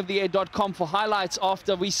RedBullKingOfTheAir.com for highlights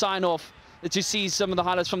after we sign off, to see some of the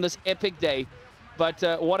highlights from this epic day.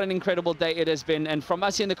 But what an incredible day it has been. And from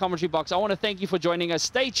us here in the commentary box, I want to thank you for joining us.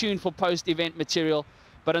 Stay tuned for post-event material.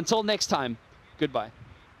 But until next time, goodbye.